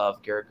lot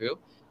of Garrigu.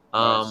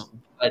 Nice.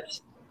 But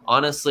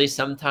honestly,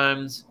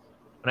 sometimes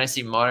when I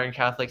see modern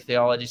Catholic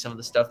theology, some of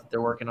the stuff that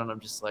they're working on, I'm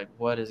just like,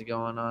 what is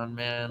going on,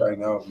 man? I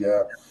know,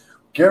 yeah.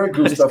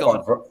 Garrigu stuff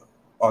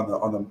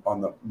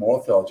on the moral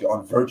theology,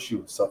 on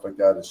virtue, stuff like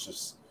that is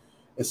just,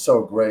 it's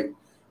so great.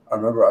 I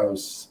remember I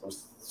was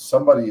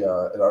somebody in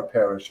our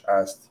parish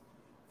asked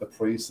the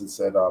priest and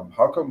said,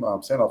 how come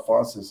St.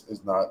 Alphonsus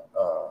is not,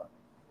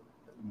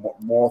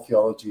 moral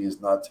theology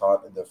is not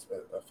taught in the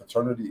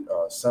fraternity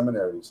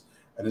seminaries?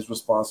 And his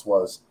response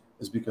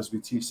is because we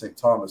teach St.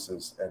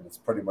 Thomas's, and it's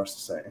pretty much the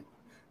same.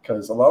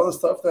 Because a lot of the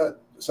stuff that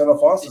St.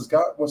 Alphonsus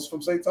got was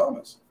from St.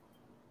 Thomas.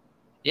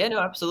 Yeah, no,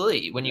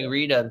 absolutely. When you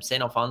read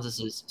St.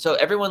 Alphonsus's, so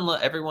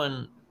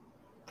everyone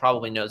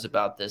probably knows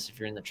about this if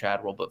you're in the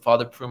trad world, but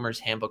Father Prumer's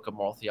Handbook of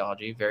Moral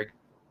Theology, very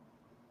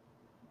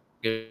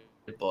good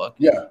book.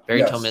 Yeah,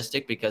 very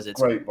Thomistic because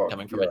it's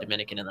coming from a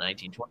Dominican in the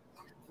 1920s.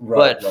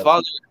 Right,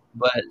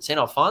 but St.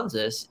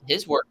 Alphonsus,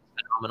 his work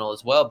is phenomenal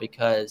as well,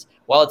 because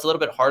while it's a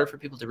little bit harder for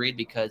people to read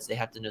because they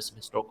have to know some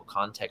historical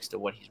context of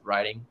what he's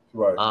writing,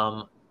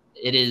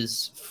 it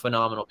is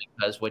phenomenal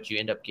because what you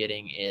end up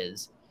getting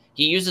is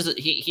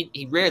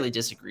he rarely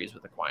disagrees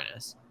with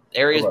Aquinas.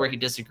 Areas where he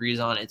disagrees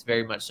on, it's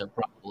very much so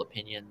probable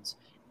opinions,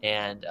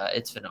 and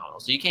it's phenomenal.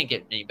 So you can't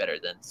get any better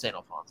than St.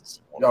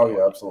 Alphonsus. Oh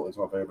yeah, absolutely, it's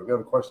my favorite. We have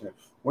a question here.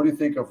 What do you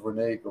think of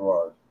Rene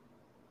Girard?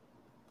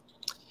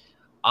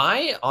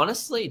 I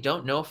honestly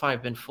don't know if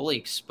I've been fully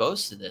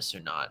exposed to this or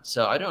not,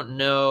 so I don't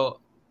know.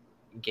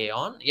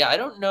 Gaon? Yeah, I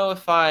don't know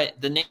if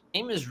the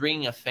name is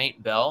ringing a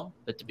faint bell,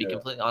 but to be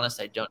completely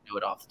honest, I don't know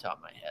it off the top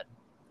of my head.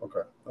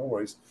 Okay, no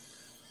worries.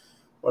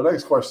 Well,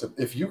 next question.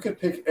 If you could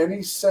pick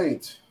any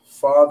saint,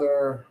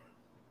 father,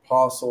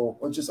 apostle,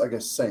 or just, I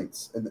guess,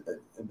 saints in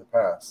the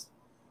past,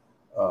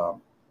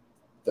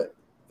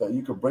 that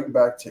you could bring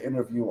back to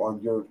interview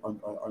on your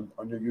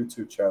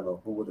YouTube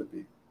channel, who would it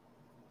be?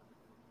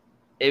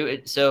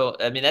 So,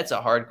 I mean, that's a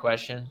hard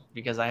question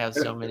because I have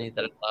so many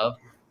that I love.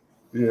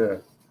 Yeah.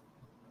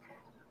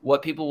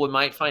 What people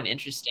might find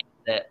interesting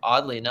that,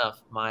 oddly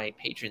enough, my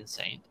patron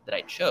saint that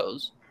I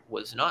chose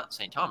was not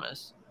St.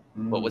 Thomas,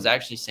 but was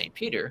actually St.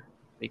 Peter,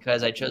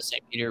 because I chose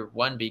St. Peter,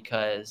 one,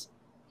 because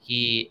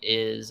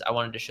I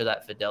wanted to show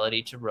that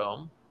fidelity to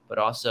Rome, but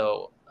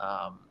also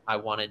I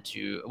wanted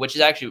to, which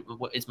is actually,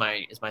 it's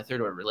my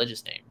third order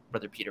religious name,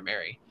 Brother Peter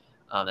Mary.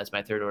 That's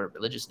my third order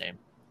religious name.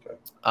 Okay.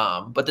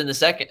 But then the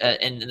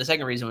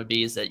second reason would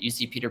be is that you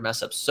see Peter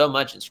mess up so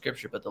much in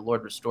Scripture, but the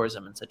Lord restores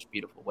him in such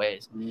beautiful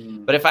ways.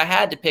 But if I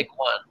had to pick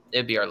one,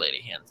 it'd be Our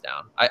Lady, hands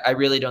down. I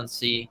really don't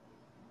see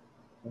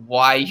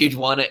why you'd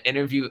want to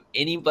interview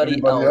anybody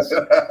else.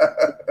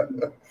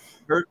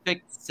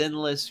 Perfect,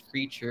 sinless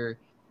creature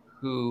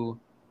who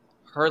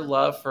her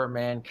love for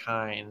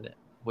mankind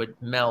would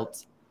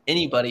melt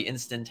anybody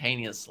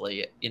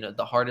instantaneously,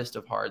 the hardest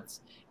of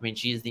hearts. I mean,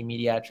 she is the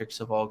mediatrix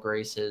of all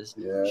graces.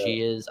 Yeah.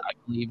 She is, I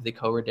believe, the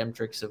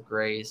co-redemptrix of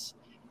grace,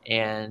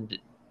 and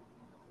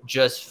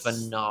just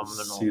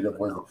phenomenal. Seed of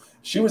wisdom.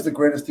 She was the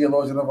greatest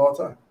theologian of all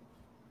time.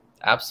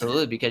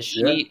 Absolutely, because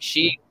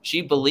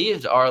she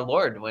believed our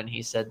Lord when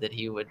he said that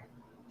he would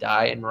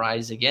die and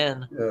rise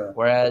again,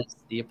 whereas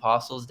the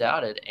apostles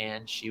doubted,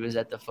 and she was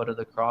at the foot of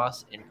the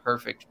cross in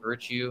perfect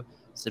virtue,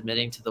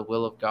 submitting to the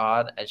will of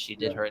God as she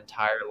did her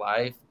entire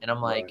life. And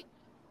I'm like,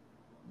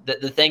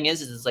 the thing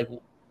is it's like,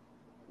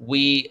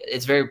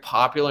 it's very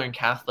popular in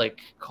Catholic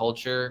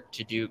culture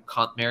to do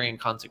Marian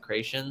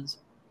consecrations,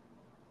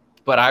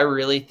 but I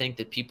really think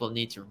that people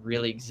need to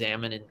really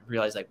examine and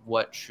realize like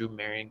what true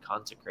Marian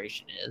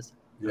consecration is.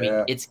 I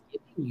mean, it's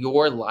giving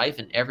your life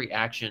and every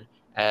action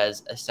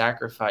as a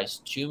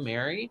sacrifice to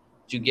Mary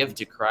to give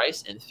to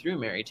Christ, and through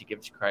Mary to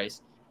give to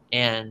Christ.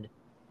 And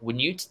when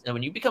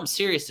you become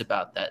serious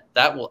about that,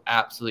 that will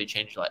absolutely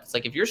change your life. It's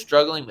like if you're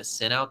struggling with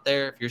sin out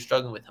there, if you're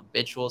struggling with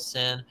habitual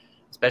sin,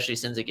 especially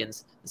sins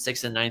against the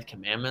 6th and 9th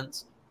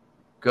commandments,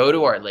 go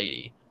to Our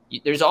Lady.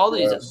 There's all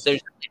these. Yes.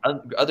 There's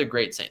other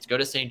great saints. Go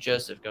to Saint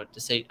Joseph. Go to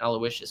Saint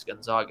Aloysius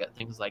Gonzaga.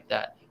 Things like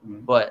that.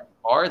 But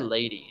Our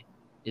Lady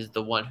is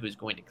the one who's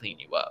going to clean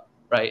you up,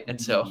 right? And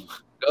so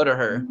go to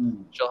her.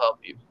 She'll help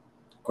you.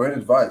 Great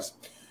advice.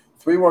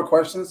 3 more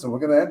questions, and we're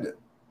going to end it.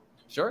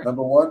 Sure.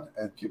 Number 1,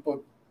 and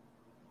people,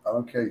 I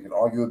don't care, you can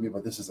argue with me,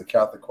 but this is a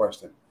Catholic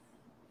question.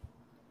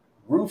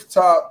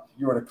 Rooftop,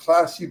 you're at a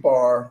classy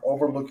bar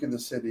overlooking the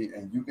city,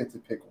 and you get to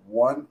pick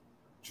one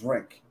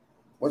drink.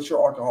 What's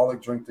your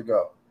alcoholic drink to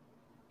go?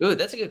 Ooh,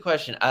 that's a good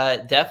question.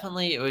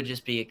 Definitely, it would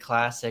just be a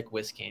classic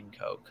whiskey and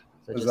Coke.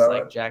 So Is just that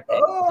like right? Jack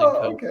Daniels and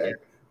Coke. Okay.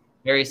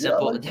 Very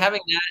simple. Yeah,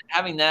 like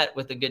having that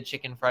with a good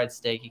chicken fried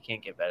steak, you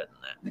can't get better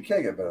than that. You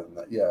can't get better than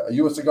that. Yeah. Are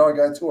you a cigar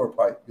guy too, or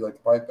pipe? You like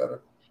the pipe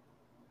better?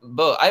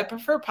 But I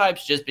prefer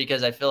pipes just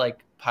because I feel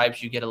like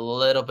pipes you get a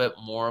little bit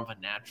more of a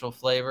natural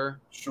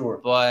flavor.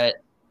 Sure. But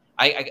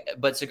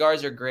but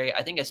cigars are great.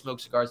 I think I smoke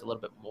cigars a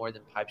little bit more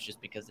than pipes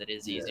just because it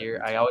is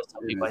easier. I always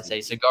tell people, I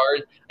say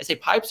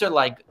pipes are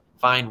like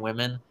fine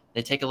women.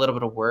 They take a little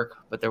bit of work,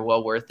 but they're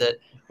well worth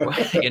it.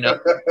 You know.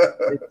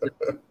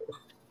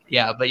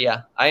 Yeah, but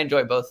yeah, I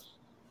enjoy both.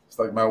 It's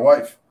like my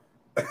wife.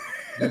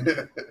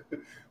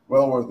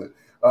 Well worth it.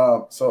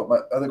 So my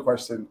other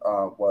question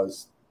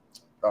was,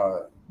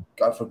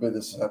 God forbid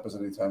this happens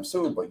anytime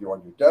soon, but you're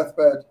on your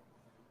deathbed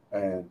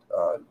and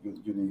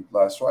you need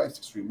last rites,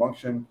 extreme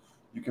unction.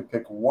 You can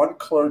pick one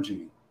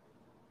clergy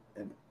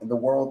in the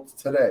world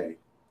today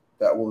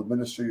that will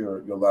administer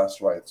your last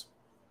rites.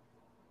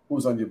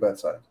 Who's on your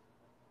bedside?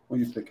 Who are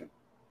you picking?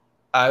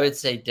 I would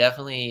say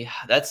definitely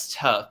that's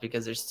tough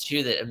because there's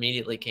 2 that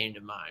immediately came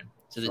to mind.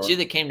 So the 2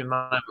 that came to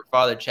mind were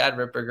Father Chad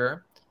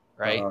Ripperger,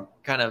 right?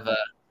 Kind of,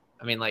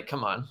 I mean, like,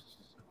 come on.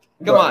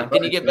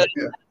 Can you get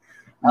better?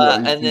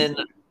 And then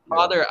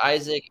Father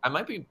Isaac, I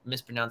might be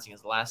mispronouncing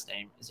his last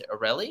name. Is it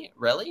Aurelia?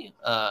 Aurelia.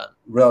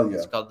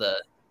 It's called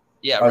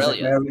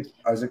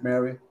Isaac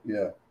Mary.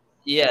 Yeah.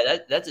 Yeah,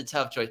 that's a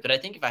tough choice. But I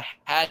think if I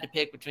had to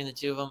pick between the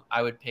 2 of them,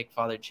 I would pick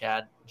Father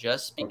Chad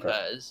just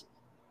because,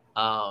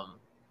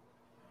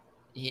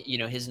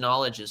 his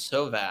knowledge is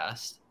so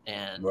vast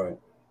and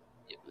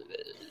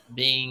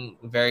being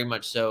very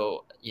much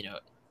so,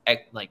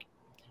 like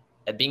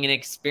being an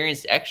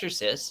experienced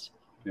exorcist,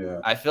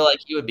 I feel like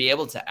he would be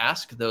able to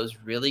ask those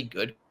really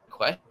good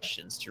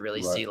questions to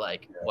really see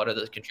what are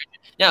those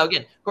contributions. Now,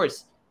 again, of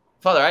course,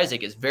 Father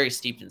Isaac is very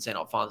steeped in St.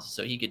 Alphonsus,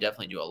 so he could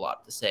definitely do a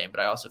lot the same.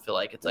 But I also feel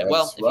like it's like, if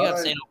you have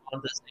St.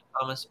 Alphonsus, St.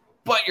 Thomas,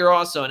 but you're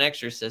also an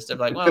exorcist, I'm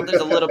like, well,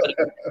 there's a little bit of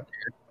there.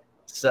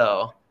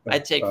 So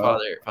I'd take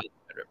Father Ripperger.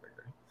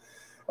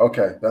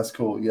 Okay, that's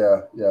cool.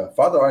 Yeah.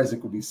 Father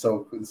Isaac would be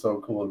so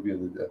cool to be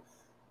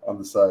on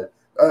the side.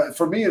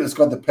 For me, it's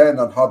going to depend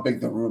on how big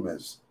the room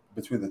is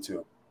between the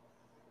 2.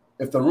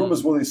 If the room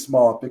is really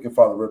small, I'm picking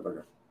Father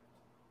Ripperger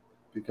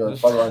because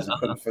Father Isaac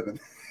couldn't fit in.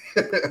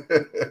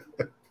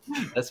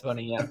 That's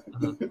funny, yeah.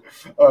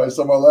 All right,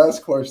 so my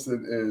last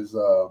question is,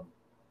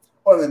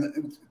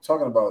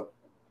 talking about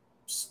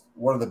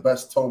one of the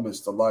best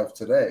Thomists alive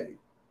today,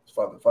 is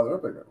Father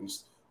Ripperger.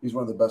 He's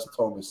one of the best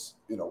Thomists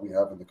we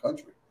have in the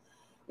country,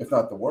 if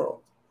not the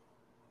world.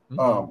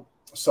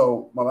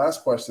 So my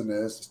last question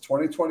is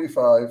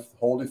 2025,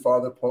 Holy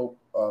Father Pope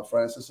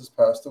Francis has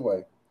passed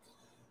away.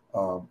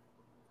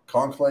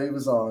 Conclave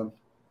is on.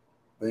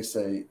 They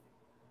say,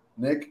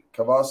 Nick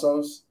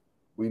Cavazos,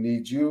 we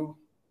need you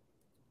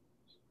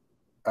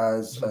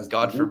as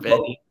God forbid.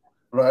 Pope,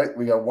 right?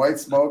 We got white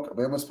smoke.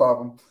 We must pop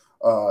them.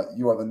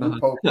 You are the new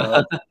Pope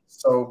now.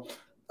 So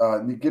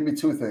give me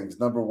 2 things.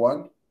 Number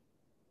 1,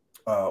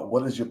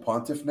 what is your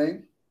pontiff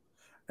name?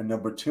 And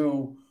number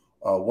 2,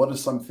 what are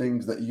some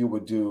things that you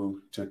would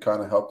do to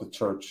kind of help the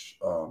church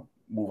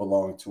move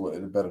along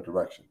in a better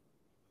direction?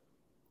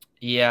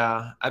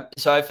 Yeah.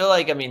 So I feel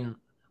like,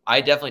 I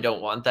definitely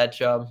don't want that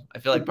job. I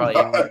feel like probably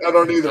I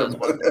don't either.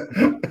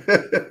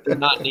 Does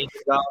not need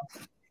the job.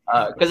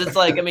 Because it's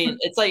like,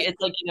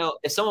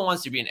 if someone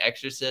wants to be an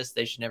exorcist,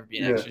 they should never be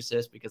an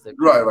exorcist because they've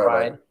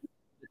pride.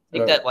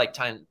 Take that like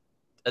time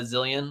a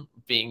zillion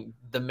being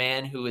the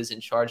man who is in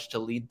charge to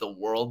lead the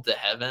world to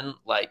heaven.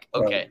 Like,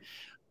 okay.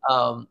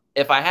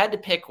 If I had to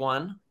pick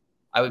one,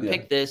 I would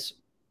pick this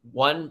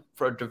one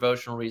for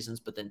devotional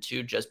reasons, but then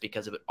 2, just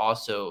because it would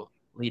also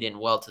lead in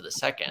well to the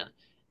second.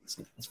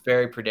 It's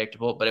very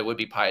predictable, but it would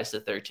be Pius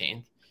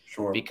XIII.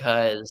 Sure.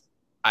 Because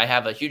I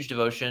have a huge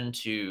devotion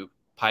to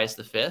Pius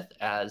V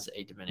as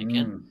a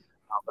Dominican,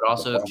 but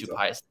also to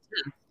Pius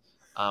X,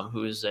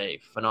 who is a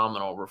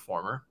phenomenal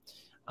reformer.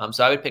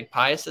 So I would pick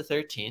Pius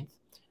XIII,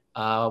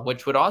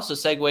 which would also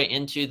segue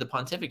into the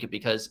pontificate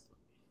because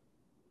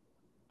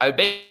I would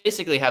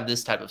basically have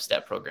this type of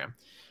step program.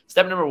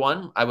 Step number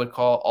 1, I would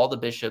call all the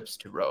bishops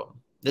to Rome.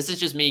 This is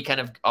just me kind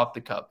of off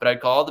the cuff, but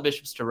I'd call all the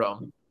bishops to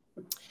Rome.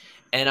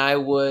 And I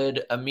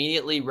would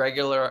immediately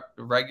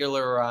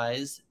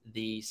regularize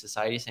the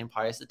Society of St.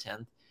 Pius X.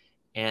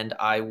 And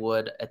I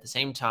would, at the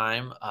same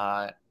time,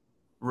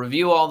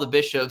 review all the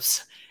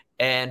bishops,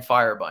 and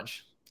fire a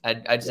bunch.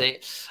 I'd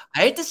say, I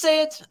hate to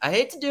say it, I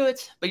hate to do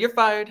it, but you're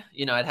fired.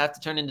 You know, I'd have to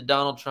turn into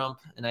Donald Trump,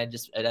 and I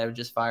would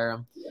just fire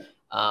him.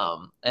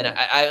 And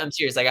I'm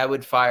serious. Like, I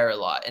would fire a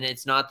lot, and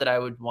it's not that I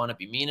would want to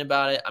be mean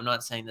about it. I'm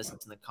not saying this in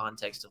the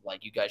context of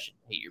like, you guys should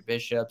hate your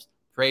bishops,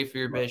 pray for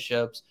your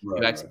bishops,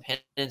 do acts of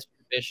penance for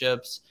your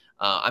bishops.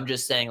 I'm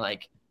just saying,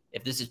 like,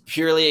 if this is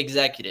purely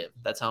executive,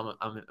 that's how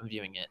I'm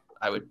viewing it.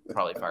 I would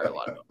probably fire a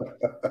lot of them.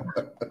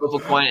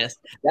 Pope Aquinas.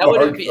 That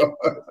would be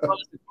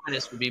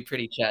Aquinas would be a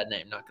pretty Chad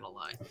name, not gonna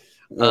lie.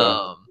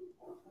 Yeah.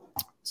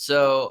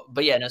 So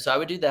I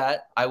would do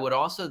that. I would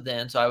also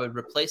I would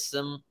replace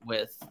them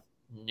with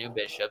new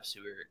bishops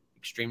who are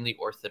extremely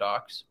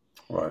orthodox.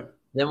 Right.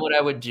 Then what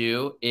I would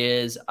do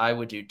is I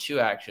would do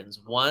two actions.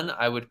 One,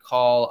 I would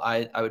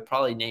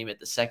probably name it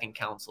the Second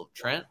Council of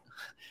Trent.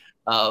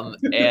 And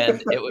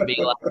it would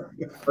be like,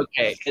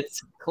 okay,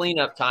 it's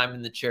cleanup time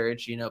in the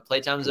church. You know,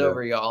 playtime's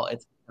over, y'all.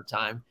 It's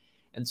time.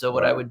 And so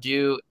what I would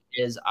do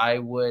is I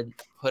would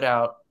put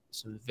out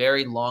some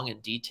very long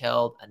and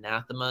detailed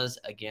anathemas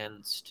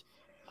against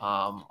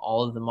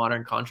all of the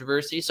modern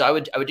controversy. So I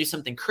would do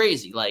something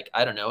crazy, like,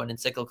 I don't know, an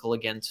encyclical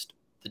against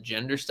the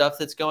gender stuff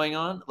that's going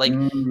on. Like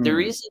the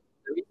reason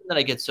that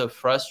I get so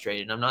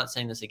frustrated, and I'm not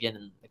saying this again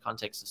in the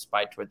context of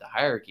spite toward the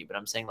hierarchy, but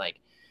I'm saying,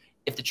 like,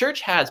 if the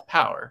church has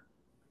power,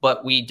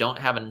 but we don't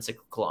have an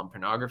encyclical on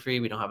pornography,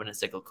 we don't have an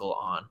encyclical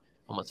on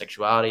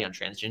homosexuality, on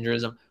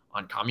transgenderism,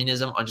 on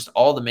communism, on just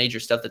all the major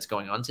stuff that's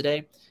going on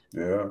today.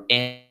 Yeah.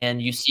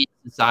 And you see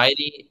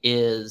society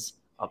is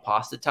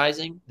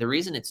apostatizing. The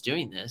reason it's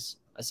doing this,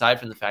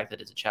 aside from the fact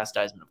that it's a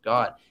chastisement of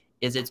God,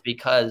 is it's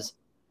because,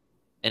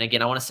 and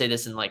again, I want to say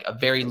this in like a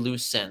very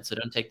loose sense, so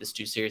don't take this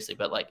too seriously,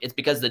 but like, it's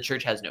because the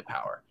church has no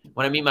power.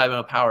 What I mean by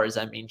no power is,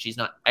 I mean, she's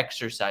not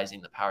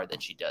exercising the power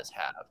that she does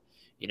have.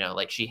 You know,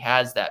 like, she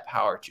has that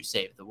power to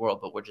save the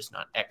world, but we're just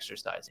not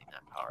exercising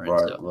that power.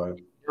 Right, and so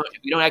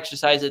if we don't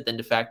exercise it, then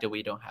de facto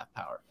we don't have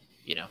power,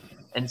 you know?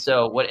 And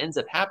so what ends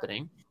up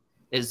happening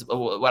is,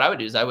 what I would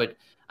do is I would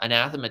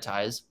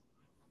anathematize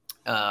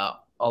a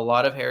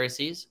lot of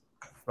heresies,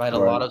 right? A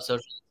lot of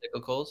social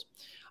encyclicals.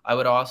 I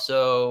would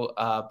also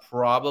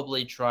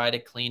probably try to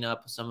clean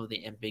up some of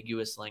the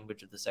ambiguous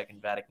language of the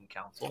Second Vatican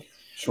Council.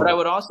 Sure. But I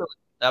would also,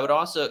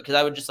 because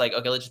I would just like,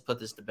 okay, let's just put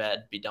this to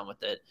bed, be done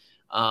with it.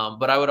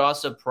 But I would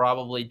also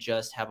probably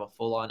just have a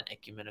full-on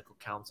ecumenical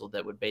council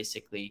that would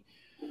basically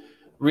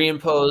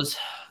reimpose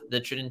the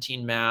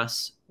Tridentine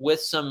Mass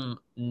with some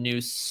new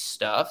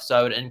stuff. So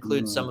I would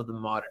include some of the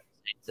modern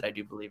saints that I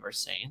do believe are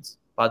saints.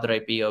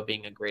 Padre Pio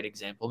being a great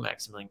example,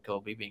 Maximilian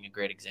Kolbe being a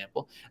great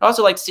example. I'd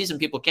also like to see some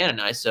people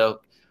canonized. So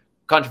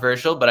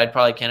controversial, but I'd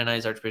probably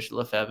canonize Archbishop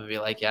Lefebvre and be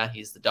like, yeah,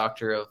 he's the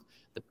doctor of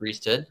the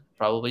priesthood.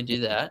 Probably do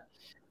that.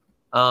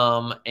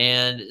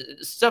 And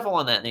stuff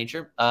along that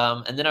nature.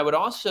 And then I would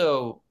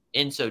also,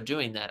 in so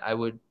doing that, I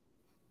would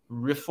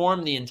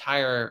reform the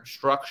entire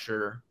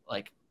structure,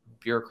 like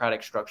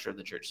bureaucratic structure of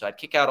the church. So I'd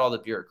kick out all the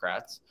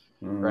bureaucrats,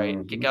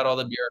 right? Kick out all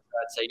the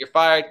bureaucrats, say, you're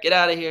fired, get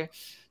out of here.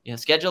 You know,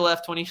 schedule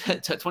F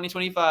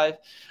 2025.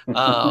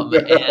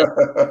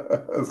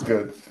 That's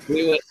good.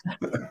 We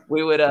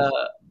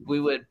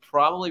would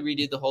probably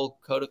redo the whole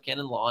code of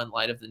canon law in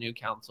light of the new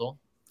council.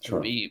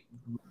 Sure. It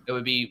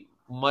would be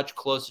much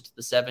closer to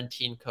the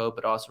 17 code,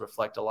 but also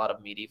reflect a lot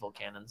of medieval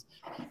canons.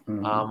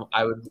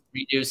 I would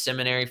redo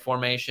seminary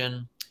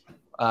formation.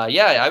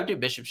 I would do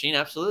Bishop Sheen.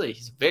 Absolutely.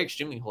 He's a very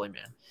extremely holy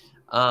man.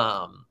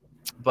 Yeah,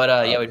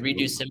 we'd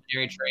redo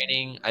seminary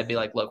training. I'd be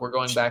like, look, we're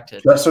going back to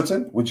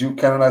Chesterton. Would you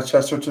canonize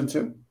Chesterton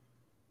too?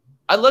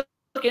 I'd look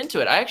into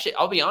it.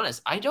 I'll be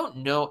honest, I don't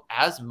know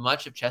as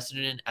much of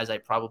Chesterton as I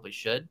probably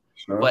should,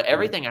 but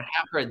everything I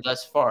have heard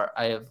thus far,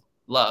 I have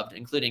loved,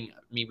 including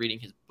me reading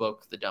his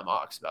book, The Dumb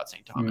Ox, about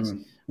St. Thomas.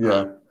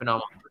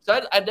 Phenomenal.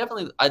 So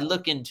I'd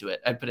look into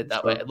it. I'd put it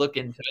that way. I'd look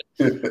into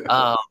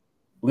it.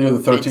 Leo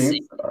the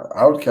 13th.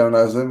 I would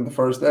canonize him the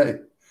first day.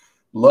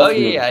 Love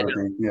Leo the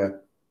 13th.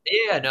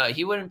 Yeah, no,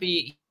 he wouldn't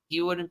be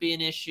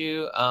an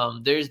issue.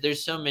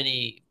 There's so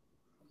many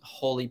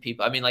holy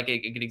people. I mean, like a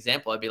good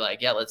example, I'd be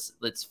like, yeah,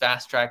 let's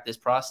fast track this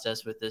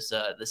process with this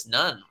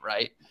nun,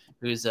 right?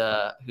 Who's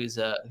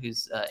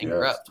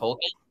incorrupt.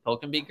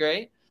 Tolkien be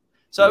great.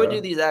 So I would do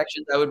these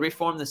actions. I would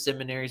reform the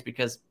seminaries,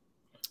 because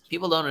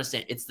people don't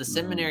understand. It's the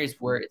seminaries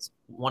where it's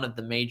one of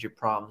the major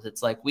problems.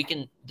 It's like, we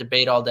can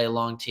debate all day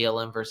long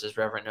TLM versus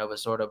Reverend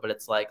Novus Ordo, but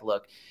it's like,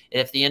 look,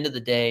 if at the end of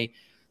the day,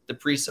 the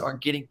priests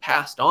aren't getting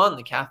passed on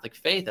the Catholic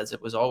faith as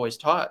it was always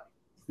taught,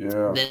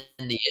 then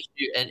the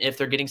issue, and if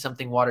they're getting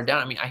something watered down,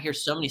 I mean, I hear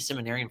so many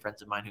seminarian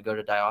friends of mine who go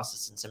to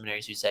diocesan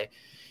seminaries who say,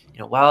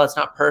 well, it's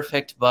not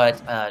perfect, but,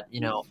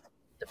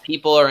 the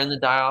people are in the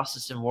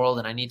diocesan world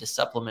and I need to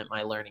supplement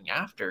my learning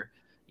after,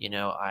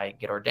 I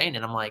get ordained.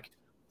 And I'm like,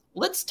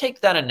 let's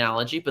take that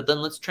analogy, but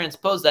then let's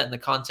transpose that in the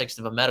context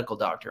of a medical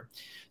doctor.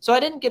 So I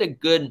didn't go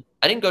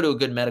to a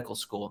good medical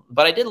school,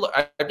 but I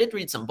did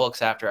read some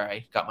books after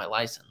I got my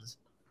license.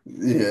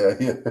 Yeah,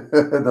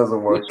 it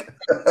doesn't work.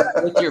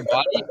 With your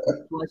body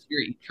plus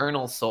your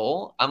eternal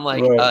soul. I'm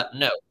like,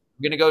 no,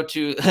 I'm gonna go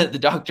to the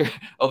doctor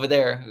over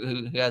there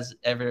who has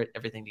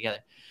everything together.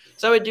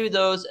 So I would do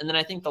those, and then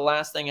I think the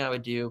last thing I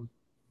would do,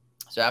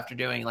 so after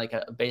doing like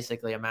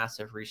basically a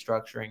massive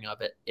restructuring of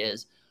it,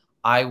 is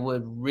I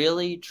would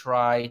really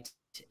try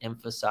to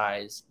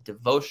emphasize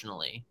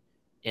devotionally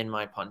in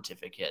my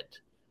pontificate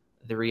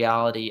the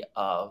reality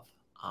of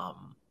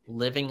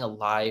living a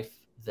life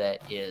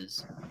that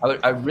is,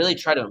 I really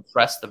try to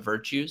impress the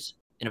virtues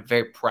in a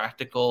very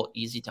practical,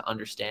 easy to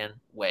understand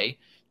way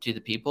to the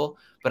people.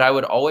 But I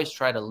would always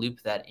try to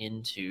loop that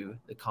into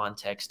the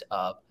context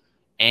of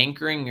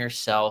anchoring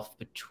yourself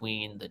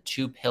between the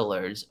two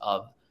pillars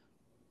of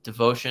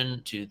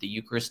devotion to the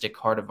Eucharistic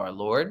heart of our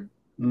Lord,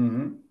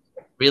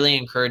 really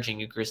encouraging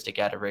Eucharistic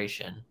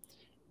adoration,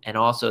 and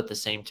also at the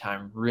same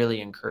time,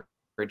 really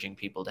encouraging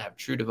people to have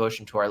true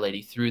devotion to Our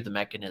Lady through the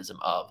mechanism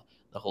of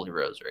the Holy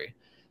Rosary.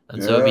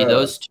 And so it'd be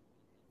those two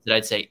that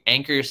I'd say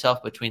anchor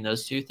yourself between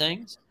those two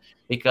things,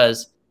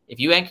 because if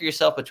you anchor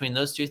yourself between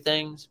those two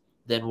things,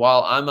 then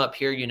while I'm up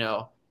here,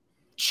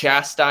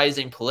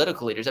 chastising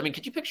political leaders, I mean,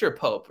 could you picture a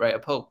pope, right? A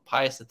Pope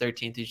Pius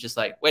XIII, who's just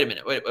like, wait a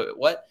minute, wait,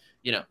 what?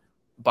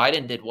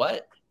 Biden did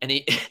what? And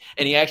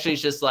he actually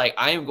is just like,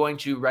 I am going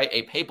to write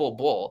a papal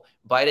bull.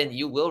 Biden,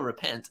 you will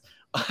repent,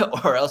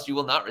 or else you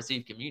will not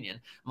receive communion.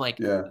 I'm like,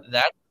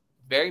 that's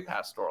very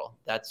pastoral.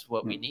 That's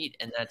what we need,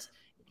 and that's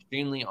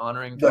extremely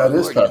honoring to our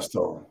Lord. That is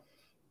pastoral.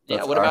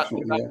 Yeah.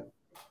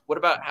 What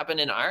about happened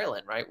in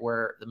Ireland, right,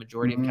 where the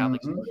majority of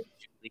Catholics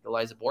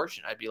legalize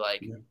abortion? I'd be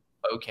like,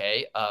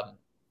 okay,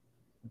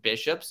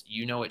 bishops,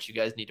 you know what you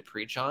guys need to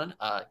preach on.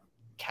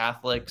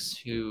 Catholics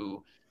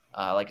who,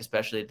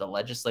 especially the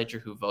legislature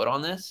who vote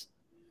on this,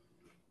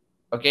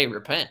 okay,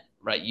 repent,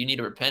 right? You need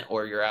to repent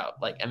or you're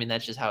out.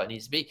 That's just how it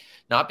needs to be.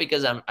 Not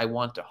because I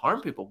want to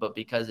harm people, but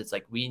because it's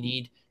like we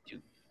need to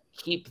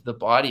keep the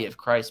body of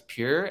Christ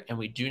pure, and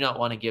we do not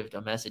want to give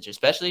a message,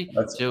 especially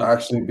that's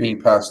actually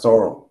being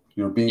pastoral.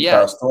 You're being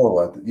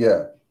pastoral.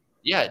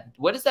 Yeah.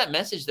 What is that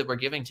message that we're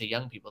giving to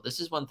young people? This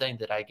is one thing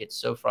that I get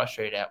so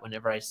frustrated at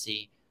whenever I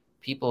see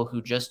people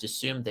who just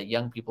assume that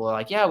young people are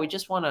like, yeah, we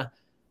just want a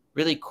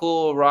really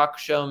cool rock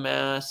show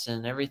mass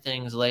and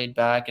everything's laid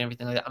back and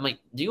everything like that. I'm like,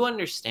 do you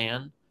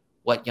understand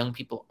what young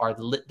people are?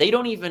 They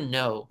don't even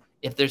know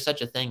if there's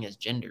such a thing as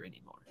gender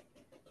anymore,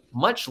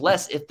 much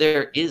less if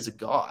there is a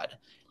God.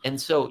 And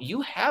so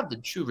you have the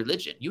true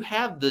religion. You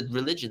have the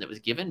religion that was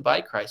given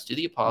by Christ to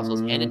the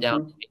apostles, handed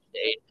down to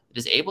today, that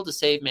is able to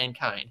save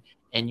mankind.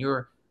 And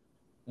you're,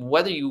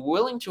 whether you're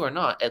willing to or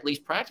not, at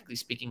least practically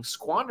speaking,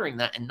 squandering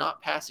that and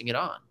not passing it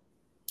on.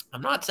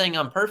 I'm not saying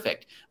I'm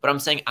perfect, but I'm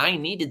saying I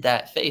needed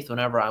that faith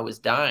whenever I was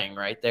dying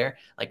right there,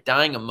 like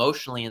dying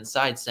emotionally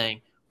inside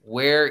saying,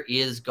 where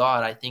is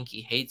God? I think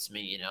he hates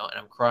me, and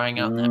I'm crying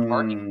out in that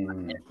parking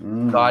lot.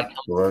 And God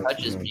comes and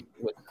touches me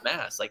with the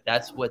mass. Like,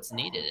 that's what's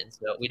needed. And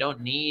so we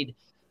don't need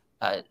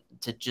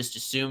to just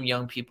assume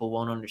young people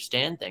won't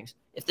understand things.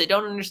 If they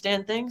don't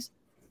understand things,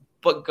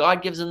 but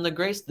God gives them the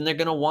grace, then they're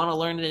going to want to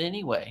learn it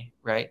anyway,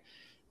 right?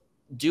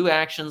 Do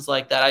actions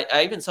like that.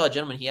 I even saw a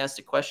gentleman, he asked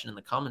a question in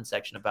the comment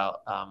section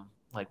about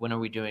when are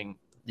we doing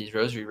these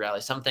rosary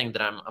rallies? Something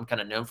that I'm kind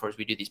of known for is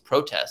we do these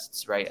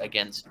protests, right,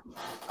 against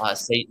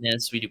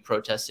Satanists. We do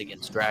protests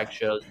against drag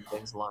shows and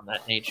things along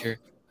that nature.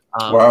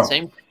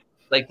 Same,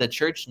 like the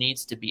church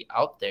needs to be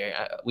out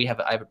there. I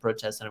have a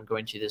protest that I'm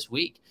going to this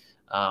week.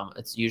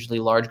 It's usually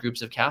large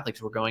groups of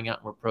Catholics. We're going out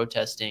and we're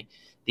protesting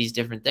these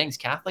different things.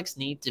 Catholics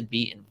need to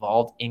be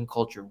involved in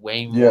culture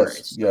way more.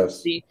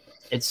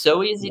 It's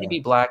so easy to be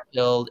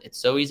black-pilled. It's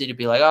so easy to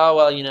be like, oh,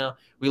 well,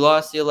 we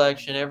lost the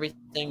election.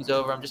 Everything's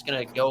over. I'm just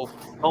going to go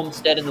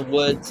homestead in the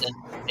woods and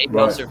maybe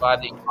I'll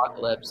survive the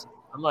apocalypse.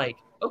 I'm like,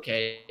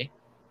 okay,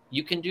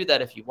 you can do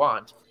that if you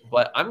want,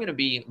 but I'm going to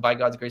be, by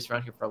God's grace,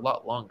 around here for a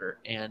lot longer.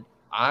 And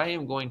I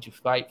am going to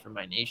fight for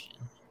my nation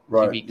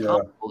to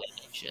become a holy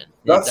nation.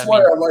 That's why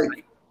I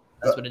like.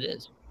 That's what it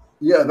is.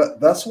 Yeah,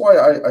 that's why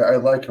I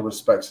like and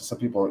respect. Some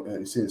people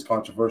say it's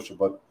controversial,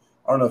 but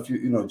I don't know if you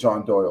know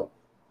John Doyle.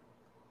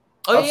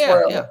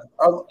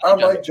 Oh, I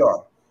like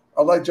John.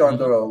 I like John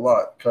Doyle a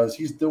lot because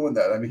he's doing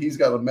that. I mean, he's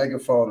got a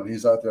megaphone and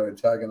he's out there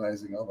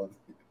antagonizing others.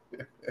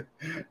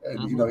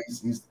 And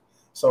he's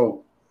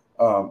so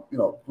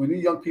we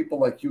need young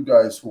people like you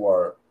guys who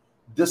are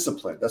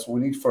disciplined. That's what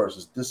we need first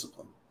is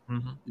discipline.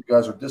 You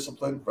guys are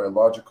disciplined, very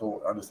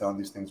logical, understand how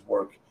these things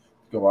work.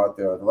 Go out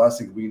there. The last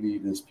thing we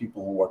need is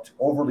people who are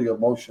overly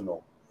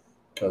emotional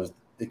because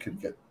it could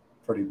get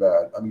pretty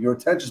bad. I mean, your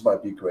intentions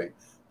might be great,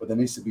 but there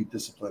needs to be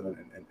discipline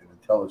and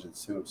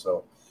intelligence too.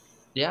 So,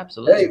 yeah,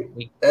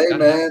 absolutely. Hey,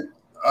 man,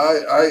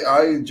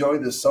 I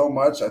enjoyed this so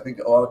much. I think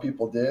a lot of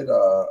people did.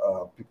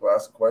 People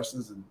asked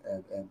questions,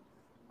 and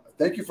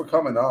thank you for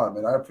coming on,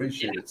 man. I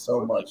appreciate it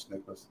so much,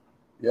 Nicholas.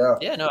 Yeah,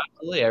 no,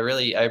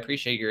 absolutely. I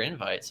appreciate your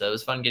invite. So it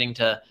was fun getting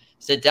to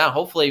sit down.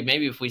 Hopefully,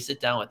 maybe if we sit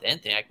down with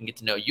Anthony, I can get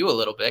to know you a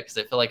little bit because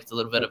I feel like it's a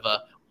little bit of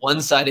a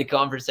one-sided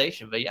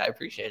conversation. But yeah, I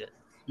appreciate it.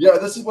 Yeah,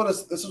 this is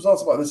was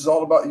also about. This is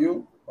all about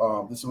you.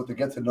 This is what the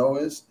get to know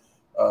is.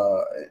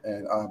 I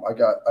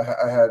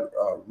had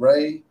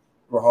Ray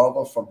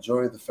Grijalva from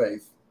Joy of the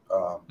Faith.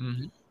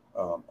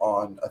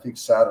 on I think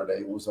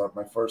Saturday. It was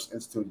my first in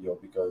studio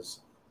because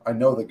I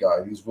know the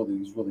guy. He's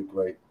really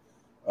great.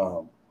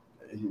 Um,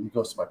 he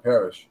goes to my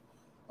parish,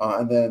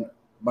 and then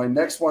my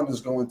next one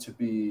is going to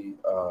be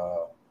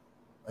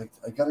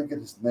I gotta get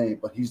his name,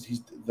 but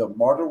he's the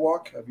Martyr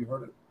Walk. Have you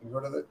heard it? Have you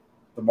heard of it?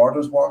 The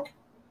Martyrs Walk.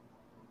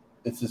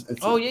 It's just,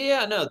 Oh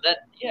yeah, no, that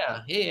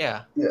yeah.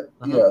 yeah.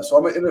 So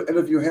I'm gonna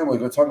interview him. We're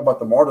gonna talk about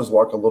the Martyrs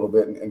Walk a little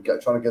bit and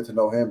trying to get to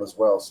know him as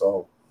well.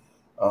 So,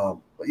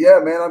 but yeah,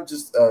 man, I'm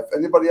just if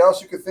anybody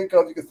else you could think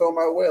of, you could throw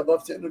my way. I'd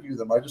love to interview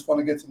them. I just want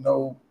to get to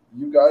know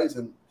you guys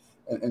and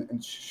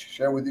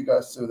share with you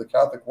guys to the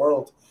Catholic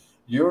world.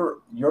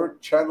 Your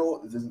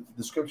channel is in the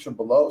description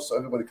below, so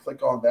everybody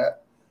click on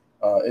that.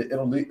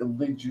 It'll lead them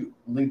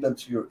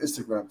to your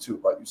Instagram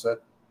too, right? You said.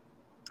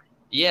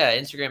 Yeah,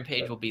 Instagram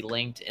page will be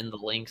linked in the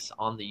links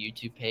on the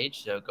YouTube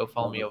page. So go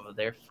follow me over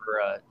there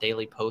for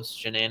daily post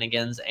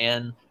shenanigans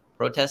and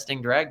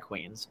protesting drag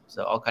queens.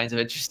 So all kinds of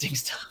interesting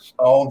stuff.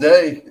 All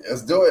day.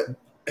 Let's do it.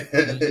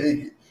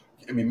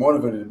 Get me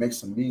motivated to make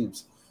some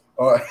memes.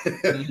 All right.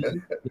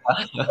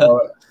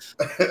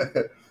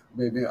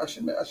 Maybe I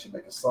should make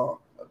a song.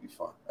 That'd be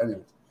fun.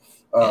 Anyways.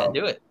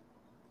 Do it.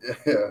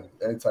 Yeah,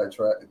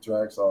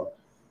 anti-drag song.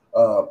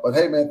 But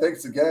hey, man,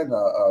 thanks again.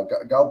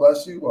 God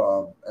bless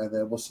you. And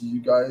then we'll see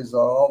you guys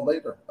all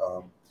later.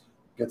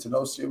 Get to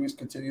Know series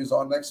continues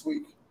on next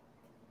week.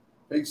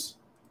 Peace.